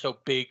he was so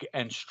big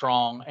and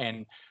strong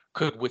and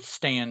could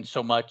withstand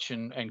so much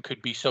and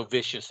could be so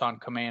vicious on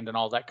command and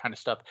all that kind of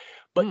stuff.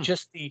 But Hmm.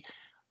 just the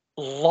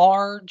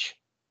large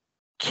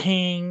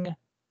king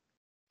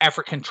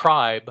African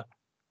tribe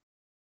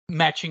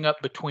matching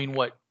up between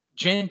what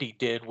Jandy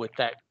did with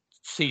that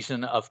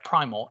season of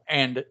Primal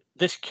and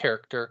this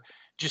character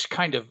just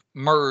kind of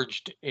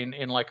merged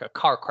in like a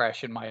car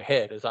crash in my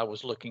head as I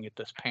was looking at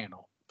this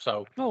panel.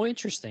 So Oh,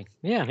 interesting.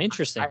 Yeah, I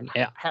interesting.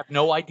 Yeah. have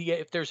no idea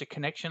if there's a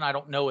connection. I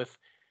don't know if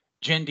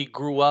Jendi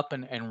grew up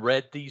and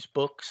read these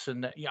books,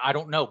 and yeah, I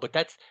don't know, but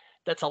that's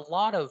a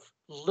lot of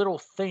little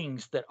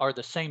things that are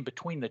the same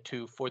between the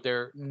two for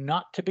there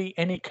not to be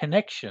any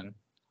connection,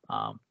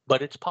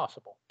 but it's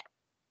possible.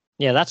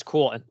 Yeah, that's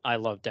cool. And I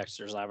love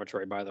Dexter's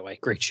Laboratory, by the way.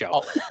 Great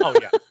show. Oh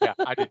yeah, yeah,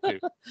 I did too.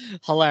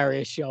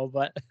 Hilarious show.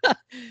 But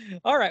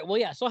all right. Well,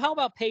 yeah. So how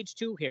about page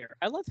 2 here?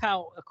 I love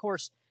how, of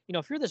course,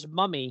 if you're this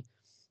mummy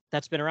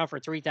that's been around for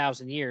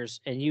 3,000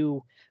 years and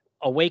you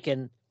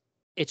awaken,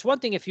 it's one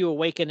thing if you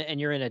awaken and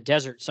you're in a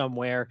desert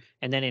somewhere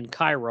and then in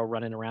Cairo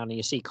running around and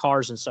you see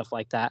cars and stuff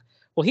like that.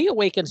 Well, he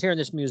awakens here in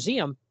this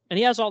museum and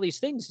he has all these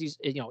things, these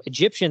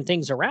Egyptian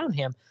things around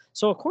him.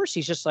 So of course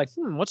he's just like,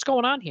 what's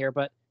going on here?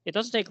 But it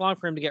doesn't take long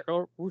for him to get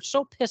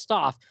so pissed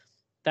off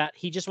that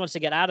he just wants to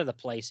get out of the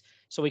place.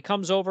 So he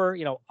comes over,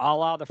 a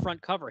la the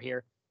front cover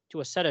here, to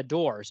a set of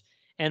doors.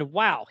 And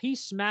wow, he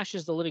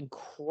smashes the living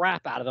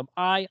crap out of them.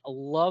 I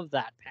love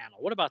that panel.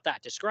 What about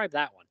that? Describe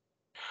that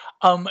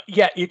one.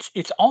 Yeah,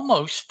 it's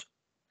almost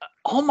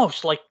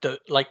like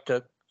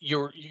the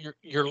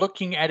you're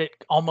looking at it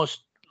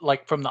almost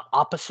like from the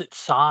opposite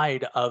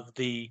side of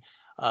the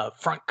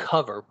front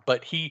cover,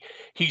 but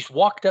he's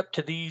walked up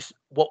to these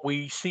what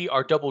we see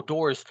are double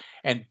doors,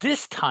 and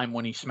this time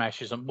when he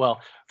smashes them,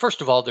 well,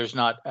 first of all, there's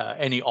not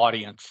any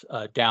audience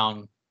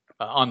down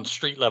on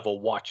street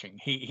level watching.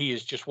 He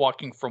is just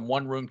walking from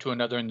one room to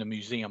another in the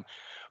museum.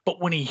 But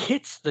when he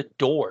hits the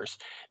doors,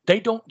 they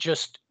don't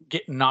just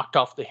get knocked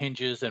off the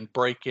hinges and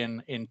break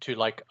into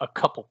like a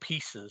couple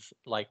pieces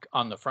like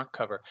on the front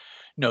cover.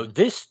 No,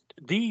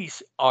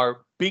 these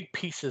are big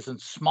pieces and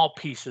small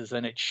pieces,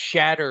 and it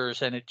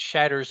shatters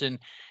in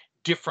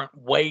different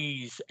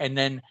ways. And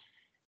then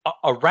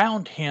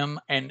around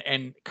him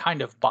and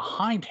kind of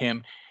behind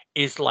him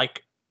is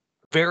like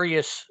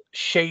various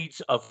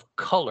shades of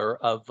color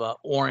of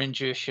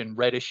orangish and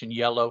reddish and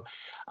yellow,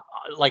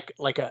 like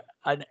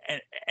an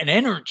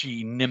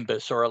energy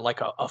nimbus or like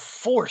a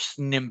force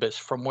nimbus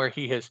from where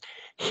he has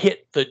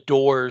hit the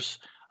doors,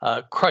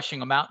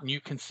 crushing them out. And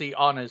you can see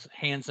on his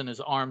hands and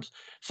his arms,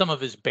 some of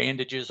his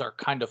bandages are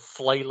kind of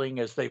flailing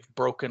as they've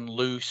broken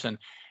loose, and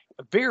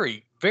a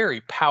very,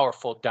 very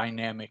powerful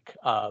dynamic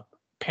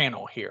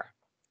panel here.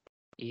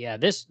 Yeah,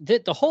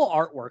 the whole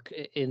artwork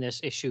in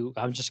this issue,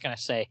 I'm just gonna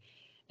say,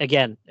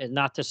 again, and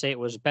not to say it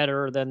was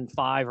better than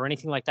 5 or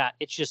anything like that.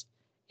 It's just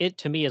it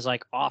to me is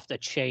like off the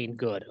chain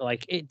good.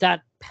 Like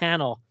that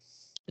panel,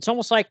 it's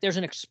almost like there's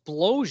an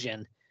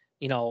explosion.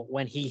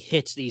 When he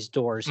hits these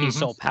doors, he's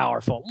so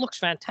powerful. It looks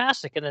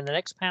fantastic. And then the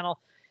next panel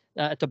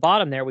at the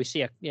bottom there, we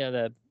see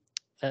the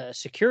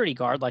security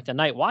guard, like the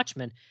night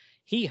watchman.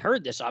 He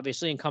heard this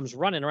obviously and comes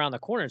running around the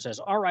corner and says,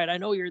 "All right, I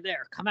know you're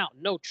there. Come out,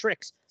 no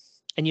tricks."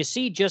 And you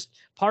see just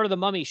part of the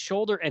mummy's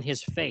shoulder and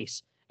his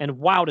face. And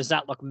wow, does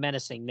that look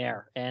menacing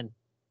there. And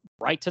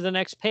right to the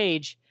next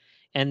page.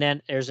 And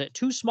then there's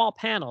 2 small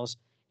panels,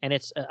 and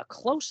it's a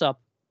close-up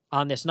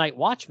on this night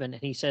watchman.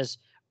 And he says,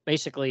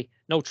 basically,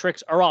 "No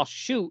tricks or I'll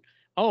shoot."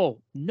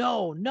 Oh,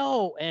 no,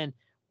 no. And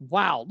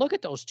wow, look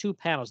at those 2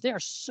 panels. They are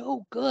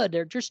so good.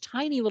 They're just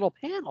tiny little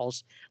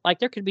panels. Like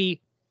there could be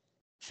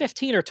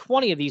 15 or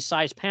 20 of these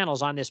size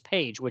panels on this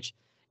page, which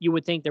you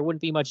would think there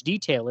wouldn't be much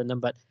detail in them.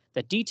 But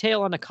the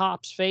detail on the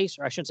cop's face,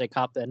 or I shouldn't say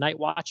cop, the night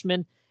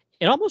watchman,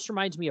 it almost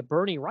reminds me of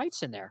Bernie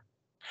Wright's in there.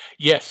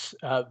 Yes,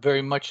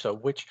 very much so.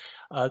 Which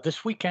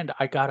this weekend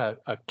I got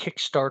a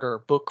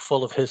Kickstarter book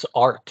full of his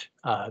art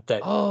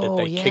that Oh,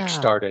 they yeah.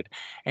 kickstarted,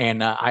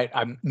 and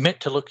I meant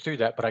to look through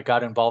that, but I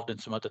got involved in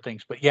some other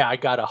things. But yeah, I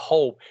got a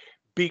whole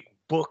big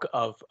book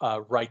of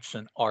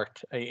Wrightson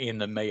art in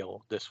the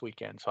mail this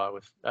weekend. So I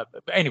was, but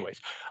anyways,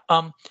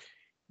 um,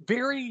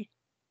 very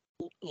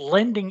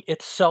lending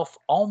itself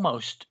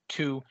almost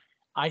to,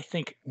 I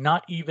think,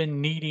 not even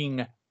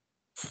needing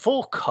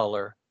full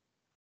color.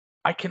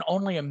 I can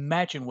only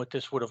imagine what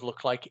this would have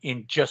looked like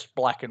in just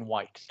black and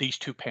white, these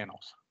 2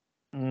 panels.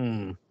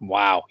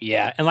 Wow.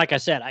 Yeah. And like I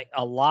said,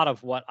 a lot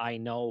of what I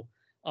know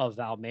of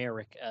Val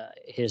Merrick,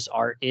 his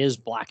art is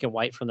black and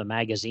white from the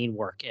magazine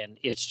work. And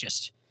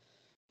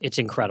it's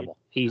incredible.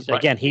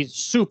 Right. He's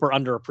super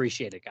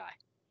underappreciated guy.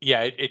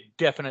 Yeah, it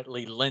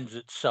definitely lends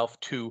itself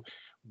to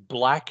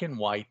black and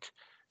white,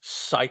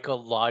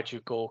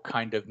 psychological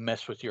kind of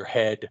mess with your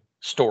head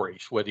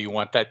stories, whether you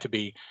want that to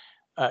be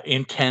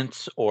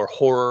intense or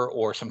horror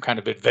or some kind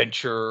of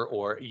adventure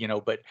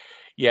but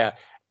yeah,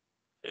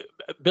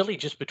 Billy,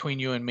 just between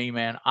you and me,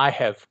 man, I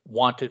have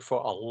wanted for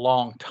a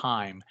long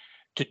time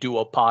to do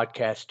a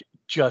podcast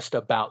just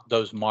about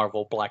those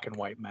Marvel black and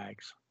white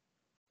mags.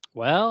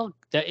 Well,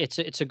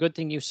 it's a good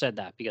thing you said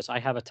that because I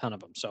have a ton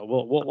of them. So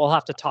we'll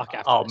have to talk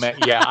after Oh this. man,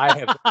 yeah, I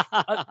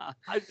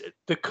have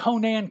the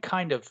Conan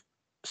kind of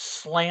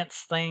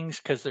slants things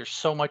because there's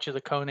so much of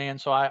the Conan.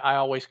 So I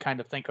always kind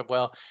of think of,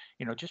 well,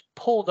 just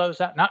pull those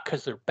out, not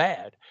because they're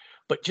bad,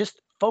 but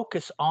just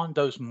focus on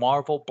those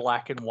Marvel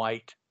black and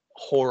white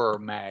horror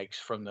mags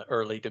from the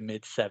early to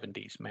mid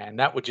 70s, man.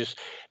 That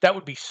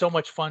would be so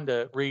much fun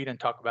to read and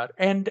talk about.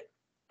 And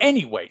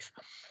anyways,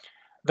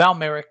 Val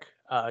Merrick,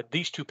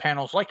 these 2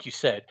 panels, like you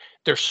said,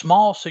 they're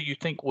small, so you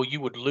think, well, you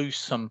would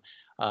lose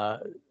uh,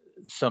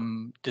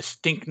 some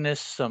distinctness,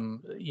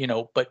 some,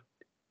 but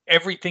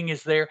everything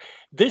is there.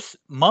 This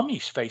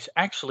mummy's face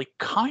actually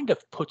kind of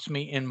puts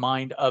me in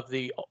mind of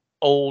the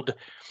old,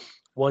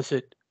 was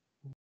it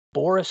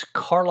Boris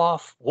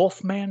Karloff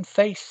Wolfman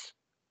face?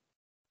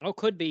 Oh,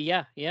 could be.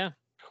 Yeah, yeah.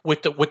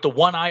 With the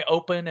one eye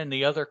open and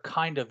the other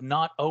kind of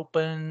not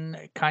open,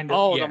 kind of,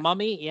 Oh, the yeah.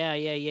 mummy. Yeah,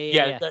 yeah, yeah,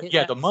 yeah, Yeah,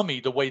 yeah. the mummy,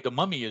 the way the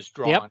mummy is Yep.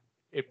 drawn,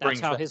 it That's brings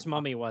how that his to mind.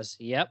 mummy was.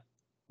 Yep.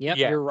 Yep.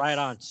 Yeah. You're right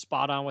on.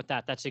 Spot on with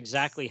that. That's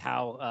exactly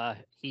how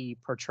he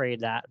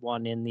portrayed that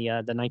one in the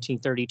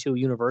 1932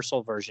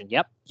 Universal version.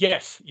 Yep.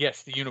 Yes,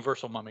 yes, the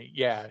Universal Mummy.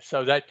 Yeah,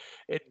 so that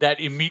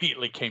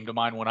immediately came to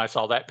mind when I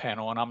saw that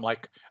panel, and I'm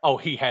like, "Oh,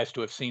 he has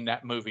to have seen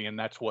that movie, and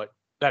that's what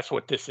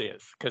this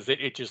is, because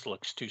it just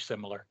looks too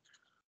similar."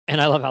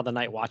 And I love how the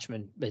Night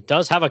Watchman, it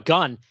does have a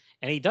gun,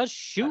 and he does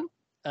shoot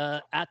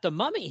at the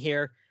mummy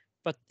here,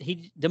 but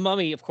the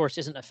mummy, of course,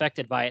 isn't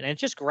affected by it, and it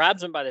just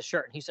grabs him by the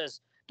shirt, and he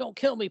says, "Don't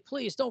kill me,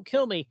 please, don't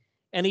kill me,"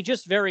 and he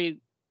just very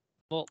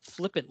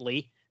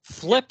flippantly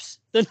flips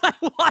the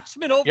Night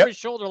Watchman over Yep. his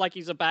shoulder like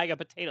he's a bag of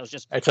potatoes.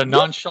 Just It's a whoop.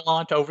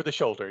 nonchalant over the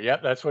shoulder.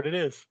 Yep, that's what it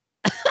is.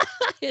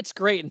 It's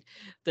great. And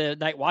the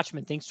Night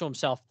Watchman thinks to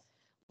himself,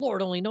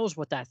 "Lord only knows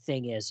what that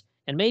thing is,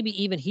 and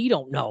maybe even he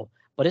don't know,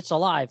 but it's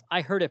alive.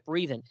 I heard it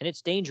breathing, and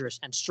it's dangerous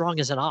and strong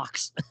as an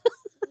ox."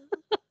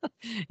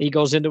 He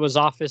goes into his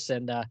office,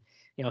 and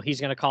he's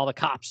going to call the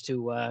cops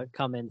to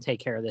come and take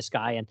care of this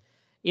guy. And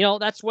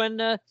that's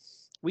when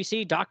we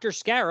see Dr.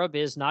 Scarab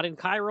is not in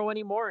Cairo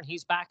anymore, and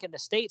he's back in the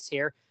States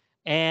here.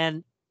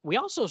 And we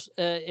also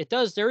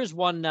there is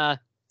one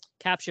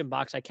caption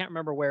box, I can't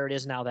remember where it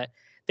is now, that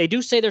they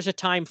do say there's a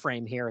time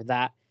frame here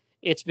that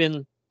it's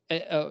been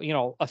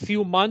a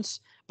few months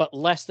but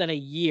less than a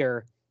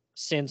year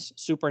since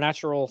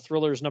Supernatural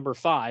Thrillers number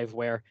 5,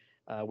 where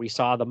we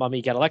saw the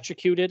mummy get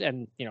electrocuted,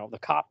 and the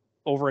cop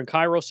over in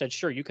Cairo said,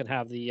 "Sure, you can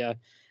have the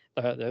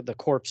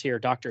corpse here,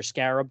 Dr.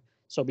 Scarab."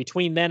 So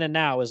between then and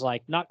now is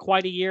like not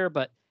quite a year,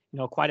 but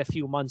quite a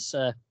few months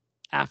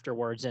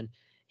afterwards. And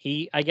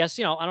he, I guess,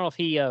 I don't know if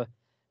he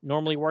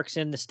normally works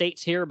in the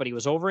States here, but he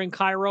was over in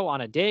Cairo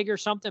on a dig or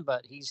something.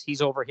 But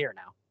he's over here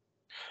now.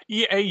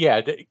 Yeah,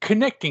 yeah.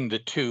 Connecting the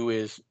two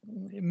is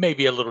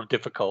maybe a little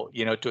difficult,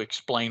 to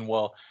explain,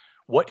 well,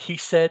 what he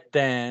said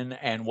then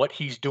and what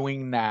he's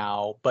doing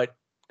now. But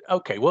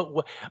okay,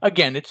 well,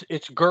 again,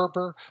 it's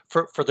Gerber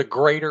for the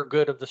greater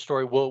good of the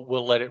story.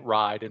 We'll let it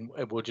ride, and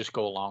we'll just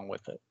go along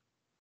with it.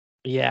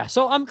 Yeah.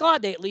 So I'm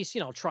glad they at least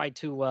tried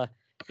to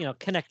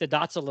connect the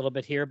dots a little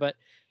bit here. But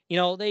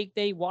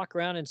they walk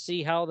around and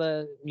see how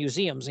the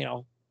museums,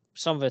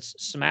 some of it's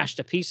smashed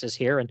to pieces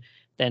here, and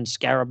then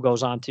Scarab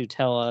goes on to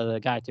tell the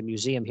guy at the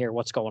museum here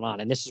what's going on.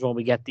 And this is when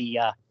we get the,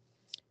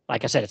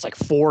 like I said, it's like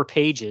 4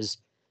 pages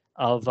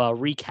of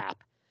recap.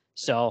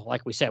 So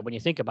like we said, when you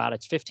think about it,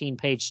 it's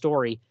 15-page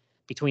story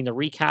between the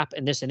recap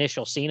and this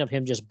initial scene of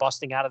him just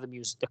busting out of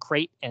the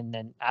crate and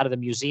then out of the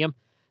museum.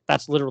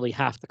 That's literally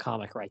half the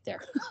comic right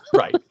there.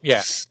 Right.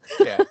 Yeah.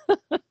 Yeah.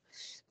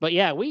 But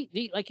yeah,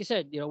 like you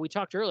said, we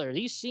talked earlier,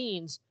 these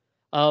scenes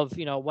of,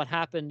 what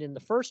happened in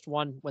the first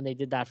one when they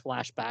did that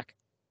flashback,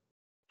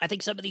 I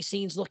think some of these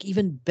scenes look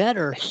even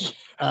better.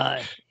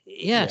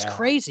 It's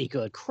crazy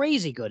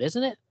good,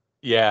 isn't it?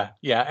 Yeah,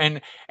 yeah,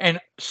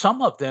 and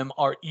some of them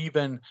are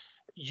even,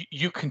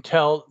 you can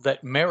tell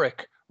that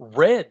Merrick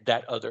read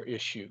that other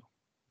issue,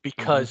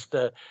 because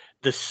the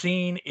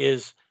scene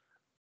is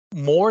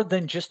more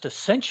than just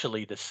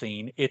essentially the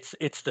scene.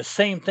 It's the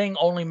same thing,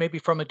 only maybe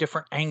from a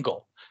different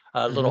angle,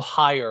 a little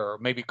higher, or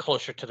maybe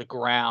closer to the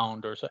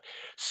ground, or so.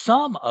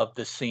 Some of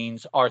the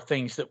scenes are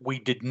things that we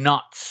did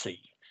not see,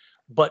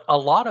 but a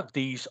lot of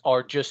these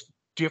are just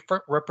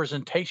different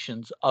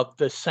representations of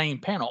the same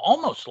panel,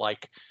 almost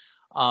like.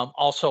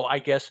 Also, I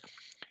guess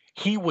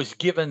he was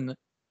given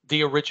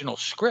the original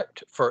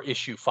script for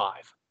issue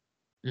 5,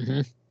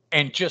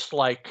 and just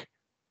like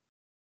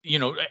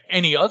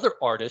any other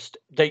artist,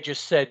 they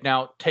just said,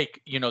 "Now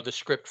take the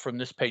script from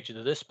this page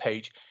to this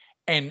page,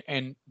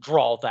 and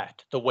draw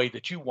that the way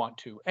that you want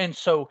to." And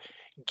so,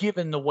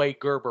 given the way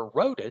Gerber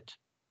wrote it,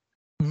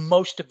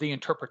 most of the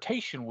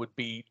interpretation would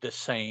be the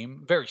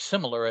same, very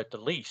similar at the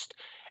least.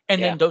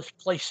 And then those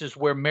places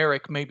where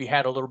Merrick maybe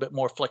had a little bit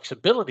more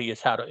flexibility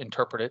as how to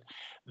interpret it,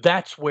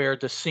 that's where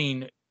the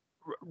scene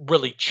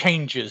really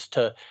changes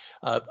to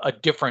a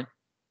different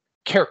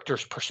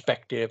character's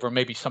perspective, or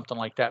maybe something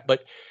like that.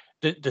 But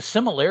the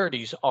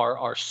similarities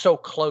are so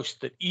close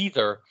that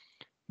either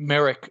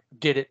Merrick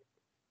did it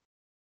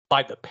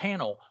by the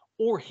panel,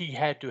 or he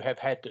had to have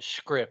had the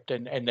script,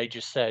 and they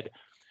just said,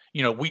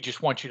 "We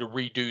just want you to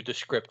redo the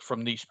script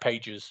from these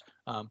pages.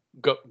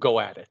 Go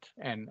at it,"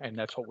 and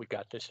that's what we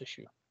got this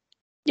issue.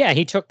 Yeah,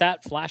 he took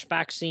that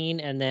flashback scene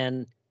and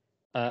then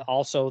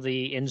also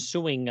the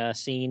ensuing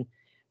scene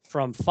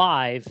from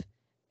 5,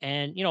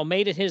 and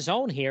made it his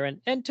own here.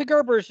 And to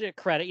Gerber's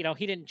credit,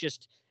 he didn't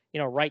just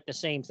write the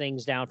same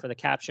things down for the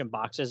caption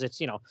boxes. It's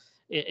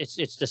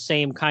it's the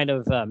same kind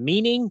of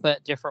meaning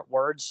but different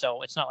words.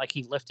 So it's not like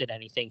he lifted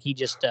anything. He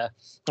just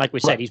like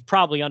we said, he's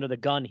probably under the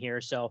gun here,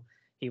 so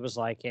he was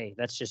like, "Hey,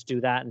 let's just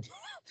do that." And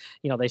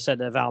they said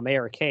to Val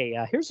Mayer, "Hey,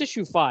 here's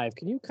issue 5.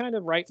 Can you kind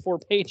of write 4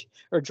 page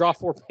or draw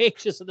 4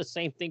 pages of the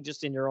same thing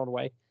just in your own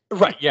way?"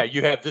 Right. Yeah.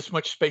 You have this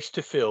much space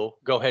to fill.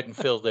 Go ahead and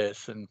fill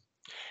this. And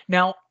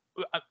now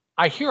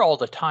I hear all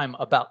the time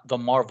about the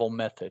Marvel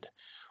method.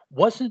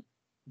 Wasn't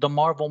the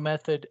Marvel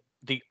method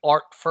the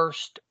art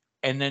first,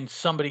 and then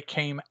somebody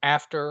came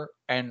after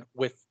and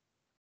with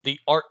the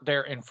art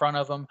there in front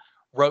of them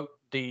wrote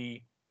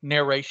the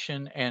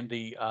narration and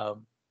the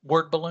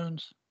word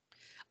balloons?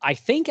 I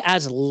think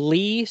as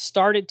Lee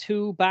started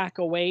to back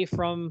away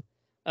from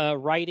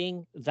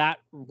writing, that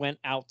went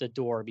out the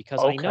door because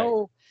I Okay.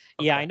 know,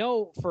 yeah, I Okay.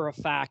 know for a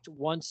fact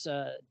once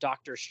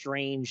Doctor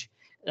Strange,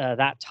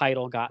 that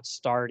title got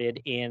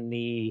started in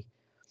the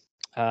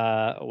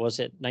was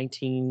it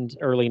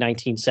early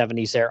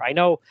 1970s there. I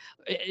know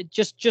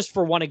just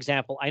for one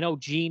example, I know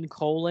Gene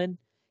Colan,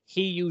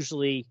 he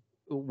usually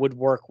would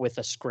work with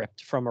a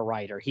script from a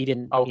writer. He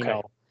didn't,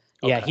 Okay.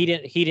 yeah,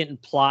 Okay. he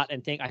didn't plot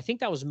and think. I think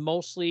that was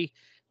mostly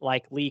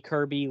like Lee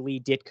Kirby, Lee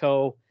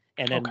Ditko,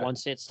 and then Okay.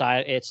 once it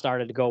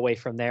started to go away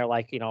from there,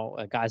 like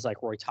guys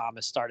like Roy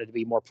Thomas started to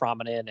be more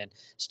prominent, and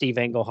Steve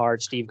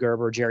Englehart, Steve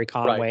Gerber, Jerry Right.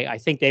 Conway. I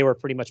think they were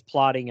pretty much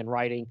plotting and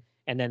writing,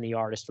 and then the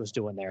artist was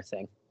doing their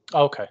thing.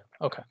 Okay.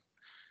 Okay.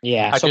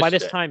 Yeah. I So by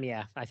just this time,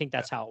 yeah, I think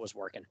that's how it was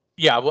working.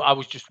 Yeah, well, I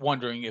was just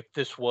wondering if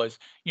this was,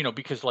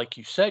 because like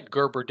you said,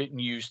 Gerber didn't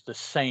use the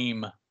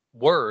same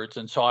words.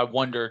 And so I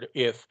wondered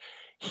if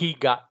he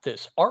got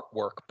this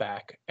artwork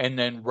back and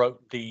then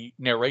wrote the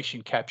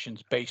narration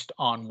captions based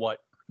on what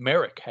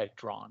Merrick had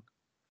drawn.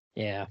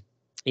 Yeah.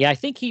 Yeah. I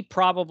think he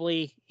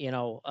probably,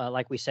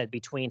 like we said,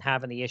 between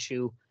having the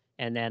issue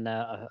and then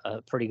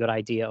a pretty good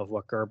idea of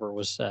what Gerber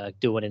was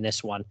doing in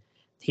this one,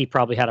 he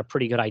probably had a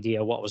pretty good idea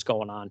of what was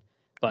going on.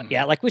 But Hmm.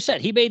 yeah, like we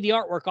said, he made the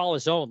artwork all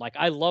his own. Like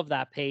I love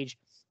that page.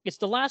 It's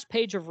the last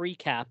page of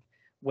recap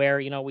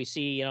where we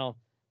see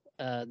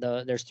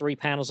there's 3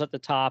 panels at the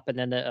top and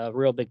then the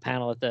real big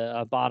panel at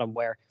the bottom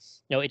where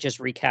it just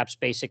recaps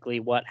basically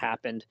what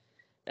happened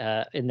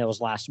in those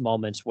last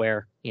moments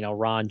where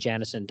Ron,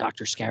 Janice, and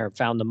Dr. Scarab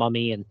found the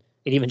mummy, and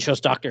it even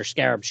shows Dr.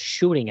 Scarab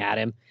shooting at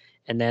him,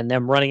 and then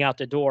them running out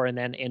the door, and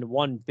then in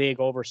one big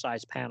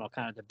oversized panel,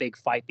 kind of the big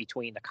fight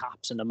between the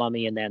cops and the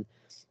mummy, and then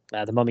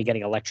the mummy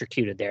getting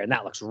electrocuted there, and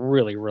that looks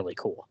really really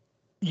cool.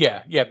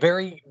 Yeah, yeah,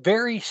 very,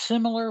 very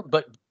similar,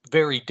 but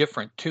very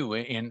different too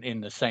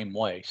in the same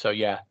way. So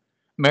yeah,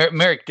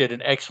 Merrick did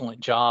an excellent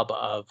job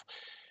of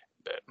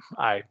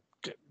I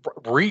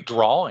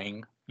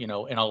redrawing, in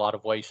a lot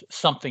of ways,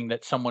 something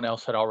that someone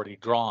else had already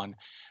drawn,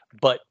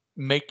 but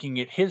making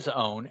it his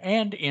own,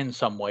 and in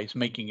some ways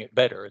making it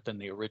better than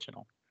the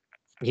original.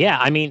 Yeah,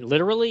 I mean,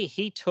 literally,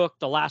 he took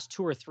the last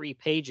 2 or 3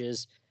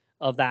 pages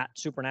of that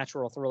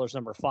Supernatural Thrillers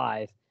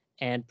 #5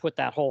 and put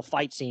that whole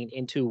fight scene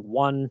into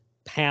one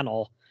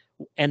panel,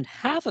 and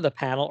half of the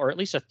panel, or at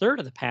least a third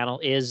of the panel,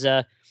 is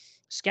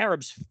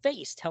Scarab's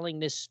face telling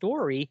this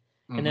story,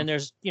 and Hmm. then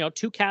there's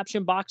 2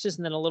 caption boxes,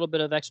 and then a little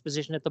bit of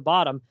exposition at the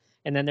bottom,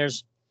 and then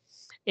there's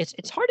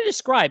it's hard to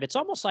describe. It's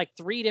almost like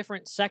 3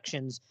 different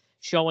sections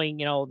showing,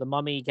 the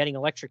mummy getting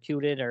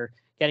electrocuted or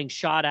getting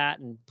shot at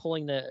and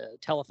pulling the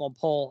telephone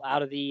pole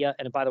out of the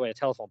and by the way, the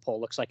telephone pole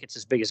looks like it's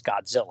as big as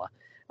Godzilla.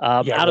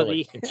 Yeah, Out of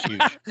really, the it's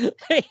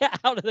huge. yeah,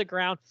 out of the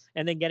ground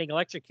and then getting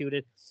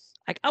electrocuted.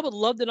 Like I would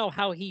love to know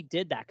how he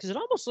did that because it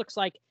almost looks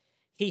like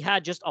he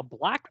had just a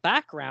black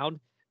background,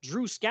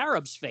 drew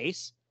Scarab's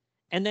face,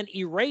 and then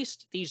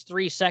erased these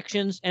 3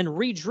 sections and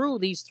redrew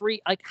these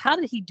 3. Like, how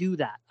did he do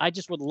that? I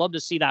just would love to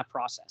see that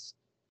process.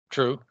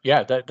 True.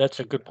 Yeah, that's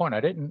a good point.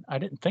 I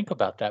didn't think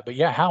about that. But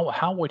yeah,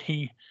 how would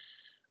he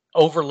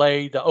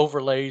overlay the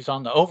overlays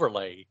on the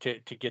overlay to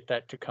get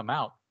that to come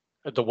out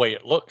the way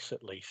it looks,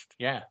 at least?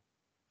 Yeah.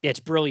 It's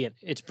brilliant.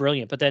 It's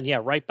brilliant. But then, yeah,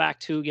 right back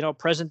to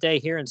present day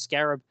here, and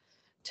Scarab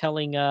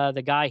telling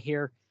the guy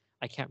here,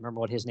 I can't remember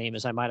what his name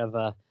is. I might have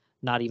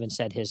not even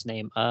said his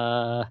name.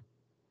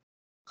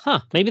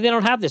 Maybe they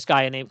don't have this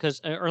guy a name because,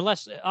 or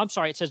unless I'm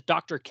sorry, it says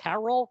Dr.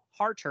 Carol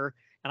Harter,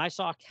 and I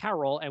saw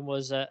Carol and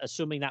was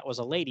assuming that was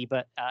a lady,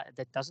 but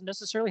that doesn't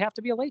necessarily have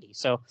to be a lady.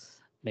 So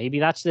maybe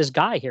that's this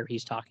guy here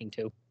he's talking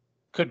to.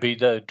 Could be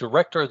the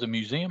director of the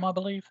museum, I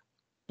believe.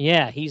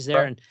 Yeah, he's there,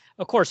 Right. and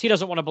of course he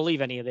doesn't want to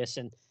believe any of this.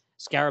 And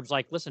Scarab's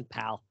like, "Listen,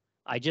 pal,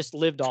 I just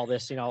lived all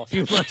this, a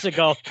few months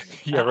ago.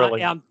 Yeah,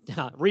 really.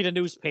 Read a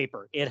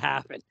newspaper. It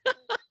happened."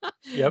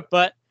 Yep.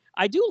 But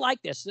I do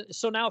like this.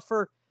 So now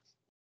for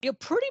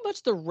pretty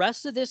much the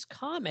rest of this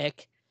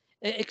comic,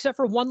 except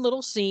for one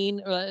little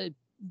scene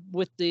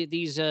with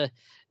these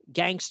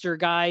gangster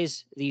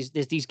guys,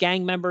 these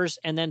gang members,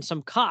 and then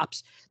some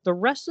cops. The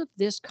rest of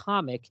this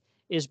comic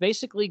is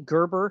basically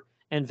Gerber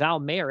and Val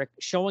Merrick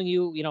showing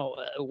you,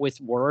 with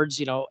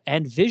words,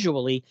 and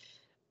visually,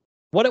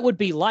 what it would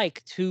be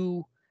like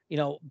to,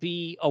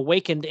 be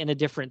awakened in a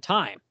different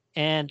time.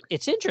 And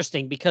it's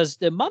interesting because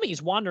the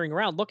mummy's wandering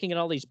around looking at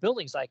all these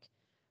buildings like,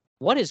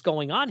 what is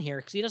going on here?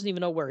 Because he doesn't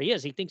even know where he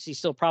is. He thinks he's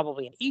still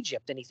probably in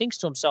Egypt, and he thinks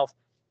to himself,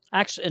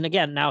 Actually, and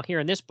again, now here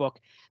in this book,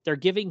 they're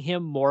giving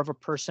him more of a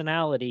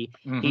personality.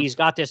 Hmm. He's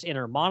got this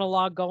inner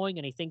monologue going,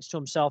 and he thinks to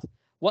himself,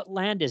 "What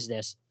land is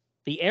this?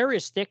 The air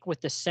is thick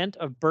with the scent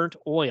of burnt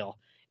oil,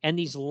 and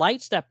these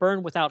lights that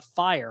burn without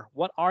fire.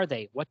 What are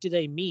they? What do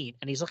they mean?"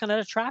 And he's looking at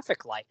a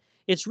traffic light.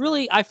 It's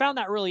really, I found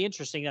that really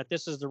interesting that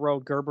this is the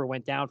road Gerber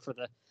went down for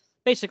the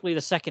basically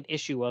the second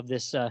issue of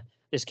this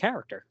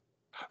character.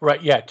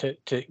 Right, yeah, to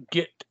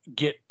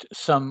get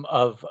some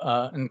of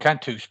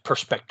Nkantu's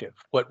perspective.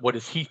 What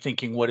is he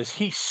thinking? What is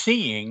he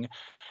seeing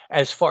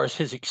as far as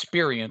his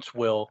experience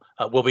will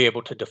be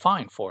able to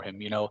define for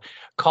him,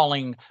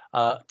 calling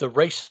the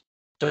race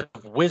of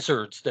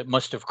wizards that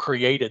must have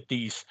created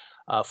these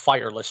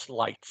fireless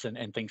lights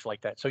and things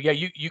like that. So yeah,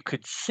 you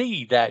could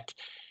see that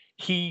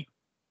he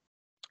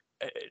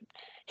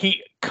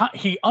uh,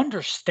 he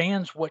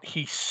understands what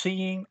he's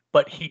seeing,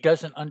 but he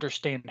doesn't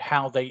understand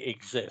how they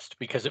exist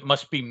because it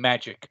must be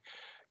magic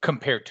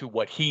compared to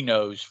what he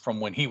knows from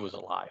when he was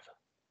alive.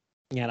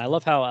 Yeah, and I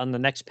love how on the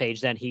next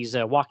page, then he's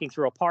walking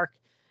through a park.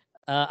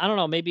 I don't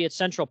know, maybe it's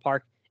Central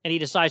Park, and he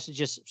decides to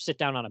just sit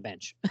down on a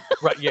bench.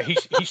 Right? Yeah,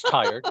 he's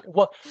tired.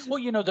 Well,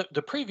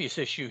 the previous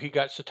issue he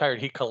got so tired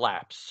he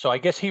collapsed. So I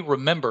guess he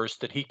remembers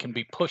that he can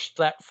be pushed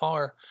that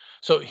far.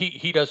 So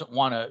he doesn't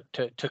want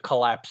to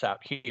collapse out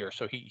here.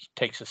 So he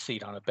takes a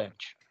seat on a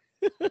bench.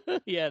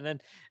 Yeah, and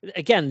then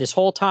again, this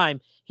whole time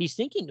he's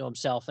thinking to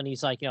himself, and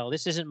he's like,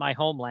 this isn't my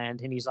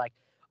homeland, and he's like,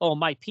 oh,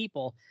 my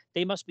people,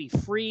 they must be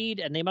freed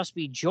and they must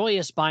be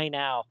joyous by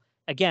now.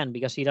 Again,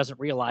 because he doesn't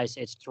realize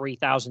it's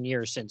 3,000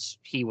 years since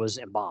he was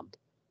embalmed.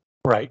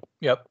 Right.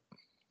 Yep.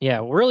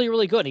 Yeah, really,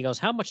 really good. He goes,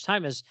 how much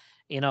time has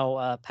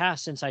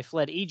passed since I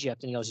fled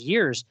Egypt? And he goes,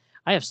 years.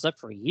 I have slept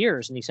for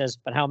years. And he says,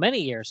 but how many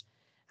years?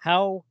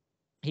 How?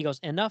 He goes,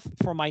 enough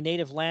for my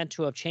native land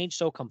to have changed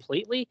so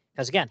completely?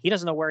 Because again, he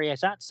doesn't know where he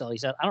is at still. He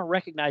said, I don't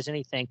recognize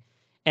anything.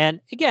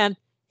 And again,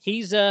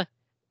 he's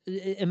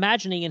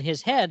imagining in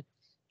his head,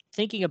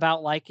 thinking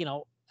about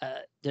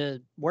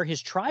the where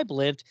his tribe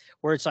lived,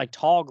 where it's like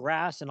tall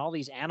grass and all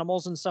these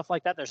animals and stuff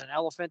like that. There's an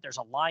elephant, there's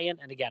a lion,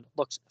 and again,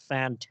 looks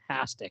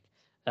fantastic.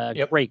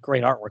 Yep. Great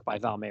artwork by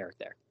Val Merrick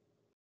there.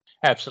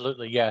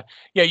 Absolutely. Yeah.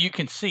 Yeah. You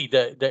can see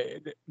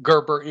the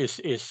Gerber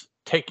is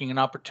taking an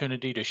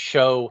opportunity to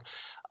show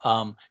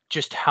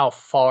just how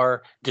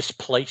far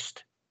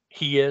displaced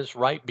he is,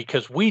 right?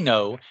 Because we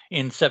know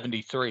in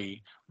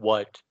 73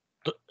 what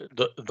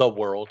the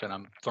world, and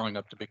I'm throwing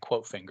up the big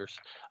quote fingers,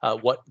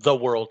 what the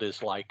world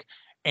is like.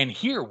 And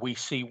here we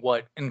see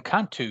what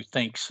Nkantu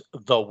thinks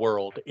the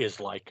world is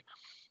like.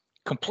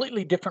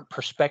 Completely different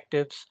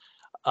perspectives,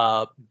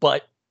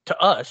 but to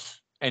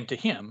us and to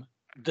him,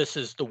 this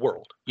is the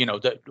world.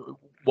 That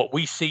what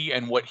we see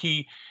and what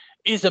he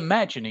is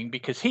imagining,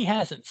 because he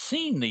hasn't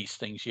seen these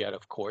things yet,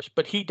 of course,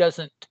 but he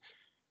doesn't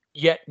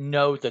yet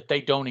know that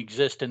they don't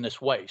exist in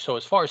this way. So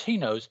as far as he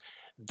knows,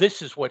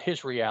 this is what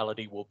his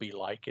reality will be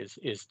like: is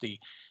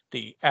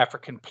the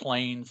African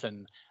plains,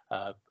 and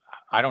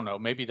I don't know,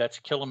 maybe that's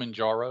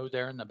Kilimanjaro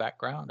there in the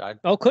background.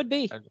 Oh, could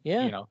be. uh,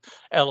 Yeah.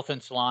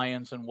 Elephants,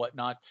 lions, and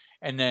whatnot.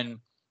 And then,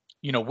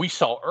 we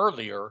saw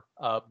earlier,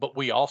 but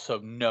we also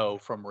know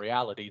from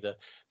reality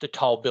the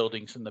tall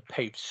buildings and the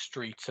paved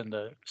streets and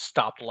the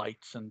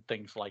stoplights and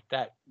things like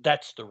that.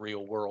 That's the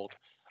real world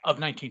of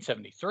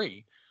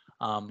 1973.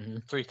 Hmm.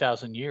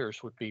 3,000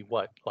 years would be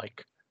what,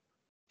 like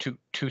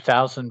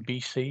 2000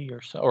 BC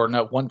or so, or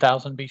no,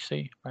 1000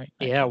 BC, right?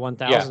 Yeah, 19 Yeah,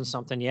 1,000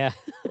 something. Yeah.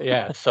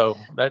 yeah. So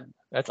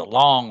that's a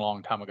long,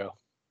 long time ago.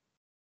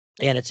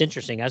 And it's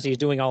interesting as he's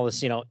doing all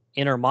this,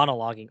 inner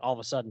monologuing, all of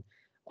a sudden,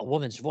 a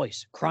woman's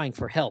voice crying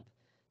for help.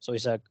 So he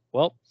said,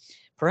 well,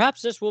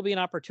 perhaps this will be an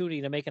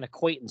opportunity to make an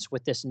acquaintance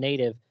with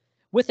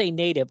a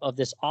native of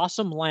this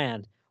awesome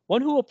land,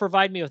 one who will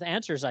provide me with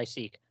answers I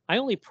seek. I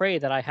only pray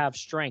that I have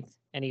strength.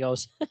 And he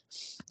goes,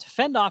 to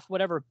fend off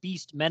whatever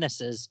beast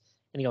menaces.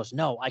 And he goes,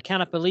 no, I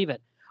cannot believe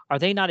it. Are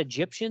they not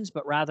Egyptians,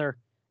 but rather,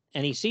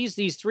 and he sees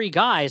these three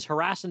guys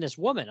harassing this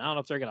woman. I don't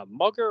know if they're going to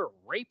mug her,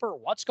 rape her,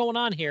 what's going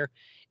on here.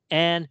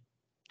 And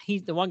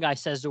the one guy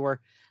says to her,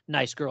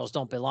 nice girls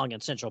don't belong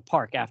in Central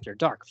Park after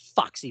dark,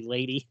 foxy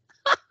lady.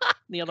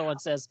 The other one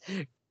says,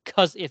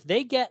 because if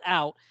they get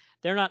out,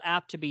 they're not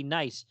apt to be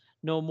nice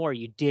no more,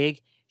 you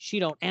dig? She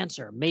don't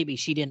answer. Maybe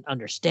she didn't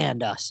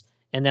understand us.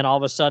 And then all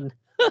of a sudden,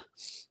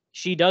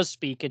 she does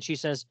speak, and she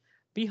says,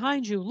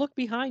 behind you, look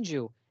behind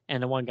you.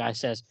 And the one guy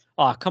says,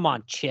 oh, come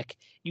on, chick.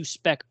 You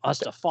expect us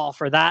to fall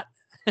for that?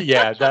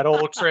 Yeah, that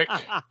old trick.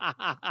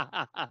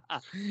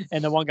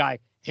 And the one guy,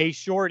 hey,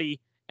 shorty.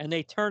 And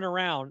they turn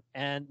around,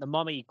 and the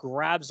mummy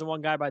grabs the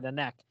one guy by the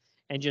neck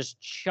and just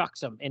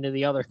chucks him into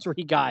the other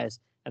three guys.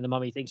 And the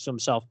mummy thinks to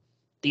himself,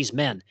 these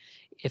men,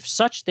 if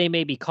such they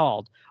may be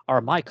called,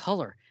 are my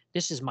color.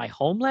 This is my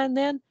homeland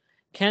then?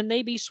 Can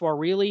they be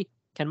Swahili?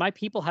 Can my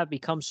people have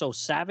become so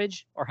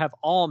savage, or have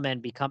all men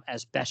become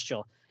as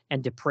bestial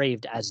and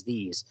depraved as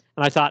these?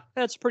 And I thought,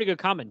 that's pretty good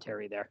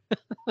commentary there.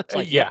 It's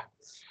like, Yeah,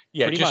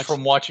 pretty just much.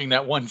 from watching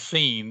that one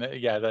scene,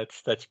 yeah,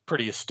 that's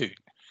pretty astute.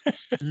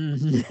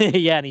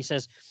 Yeah, and he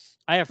says,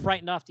 I have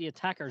frightened off the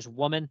attackers,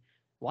 woman.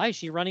 Why is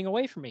she running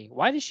away from me?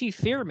 Why does she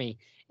fear me?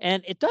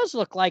 And it does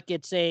look like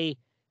it's a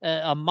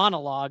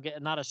monologue,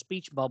 not a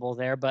speech bubble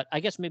there, but I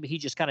guess maybe he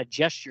just kind of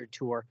gestured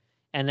to her.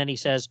 And then he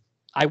says,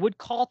 I would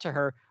call to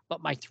her,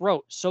 but my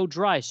throat so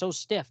dry, so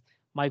stiff,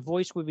 my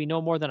voice would be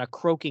no more than a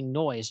croaking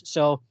noise.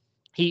 So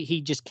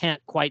he just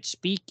can't quite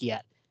speak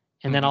yet.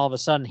 And then Mhm. all of a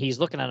sudden he's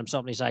looking at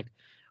himself and he's like,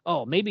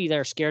 oh, maybe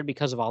they're scared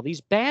because of all these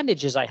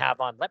bandages I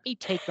have on. Let me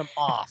take them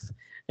off.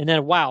 And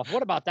then, wow,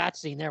 what about that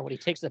scene there when he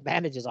takes the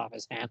bandages off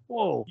his hand?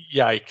 Whoa.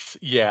 Yikes.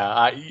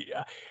 Yeah,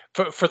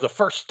 for the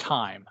first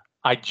time,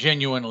 I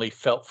genuinely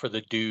felt for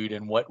the dude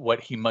and what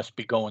he must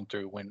be going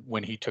through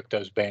when he took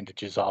those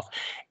bandages off.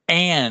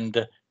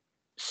 And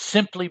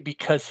simply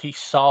because he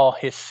saw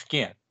his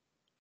skin,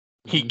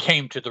 he Mhm.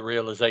 came to the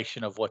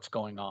realization of what's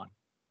going on.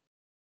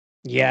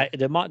 Yeah,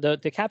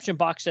 the caption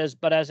box says,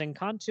 but as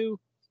Encantu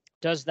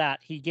does that,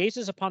 he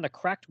gazes upon the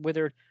cracked,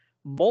 withered,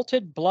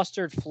 molted,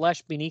 blustered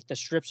flesh beneath the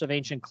strips of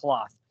ancient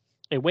cloth.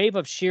 A wave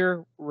of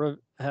sheer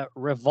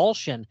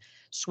revulsion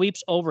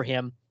sweeps over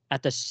him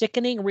at the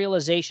sickening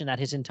realization that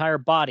his entire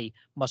body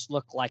must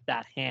look like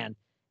that hand.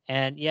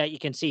 And yeah, you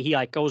can see he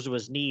like goes to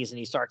his knees and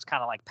he starts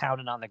kind of like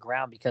pounding on the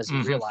ground because he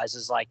Mhm.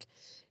 realizes like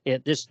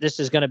this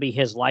is going to be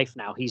his life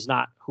now. He's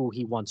not who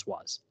he once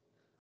was.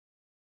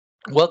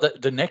 Well,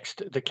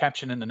 the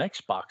caption in the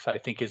next box, I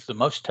think, is the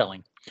most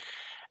telling.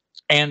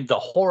 And the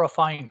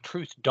horrifying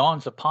truth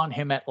dawns upon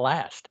him at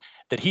last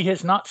that he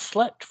has not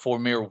slept for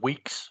mere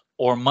weeks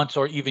or months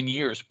or even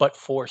years, but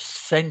for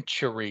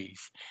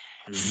centuries.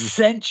 Mhm.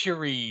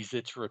 Centuries,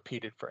 it's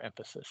repeated for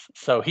emphasis.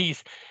 So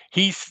he's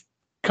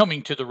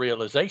coming to the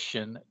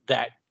realization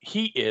that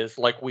he is,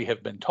 like we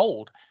have been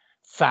told,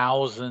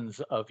 thousands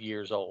of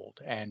years old.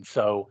 And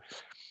so,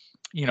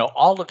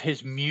 all of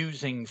his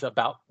musings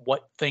about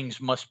what things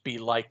must be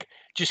like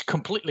just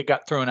completely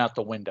got thrown out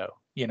the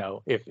window.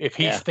 If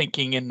he's Yeah.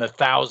 thinking in the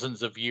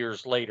thousands of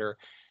years later,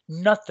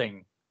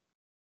 nothing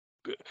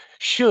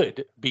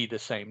should be the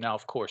same. Now,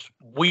 of course,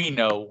 we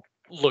know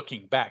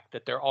looking back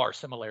that there are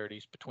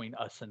similarities between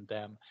us and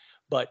them,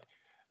 but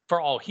for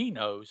all he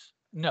knows,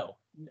 no.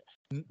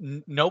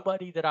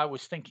 Nobody that I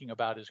was thinking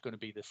about is going to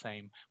be the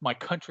same. My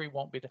country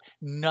won't be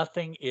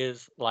nothing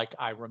is like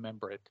I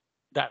remember it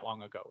that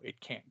long ago. It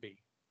can't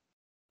be.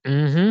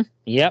 Mhm.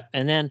 Yep,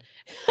 and then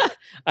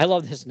I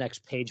love this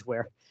next page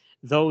where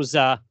those,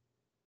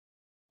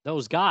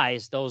 those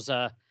guys, those,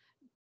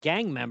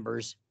 gang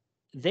members,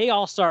 they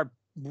all start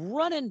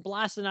running,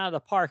 blasting out of the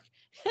park,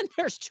 and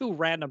there's 2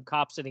 random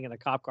cops sitting in a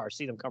cop car,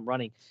 see them come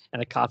running,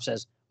 and the cop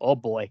says, "Oh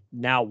boy,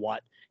 now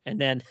what?" And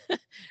then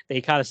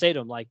they kinda say to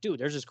him like, "Dude,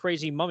 there's this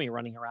crazy mummy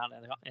running around,"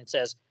 and it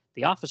says,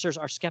 "The officers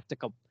are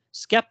skeptical,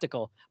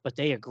 but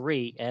they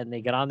agree," and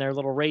they get on their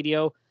little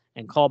radio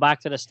and call back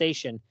to the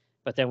station,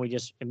 but then we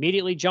just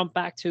immediately jump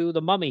back to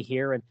the mummy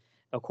here, and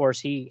of course,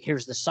 he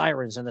hears the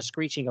sirens and the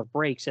screeching of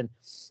brakes, and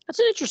that's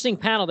an interesting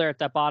panel there at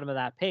the bottom of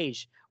that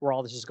page where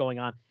all this is going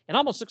on. It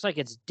almost looks like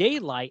it's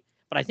daylight,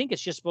 but I think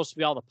it's just supposed to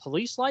be all the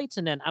police lights,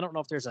 and then I don't know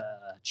if there's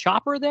a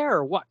chopper there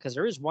or what, because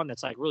there is one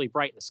that's like really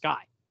bright in the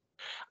sky.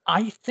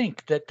 I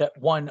think that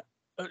one,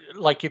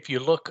 like if you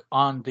look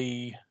on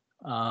the,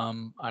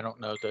 I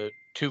don't know, the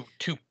two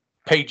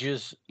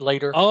pages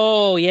later,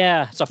 Oh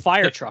yeah, it's a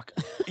fire the truck.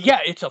 yeah,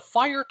 it's a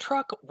fire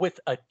truck with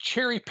a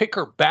cherry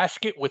picker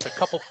basket with a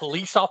couple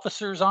police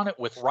officers on it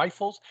with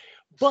rifles,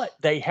 but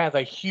they have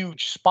a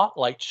huge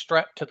spotlight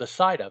strapped to the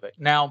side of it.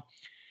 Now,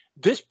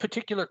 this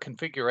particular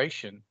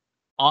configuration,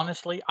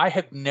 honestly, I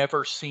have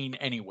never seen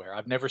anywhere.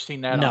 I've never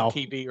seen that on No.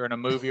 TV or in a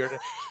movie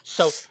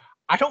so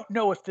I don't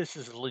know if this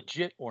is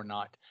legit or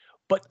not,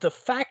 but the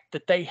fact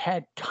that they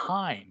had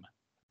time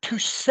to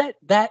set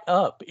that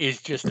up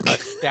is just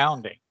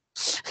astounding.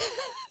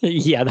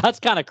 Yeah,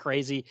 that's kind of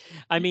crazy.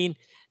 I mean,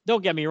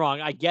 don't get me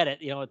wrong, I get it.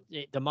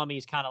 The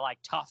mummy's kind of like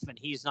tough, and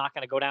he's not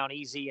going to go down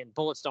easy, and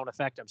bullets don't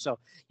affect him. So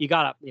you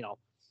gotta,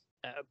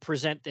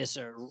 present this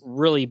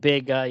really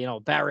big,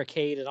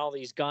 barricade and all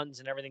these guns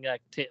and everything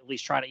to at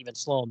least try to even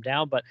slow him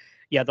down. But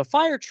yeah, the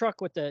fire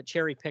truck with the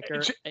cherry picker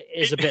It's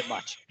is a it bit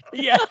much.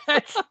 yeah,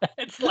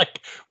 it's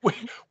like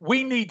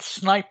we need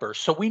snipers,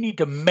 so we need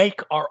to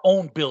make our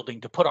own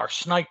building to put our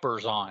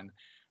snipers on.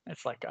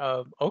 It's like,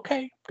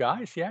 okay,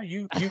 guys, yeah,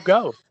 you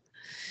go.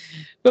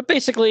 But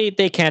basically,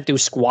 they can't do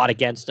squat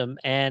against him.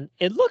 And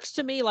it looks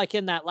to me like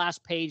in that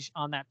last page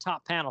on that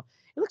top panel,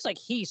 it looks like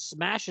he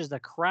smashes the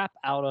crap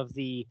out of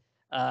the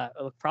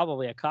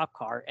probably a cop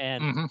car,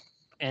 Mhm.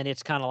 and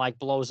it's kind of like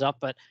blows up.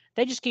 But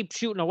they just keep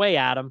shooting away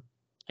at him,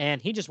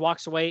 and he just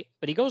walks away.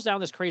 But he goes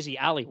down this crazy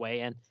alleyway,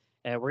 and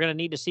we're gonna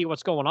need to see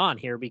what's going on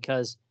here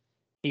because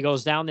he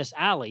goes down this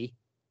alley,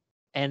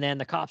 and then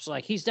the cops are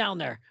like, "He's down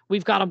there.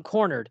 We've got him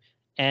cornered."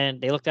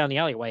 And they look down the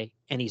alleyway,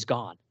 and he's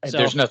gone. And So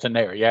there's nothing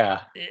there,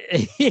 yeah.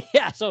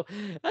 yeah, so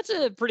that's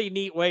a pretty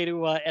neat way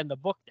to end the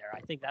book there.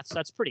 I think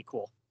that's pretty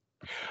cool.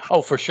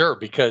 Oh, for sure,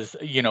 because,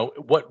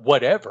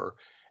 whatever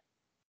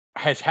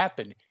has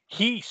happened,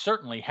 he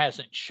certainly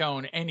hasn't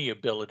shown any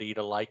ability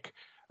to, like,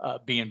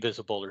 be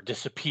invisible or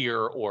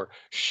disappear or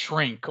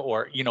shrink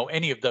or,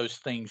 any of those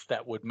things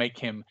that would make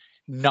him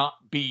not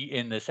be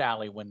in this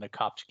alley when the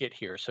cops get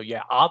here. So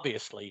yeah,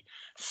 obviously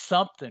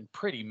something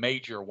pretty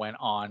major went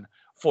on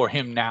for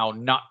him now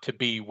not to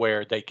be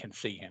where they can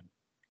see him.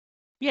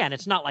 Yeah, and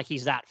it's not like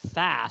he's that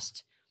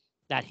fast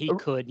that he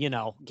could,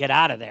 get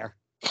out of there.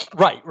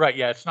 Right, right.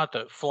 Yeah, it's not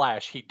the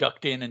Flash. He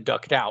ducked in and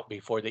ducked out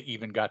before they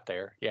even got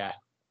there. Yeah.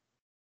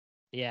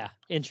 Yeah,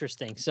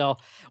 interesting. So,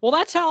 well,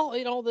 that's how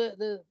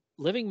the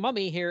Living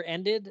Mummy here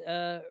ended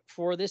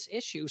for this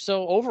issue.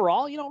 So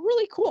overall,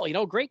 really cool.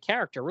 Great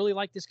character. Really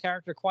like this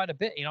character quite a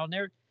bit. And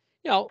they're,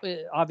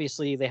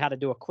 obviously they had to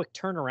do a quick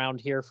turnaround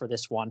here for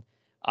this one.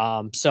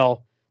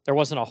 So there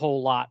wasn't a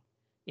whole lot,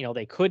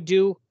 they could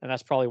do, and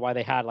that's probably why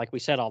they had, like we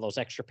said, all those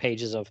extra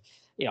pages of,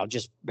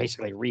 just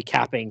basically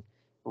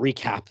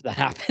recap that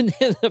happened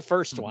in the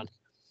first one.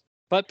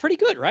 But pretty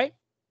good, right?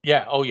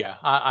 Yeah. Oh, yeah.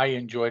 I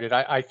enjoyed it.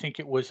 I think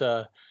it was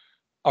a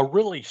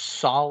really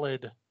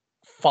solid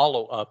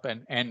follow up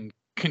and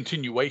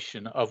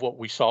continuation of what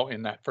we saw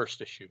in that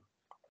first issue.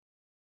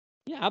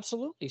 Yeah,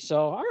 absolutely. So,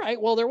 all right.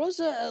 Well, there was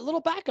a little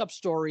backup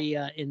story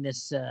in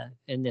this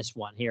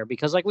one here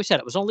because, like we said,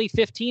 it was only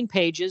 15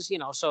 pages.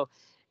 So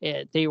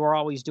they were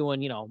always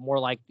doing more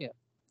like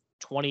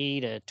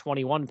 20 to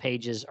 21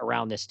 pages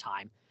around this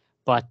time.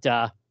 But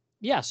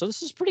yeah, so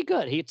this is pretty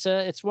good.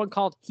 It's one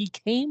called "He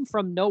Came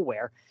from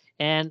Nowhere,"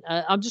 and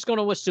I'm just going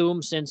to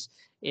assume since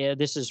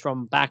this is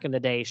from back in the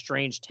day,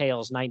 Strange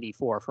Tales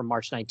 '94 from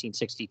March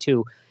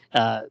 1962.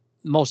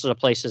 Most of the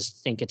places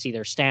think it's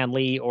either Stan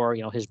Lee or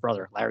his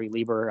brother Larry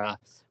Lieber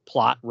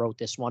Plot wrote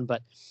this one.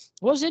 But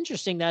it was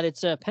interesting that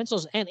it's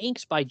pencils and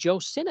inks by Joe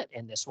Sinnott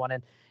in this one.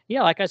 And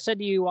yeah, like I said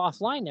to you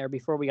offline there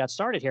before we got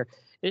started here,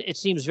 it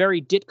seems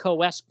very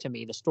Ditko-esque to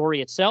me, the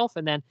story itself,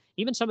 and then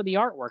even some of the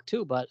artwork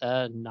too. But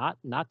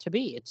not to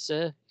be.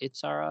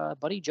 It's our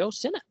buddy Joe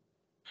Sinnott.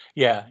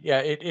 Yeah, yeah.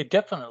 It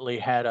definitely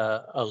had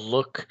a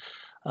look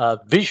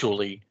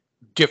visually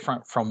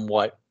different from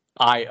what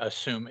I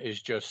assume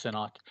is Joe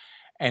Sinnott.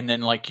 And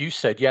then, like you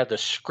said, yeah, the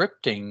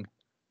scripting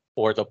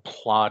or the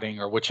plotting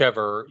or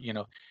whichever,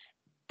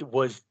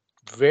 was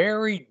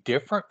very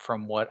different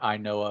from what I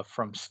know of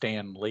from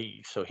Stan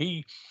Lee. So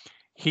he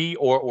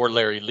or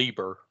Larry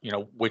Lieber,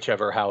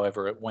 whichever,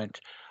 however it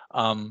went.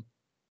 Um,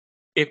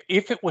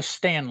 if it was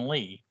Stan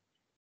Lee,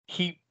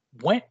 he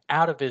went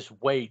out of his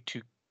way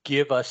to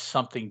give us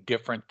something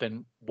different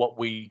than what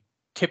we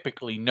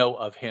typically know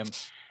of him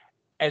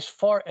as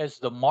far as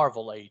the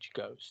Marvel age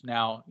goes.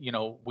 Now,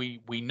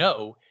 we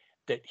know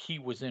that he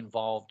was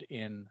involved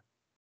in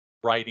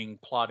writing,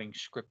 plotting,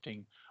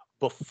 scripting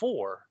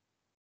before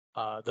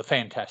the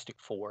Fantastic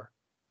Four,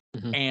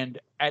 Mhm. and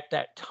at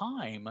that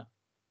time,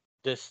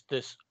 this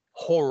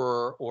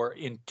horror or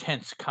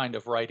intense kind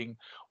of writing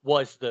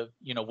was the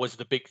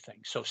big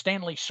thing. So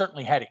Stanley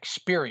certainly had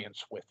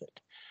experience with it,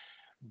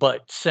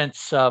 but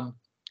since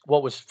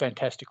what was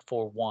Fantastic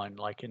Four one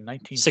like in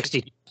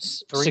 60,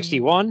 1963?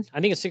 61. I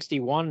think it's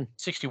 61.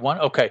 61.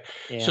 Okay.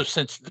 Yeah. So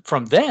since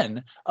from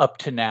then up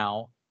to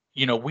now,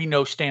 we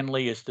know Stan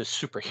Lee is the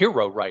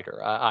superhero writer.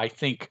 I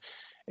think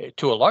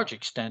to a large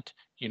extent,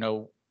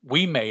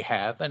 we may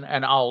have,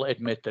 and I'll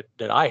admit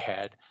that I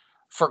had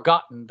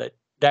forgotten that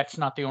that's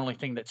not the only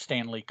thing that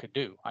Stan Lee could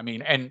do. I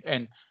mean,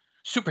 and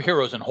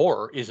superheroes and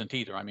horror isn't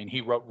either. I mean,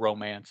 he wrote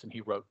romance and he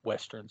wrote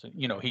westerns, and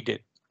he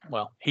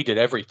did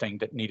everything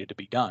that needed to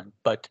be done.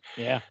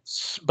 Yeah.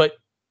 But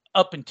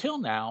up until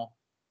now,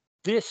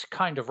 this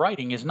kind of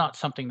writing is not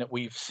something that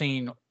we've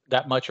seen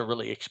that much or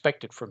really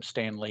expected from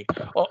Stan Lee,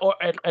 or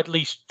at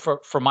least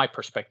from my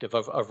perspective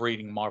of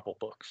reading Marvel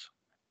books.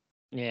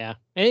 Yeah,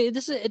 and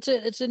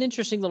it's an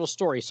interesting little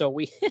story. So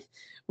we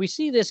we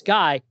see this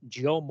guy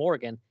Joe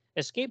Morgan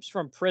escapes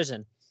from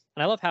prison,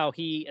 and I love how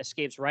he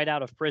escapes right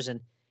out of prison,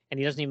 and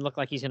he doesn't even look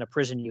like he's in a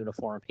prison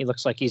uniform. He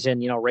looks like he's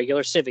in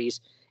regular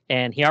civvies,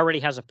 and he already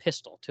has a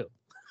pistol too.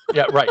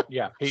 Yeah, right.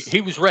 Yeah,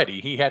 he was ready.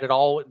 He had it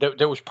all.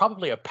 There was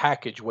probably a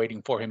package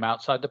waiting for him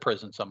outside the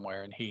prison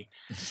somewhere, and he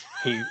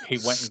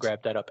went and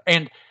grabbed that up.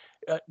 And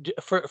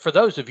for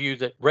those of you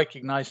that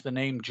recognize the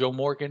name Joe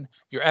Morgan,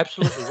 you're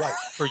absolutely right.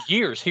 For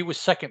years, he was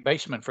second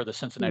baseman for the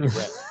Cincinnati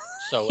Reds.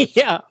 So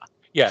Yeah,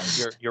 yeah,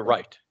 you're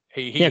right.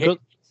 He yeah, he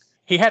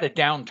he had a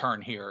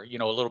downturn here,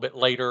 a little bit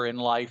later in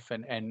life,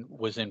 and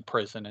was in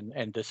prison,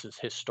 and this is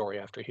his story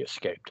after he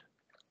escaped.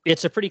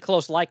 it's a pretty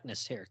close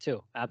likeness here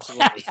too.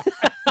 Absolutely.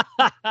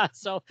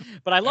 So,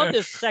 but I love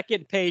this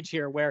second page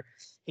here where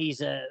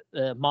he's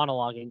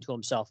monologuing to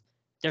himself.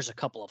 There's a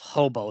couple of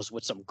hobos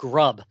with some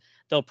grub.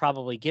 They'll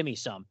probably give me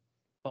some,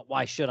 but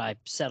why should I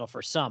settle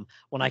for some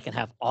when I can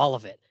have all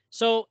of it?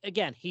 So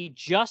again, he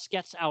just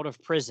gets out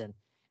of prison,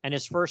 and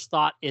his first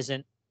thought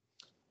isn't,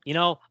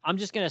 I'm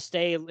just gonna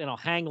stay,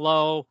 hang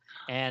low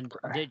and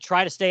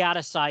try to stay out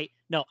of sight.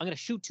 No, I'm gonna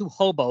shoot two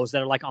hobos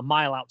that are like a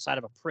mile outside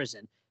of a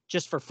prison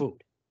just for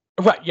food.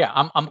 Right, yeah,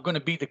 I'm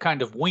gonna be the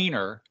kind of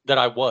wiener that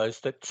I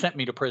was that sent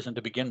me to prison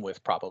to begin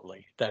with,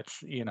 probably.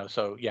 That's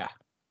so yeah.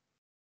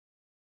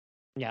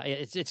 Yeah,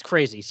 it's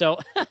crazy. So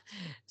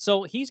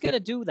so he's gonna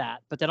do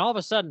that, but then all of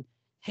a sudden,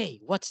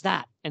 hey, what's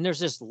that? And there's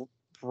this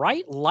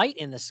bright light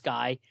in the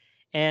sky,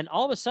 And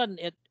all of a sudden,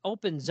 it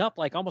opens up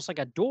like almost like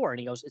a door. And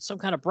he goes, "It's some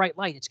kind of bright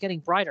light. It's getting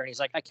brighter." And he's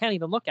like, "I can't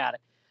even look at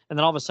it." And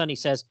then all of a sudden, he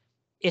says,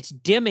 "It's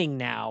dimming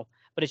now,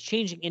 but it's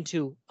changing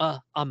into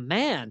a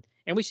man."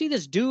 And we see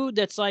this dude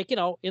that's like,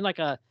 in like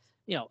a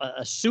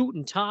suit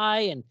and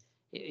tie, and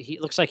he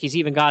looks like he's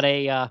even got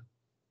a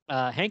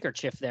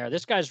handkerchief there.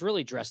 This guy's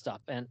really dressed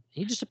up, and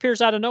he just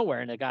appears out of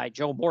nowhere. And the guy,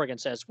 Joe Morgan,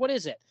 says, "What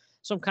is it?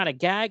 Some kind of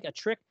gag, a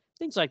trick?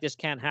 Things like this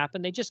can't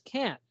happen. They just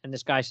can't." And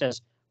this guy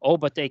says, "Oh,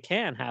 but they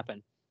can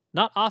happen.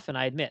 Not often,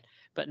 I admit,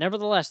 but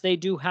nevertheless, they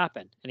do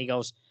happen." And he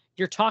goes,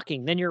 "You're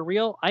talking, then you're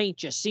real? I ain't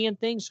just seeing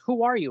things.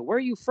 Who are you? Where are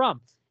you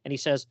from?" And he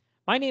says,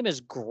 "My name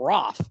is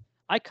Groff.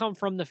 I come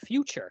from the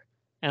future."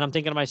 And I'm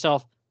thinking to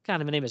myself,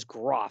 God, my name is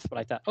Groff. But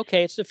I thought,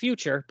 okay, it's the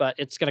future, but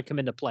it's going to come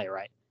into play,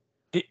 right?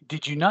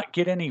 Did you not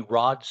get any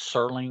Rod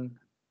Serling,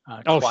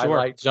 Oh, sure.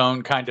 Twilight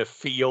Zone kind of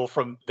feel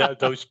from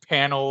those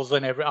panels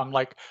and every? I'm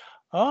like,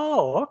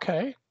 oh,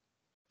 okay.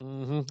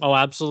 Oh,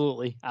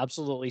 absolutely.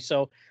 Absolutely.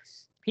 So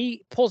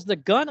he pulls the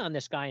gun on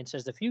this guy and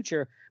says the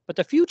future, but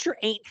the future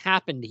ain't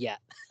happened yet,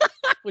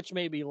 which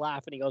made me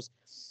laugh. And he goes,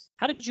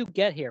 "How did you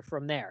get here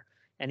from there?"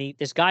 And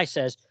this guy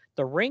says,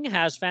 "The ring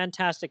has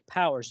fantastic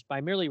powers.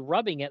 By merely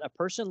rubbing it, a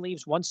person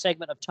leaves one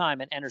segment of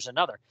time and enters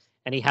another."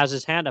 And he has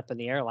his hand up in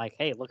the air like,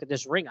 "Hey, look at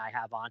this ring I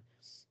have on."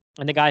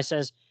 And the guy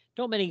says,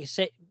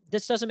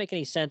 "This doesn't make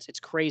any sense. It's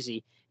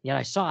crazy. Yet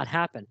I saw it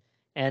happen."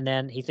 And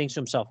then he thinks to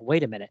himself,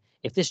 "Wait a minute.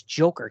 If this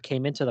Joker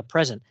came into the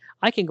present,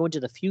 I can go into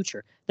the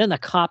future. Then the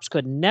cops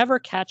could never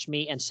catch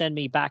me and send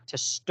me back to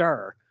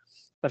stir.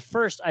 But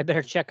first, I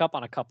better check up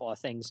on a couple of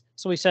things."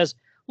 So he says,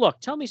 "Look,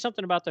 tell me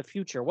something about the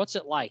future. What's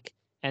it like?"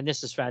 And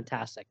this is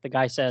fantastic. The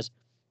guy says,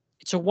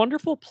 "It's a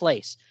wonderful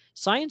place.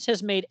 Science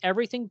has made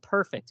everything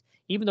perfect.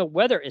 Even the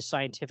weather is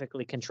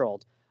scientifically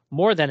controlled.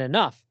 More than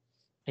enough."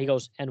 He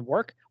goes, "And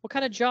work? What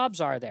kind of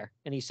jobs are there?"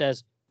 And he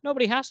says,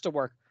 "Nobody has to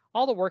work.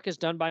 All the work is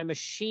done by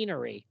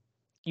machinery.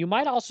 You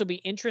might also be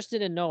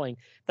interested in knowing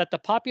that the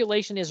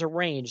population is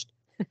arranged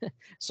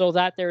so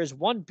that there is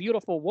one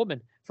beautiful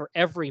woman for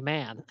every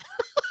man."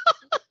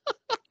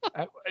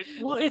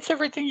 Well, it's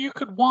everything you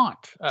could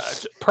want.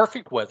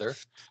 Perfect weather,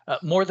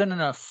 more than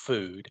enough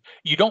food.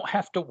 You don't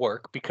have to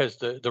work because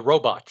the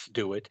robots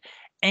do it,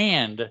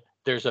 and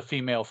there's a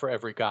female for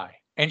every guy,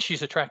 and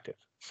she's attractive.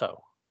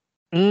 So,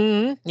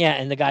 Yeah.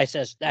 And the guy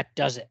says, "That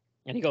does it."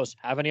 And he goes,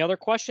 "Have any other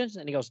questions?"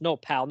 And he goes, "No,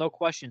 pal, no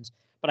questions.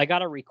 But I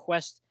got a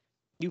request.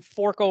 You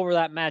fork over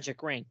that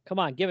magic ring. Come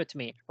on, give it to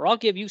me, or I'll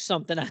give you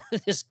something out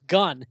of this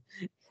gun."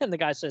 And the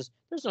guy says,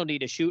 "There's no need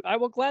to shoot. I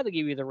will gladly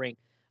give you the ring.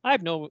 I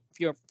have no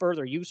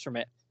further use from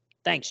it.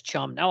 Thanks,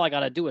 chum. Now all I got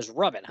to do is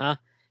rub it, huh?"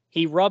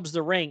 He rubs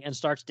the ring and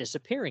starts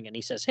disappearing. And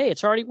he says, "Hey,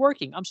 it's already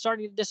working. I'm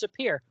starting to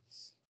disappear."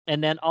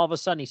 And then all of a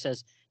sudden he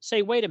says,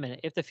 "Say, wait a minute.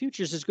 If the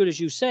future's as good as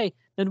you say,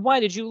 then why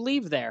did you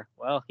leave there?"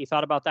 Well, he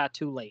thought about that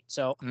too late.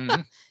 So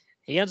mhm.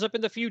 he ends up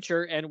in the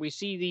future, and we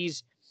see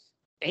these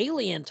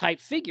alien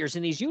type figures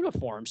in these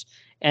uniforms.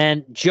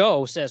 And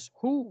Joe says,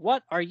 "Who,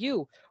 what are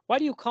you? Why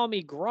do you call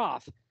me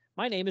Groff?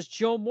 My name is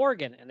Joe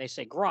Morgan." And they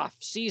say, "Groff,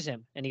 seize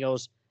him." And he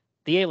goes,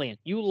 the alien,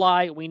 "You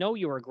lie. We know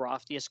you are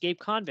Groff, the escaped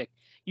convict.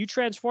 You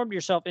transformed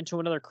yourself into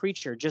another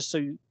creature just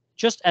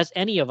as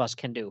any of us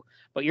can do.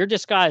 But your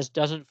disguise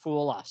doesn't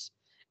fool us."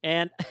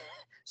 And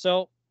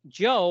so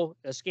Joe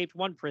escaped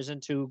one prison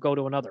to go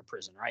to another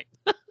prison, right?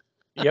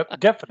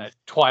 Yep, definite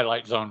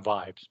Twilight Zone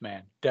vibes,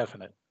 man.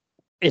 Definite.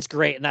 It's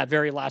great in that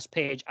very last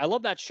page. I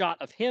love that shot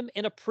of him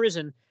in a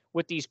prison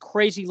with these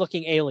crazy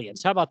looking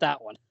aliens. How about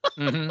that one?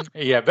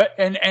 Yeah, but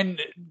and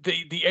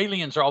the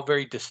aliens are all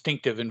very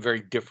distinctive and very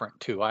different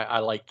too. I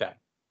like that.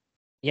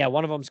 Yeah,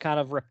 one of them's kind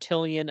of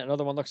reptilian.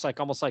 Another one looks like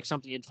almost like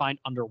something you'd find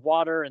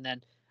underwater. And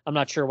then I'm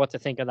not sure what to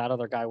think of that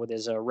other guy with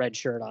his red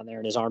shirt on there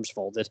and his arms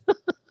folded.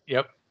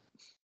 Yep.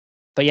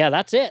 But yeah,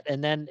 that's it.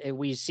 And then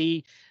we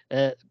see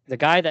the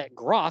guy that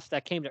Groff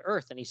that came to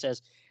Earth, and he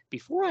says,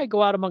 "Before I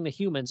go out among the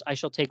humans, I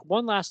shall take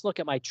one last look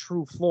at my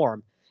true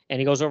form." And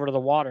he goes over to the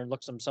water and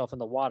looks himself in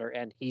the water,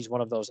 and he's one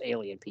of those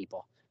alien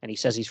people. And he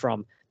says he's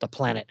from the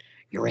planet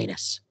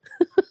Uranus.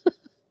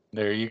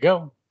 There you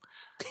go.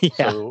 Yeah.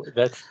 So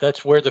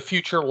that's where the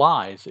future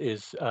lies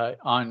is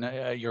on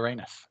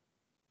Uranus.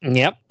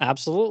 Yep.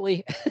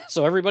 Absolutely.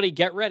 So everybody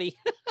get ready.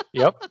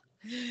 Yep.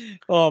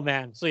 Oh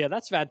man. So yeah,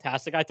 that's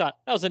fantastic. I thought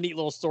that was a neat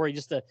little story,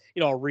 just a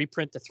a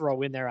reprint to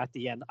throw in there at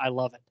the end. I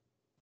love it.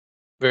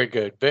 Very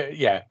good.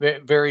 Yeah,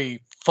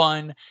 very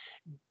fun.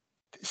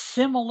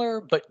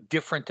 Similar but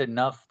different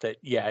enough that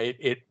yeah,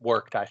 it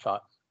worked. I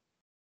thought.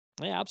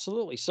 Yeah,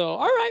 absolutely. So,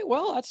 all right,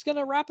 well, that's going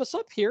to wrap us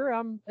up here.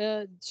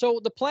 So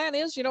the plan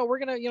is, we're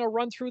going to,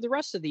 run through the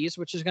rest of these,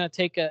 which is going to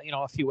take, a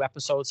few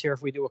episodes here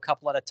if we do a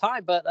couple at a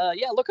time. But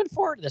yeah, looking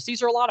forward to this.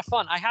 These are a lot of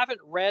fun. I haven't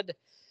read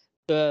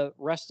the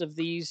rest of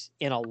these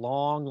in a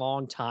long,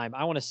 long time.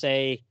 I want to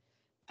say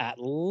at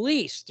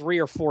least 3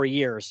 or 4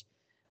 years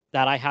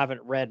that I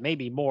haven't read,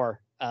 maybe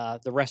more,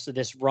 the rest of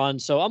this run.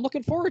 So I'm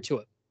looking forward to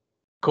it.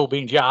 Cool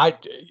beans. Yeah,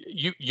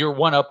 you're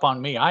one up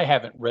on me. I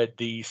haven't read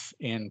these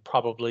in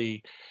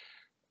probably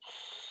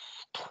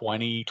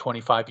 20,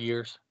 25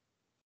 years.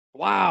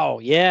 Wow.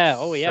 Yeah.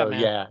 Oh yeah, So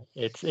man. yeah,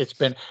 it's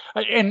been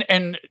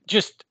and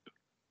just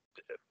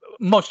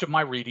most of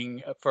my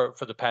reading for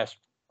the past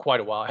quite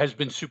a while has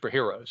been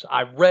superheroes.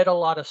 I read a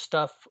lot of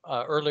stuff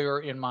earlier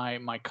in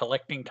my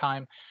collecting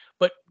time,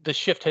 but the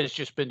shift has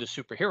just been to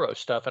superhero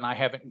stuff, and I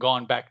haven't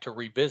gone back to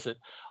revisit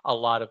a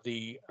lot of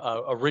the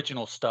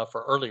original stuff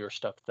or earlier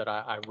stuff that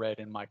I read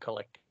in my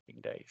collecting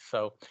days.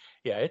 So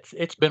yeah,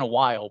 it's been a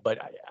while, but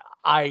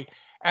I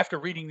after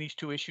reading these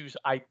two issues,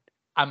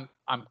 I'm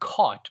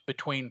caught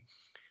between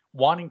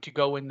wanting to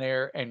go in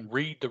there and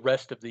read the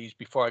rest of these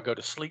before I go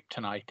to sleep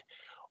tonight,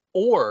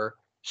 or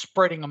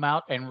spreading them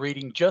out and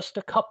reading just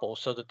a couple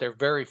so that they're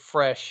very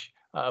fresh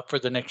for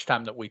the next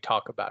time that we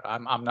talk about it.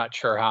 I'm not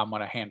sure how I'm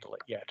going to handle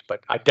it yet,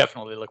 but I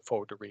definitely look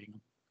forward to reading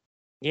them.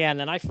 Yeah, and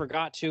then I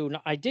forgot to.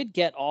 I did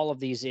get all of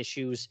these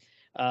issues,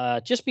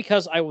 just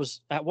because I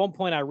was at one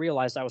point I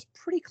realized I was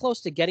pretty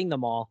close to getting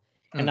them all,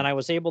 and then Mm, I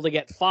was able to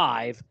get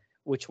five,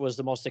 which was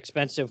the most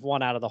expensive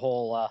one out of the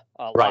whole lot,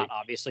 right.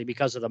 obviously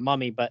because of the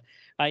mummy. But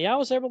yeah, I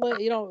was able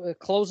to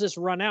close this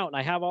run out, and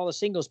I have all the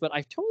singles. But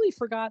I totally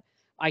forgot.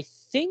 I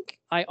think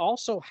I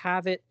also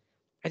have it.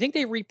 I think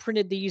they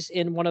reprinted these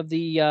in one of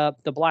the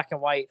black and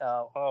white.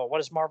 Oh, what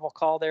does Marvel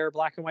call their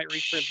black and white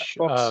reprint Sh-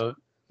 books?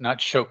 Not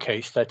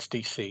showcase. That's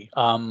DC.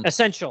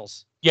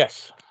 Essentials.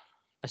 Yes.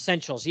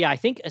 Essentials. Yeah, I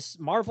think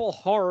Marvel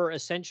Horror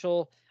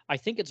Essential. I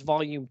think it's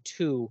volume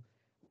 2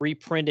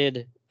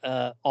 reprinted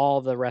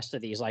all the rest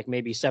of these, like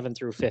maybe 7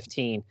 through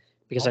 15,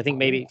 because Oh, I think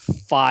maybe cool.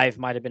 5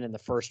 might have been in the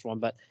first one,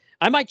 but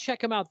I might check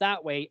them out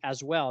that way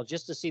as well,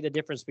 just to see the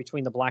difference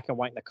between the black and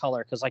white and the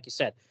color. Because, like you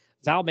said,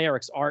 Val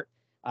Merrick's art,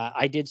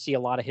 I did see a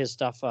lot of his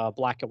stuff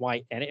black and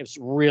white, and it was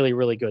really,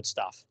 really good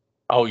stuff.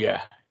 Oh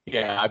yeah.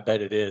 Yeah, I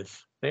bet it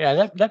is.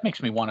 Yeah, that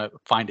makes me want to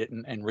find it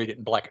and read it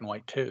in black and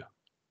white too.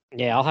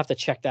 Yeah, I'll have to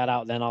check that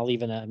out. Then I'll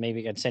even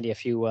maybe can send you a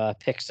few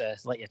pics to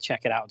let you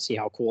check it out and see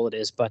how cool it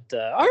is. But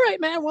all right,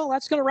 man. Well,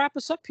 that's going to wrap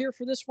us up here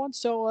for this one.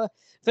 So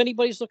if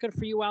anybody's looking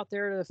for you out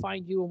there to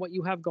find you and what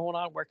you have going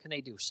on, where can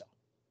they do so?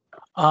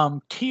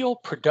 Teal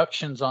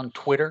Productions on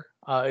Twitter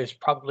is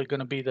probably going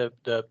to be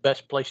the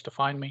best place to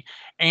find me,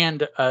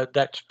 and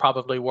that's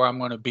probably where I'm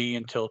going to be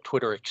until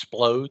Twitter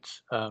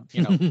explodes.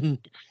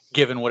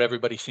 Given what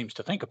everybody seems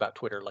to think about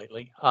Twitter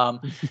lately.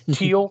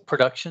 Teal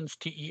Productions,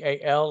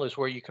 TEAL, is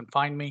where you can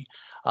find me.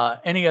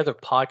 Any other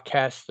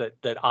podcasts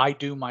that I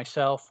do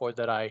myself or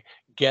that I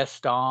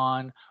guest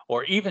on,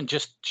 or even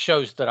just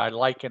shows that I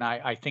like and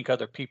I think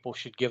other people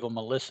should give them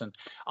a listen,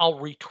 I'll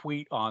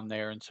retweet on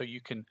there, and so you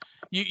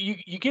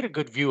get a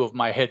good view of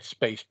my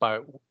headspace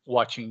by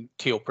watching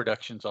Teal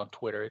Productions on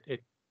Twitter.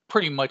 It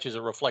pretty much is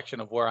a reflection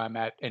of where I'm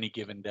at any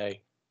given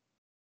day.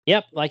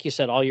 Yep, like you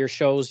said, all your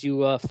shows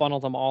you funnel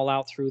them all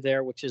out through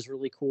there, which is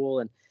really cool.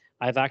 And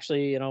I've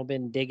actually,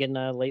 been digging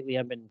lately.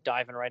 I've been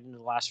diving right into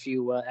the last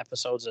few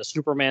episodes of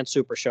Superman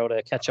Super Show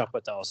to catch up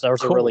with those.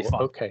 Those are really Cool.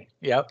 fun. Okay.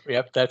 Yep.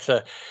 Yep. That's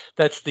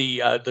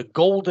the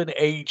golden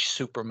age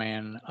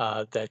Superman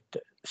that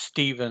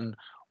Stephen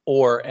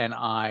Orr and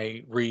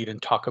I read and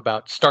talk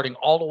about, starting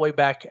all the way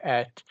back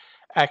at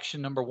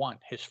Action number 1,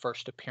 his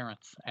first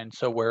appearance. And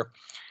so we're,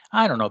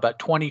 I don't know, about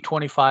 20,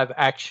 25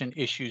 Action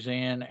issues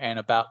in, and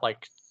about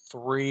like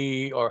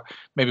 3, or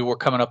maybe we're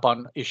coming up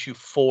on issue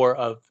 4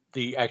 of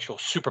the actual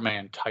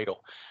Superman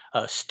title.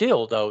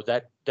 Still, though,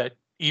 that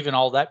even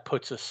all that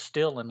puts us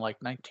still in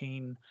like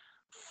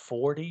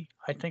 1940,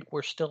 I think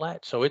we're still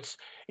at. So it's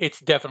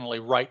definitely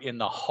right in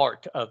the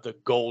heart of the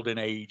golden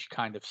age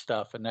kind of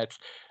stuff, and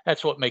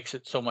that's what makes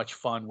it so much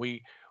fun.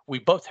 We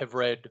both have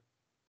read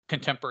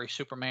contemporary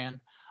Superman.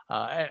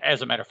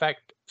 As a matter of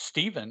fact,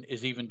 Steven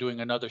is even doing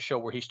another show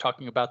where he's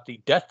talking about the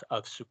death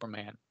of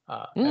Superman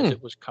as Mm.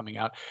 it was coming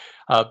out,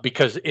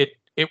 because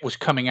it was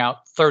coming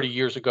out 30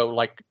 years ago,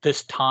 like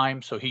this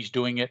time. So he's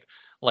doing it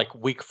like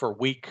week for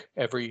week,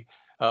 every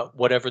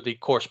whatever the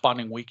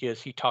corresponding week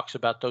is. He talks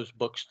about those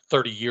books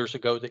 30 years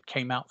ago that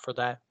came out for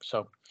that.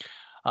 So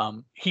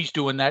he's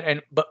doing that,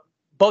 and but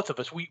both of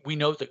us we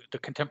know the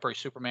contemporary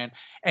Superman,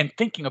 and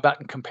thinking about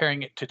and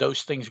comparing it to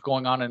those things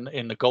going on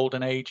in the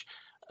golden age.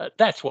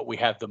 That's what we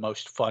have the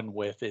most fun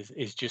with,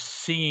 is just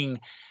seeing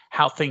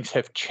how things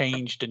have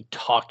changed and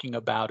talking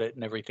about it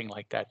and everything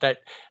like that.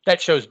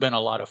 That show's been a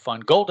lot of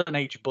fun. Golden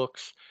age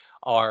books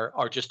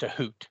are just a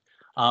hoot.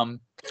 um,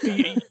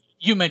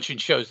 you mentioned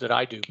shows that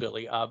I do,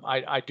 Billy.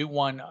 I do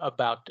one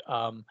about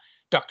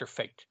Dr.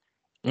 Fate,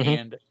 Hmm.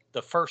 and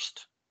the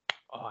first,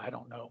 I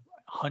don't know,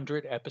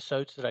 100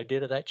 episodes that I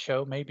did of that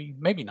show, maybe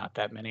not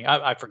that many.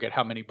 I forget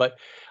how many, but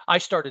I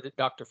started at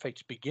Dr.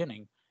 Fate's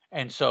beginning,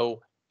 and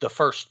so the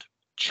first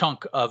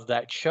chunk of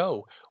that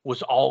show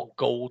was all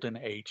Golden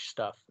Age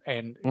stuff,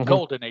 and Hmm.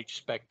 Golden Age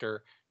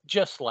Spectre,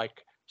 just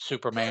like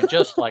Superman,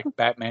 just like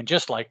Batman,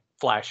 just like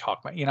Flash,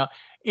 Hawkman.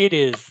 It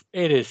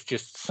is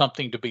just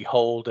something to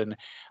behold, and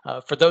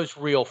for those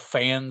real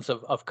fans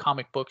of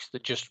comic books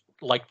that just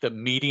like the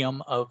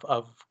medium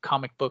of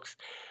comic books,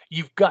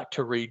 you've got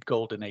to read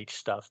Golden Age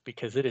stuff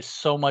because it is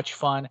so much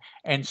fun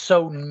and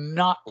so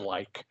not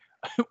like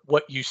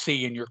what you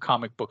see in your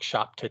comic book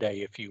shop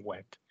today if you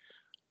went.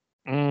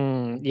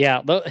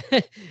 Yeah,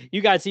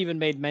 you guys even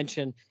made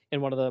mention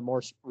in one of the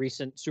more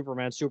recent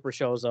Superman Super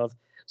shows of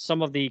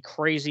some of the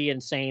crazy,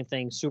 insane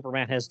things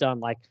Superman has done,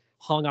 like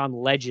hung on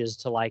ledges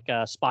to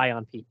spy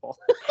on people.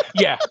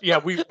 Yeah,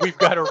 we've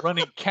got a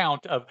running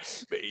count of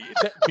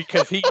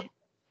because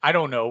I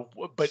don't know,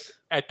 but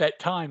at that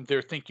time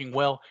they're thinking,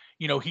 well,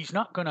 he's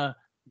not going to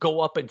go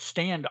up and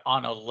stand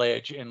on a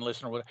ledge and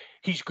listen or whatever.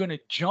 He's going to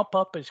jump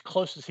up as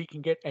close as he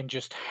can get and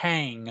just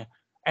hang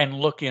and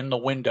look in the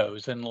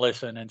windows and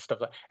listen and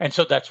stuff like. And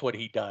so that's what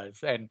he does.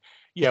 And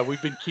yeah,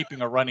 we've been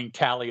keeping a running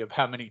tally of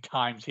how many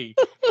times he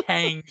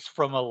hangs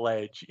from a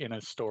ledge in a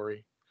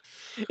story.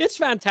 It's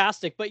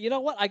fantastic, but you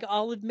know what?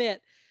 I'll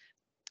admit,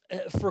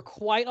 for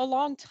quite a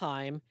long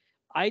time,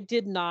 I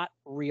did not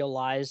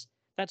realize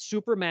that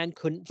Superman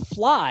couldn't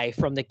fly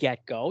from the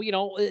get-go.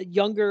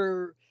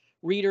 Younger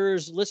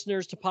readers,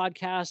 listeners to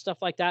podcasts, stuff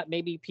like that,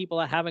 maybe people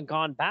that haven't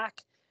gone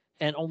back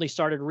and only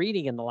started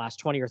reading in the last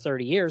 20 or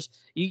 30 years,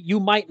 you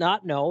might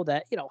not know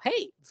that,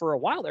 hey, for a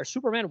while there,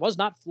 Superman was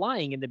not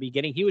flying in the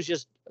beginning. He was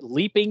just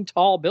leaping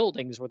tall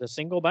buildings with a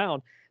single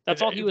bound.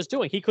 That's all he was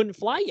doing. He couldn't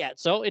fly yet.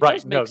 So it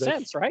does make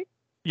sense, right?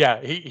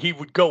 Yeah, he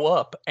would go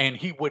up and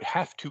he would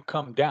have to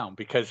come down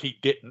because he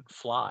didn't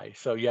fly.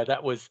 So yeah,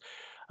 that was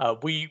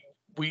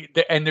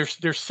and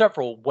there's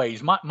several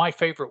ways. My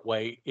favorite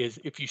way is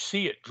if you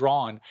see it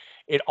drawn,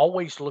 it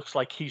always looks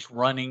like he's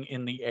running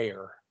in the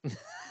air.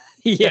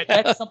 Yeah,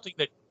 that's something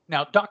that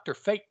now Dr.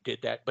 Fate did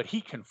that, but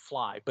he can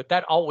fly. But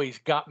that always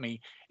got me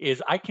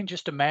is I can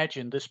just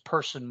imagine this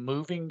person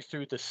moving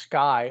through the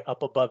sky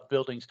up above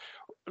buildings,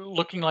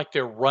 looking like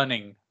they're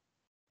running,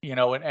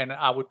 and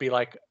I would be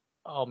like,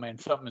 oh man,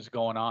 something is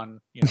going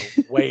on,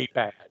 way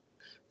bad.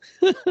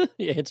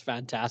 Yeah, it's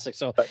fantastic.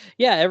 So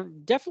yeah,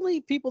 definitely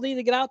people need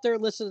to get out there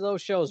and listen to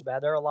those shows, man.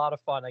 They're a lot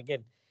of fun.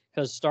 Again,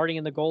 because starting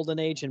in the golden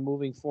age and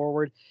moving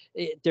forward,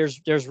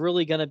 there's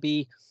really going to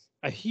be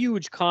a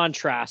huge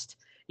contrast,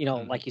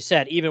 like you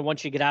said, even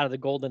once you get out of the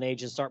golden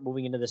age and start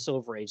moving into the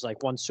silver age,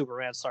 like once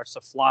Superman starts to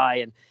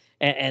fly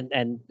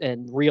and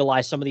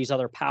realize some of these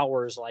other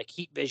powers like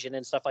heat vision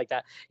and stuff like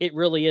that, it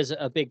really is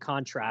a big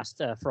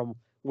contrast from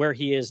where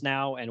he is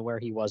now and where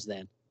he was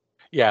then.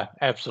 Yeah,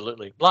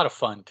 absolutely. A lot of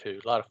fun too.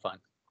 A lot of fun.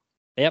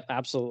 Yep,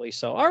 absolutely.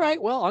 So, all right,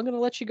 well, I'm going to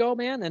let you go,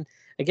 man. And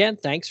again,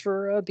 thanks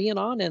for being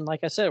on. And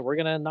like I said, we're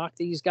going to knock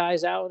these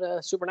guys out,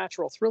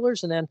 Supernatural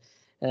Thrillers, and then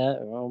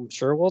I'm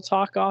sure we'll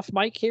talk off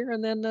mic here,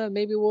 and then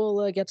maybe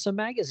we'll get some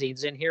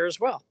magazines in here as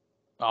well.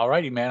 All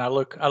righty, man. I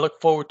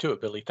look forward to it,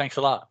 Billy. Thanks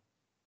a lot.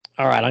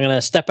 All right, I'm going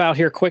to step out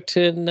here quick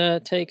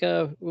and take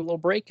a little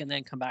break, and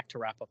then come back to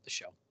wrap up the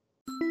show.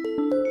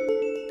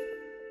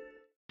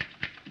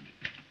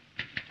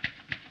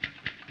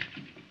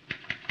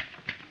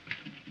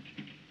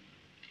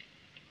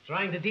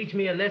 Trying to teach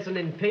me a lesson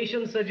in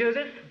patience, Sir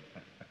Joseph?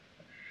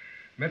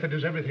 Method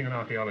is everything in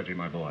archaeology,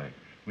 my boy.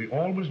 We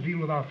always deal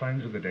with our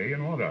finds of the day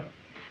in order.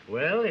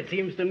 Well, it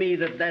seems to me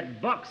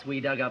that box we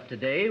dug up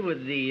today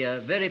with the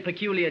very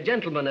peculiar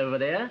gentleman over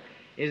there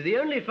is the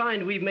only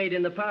find we've made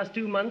in the past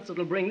 2 months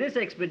that'll bring this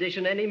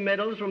expedition any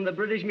medals from the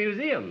British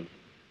Museum.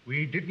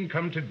 We didn't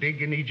come to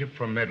dig in Egypt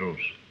for medals.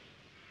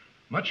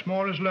 Much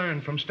more is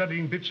learned from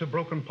studying bits of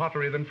broken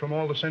pottery than from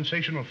all the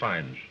sensational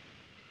finds.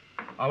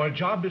 Our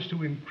job is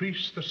to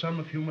increase the sum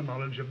of human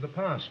knowledge of the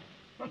past,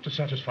 not to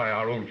satisfy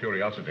our own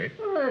curiosity.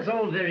 Well, that's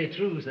all very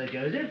true, Sir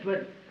Joseph,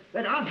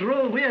 but after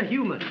all, we're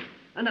human.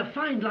 And a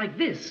find like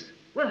this,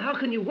 well, how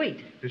can you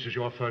wait? This is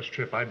your first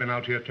trip. I've been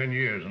out here 10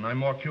 years, and I'm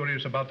more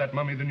curious about that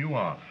mummy than you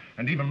are,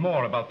 and even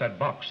more about that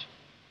box.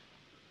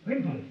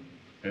 Wimple.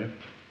 Yeah?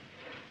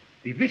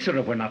 The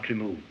viscera were not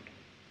removed.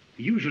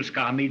 The usual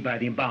scar made by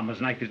the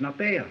embalmer's knife is not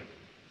there.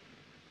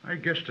 I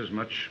guessed as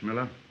much,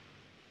 Miller.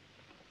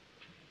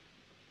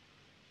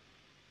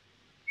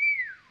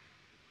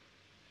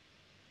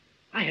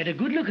 I had a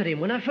good look at him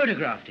when I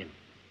photographed him.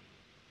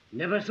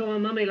 Never saw a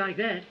mummy like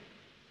that.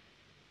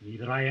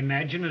 Neither I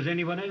imagine as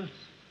anyone else.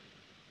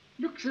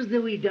 Looks as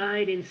though he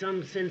died in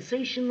some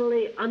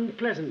sensationally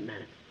unpleasant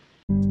manner.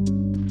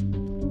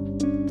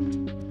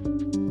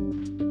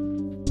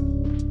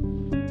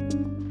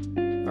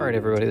 All right,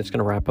 everybody, that's going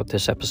to wrap up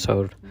this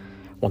episode.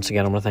 Once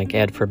again, I'm going to thank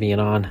Ed for being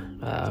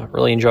on.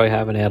 Really enjoy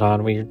having Ed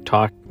on. We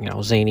talk,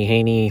 zany,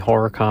 haney,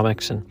 horror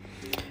comics, and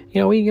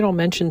we,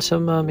 mention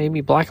some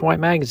maybe black and white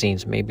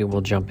magazines. Maybe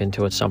we'll jump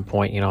into at some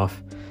point,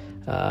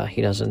 if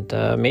he doesn't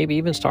maybe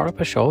even start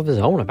up a show of his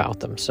own about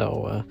them.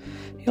 So,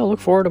 look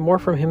forward to more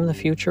from him in the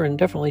future, and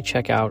definitely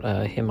check out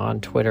him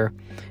on Twitter.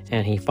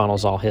 And he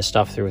funnels all his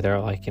stuff through there.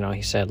 Like,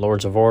 he said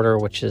Lords of Order,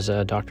 which is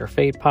a Dr.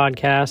 Fate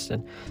podcast,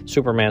 and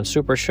Superman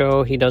Super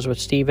Show he does with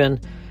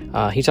Steven.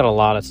 He's got a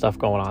lot of stuff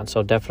going on.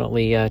 So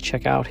definitely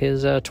check out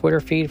his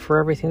Twitter feed for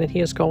everything that he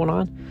has going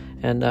on,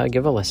 and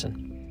give a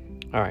listen.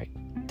 All right.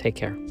 Take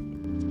care.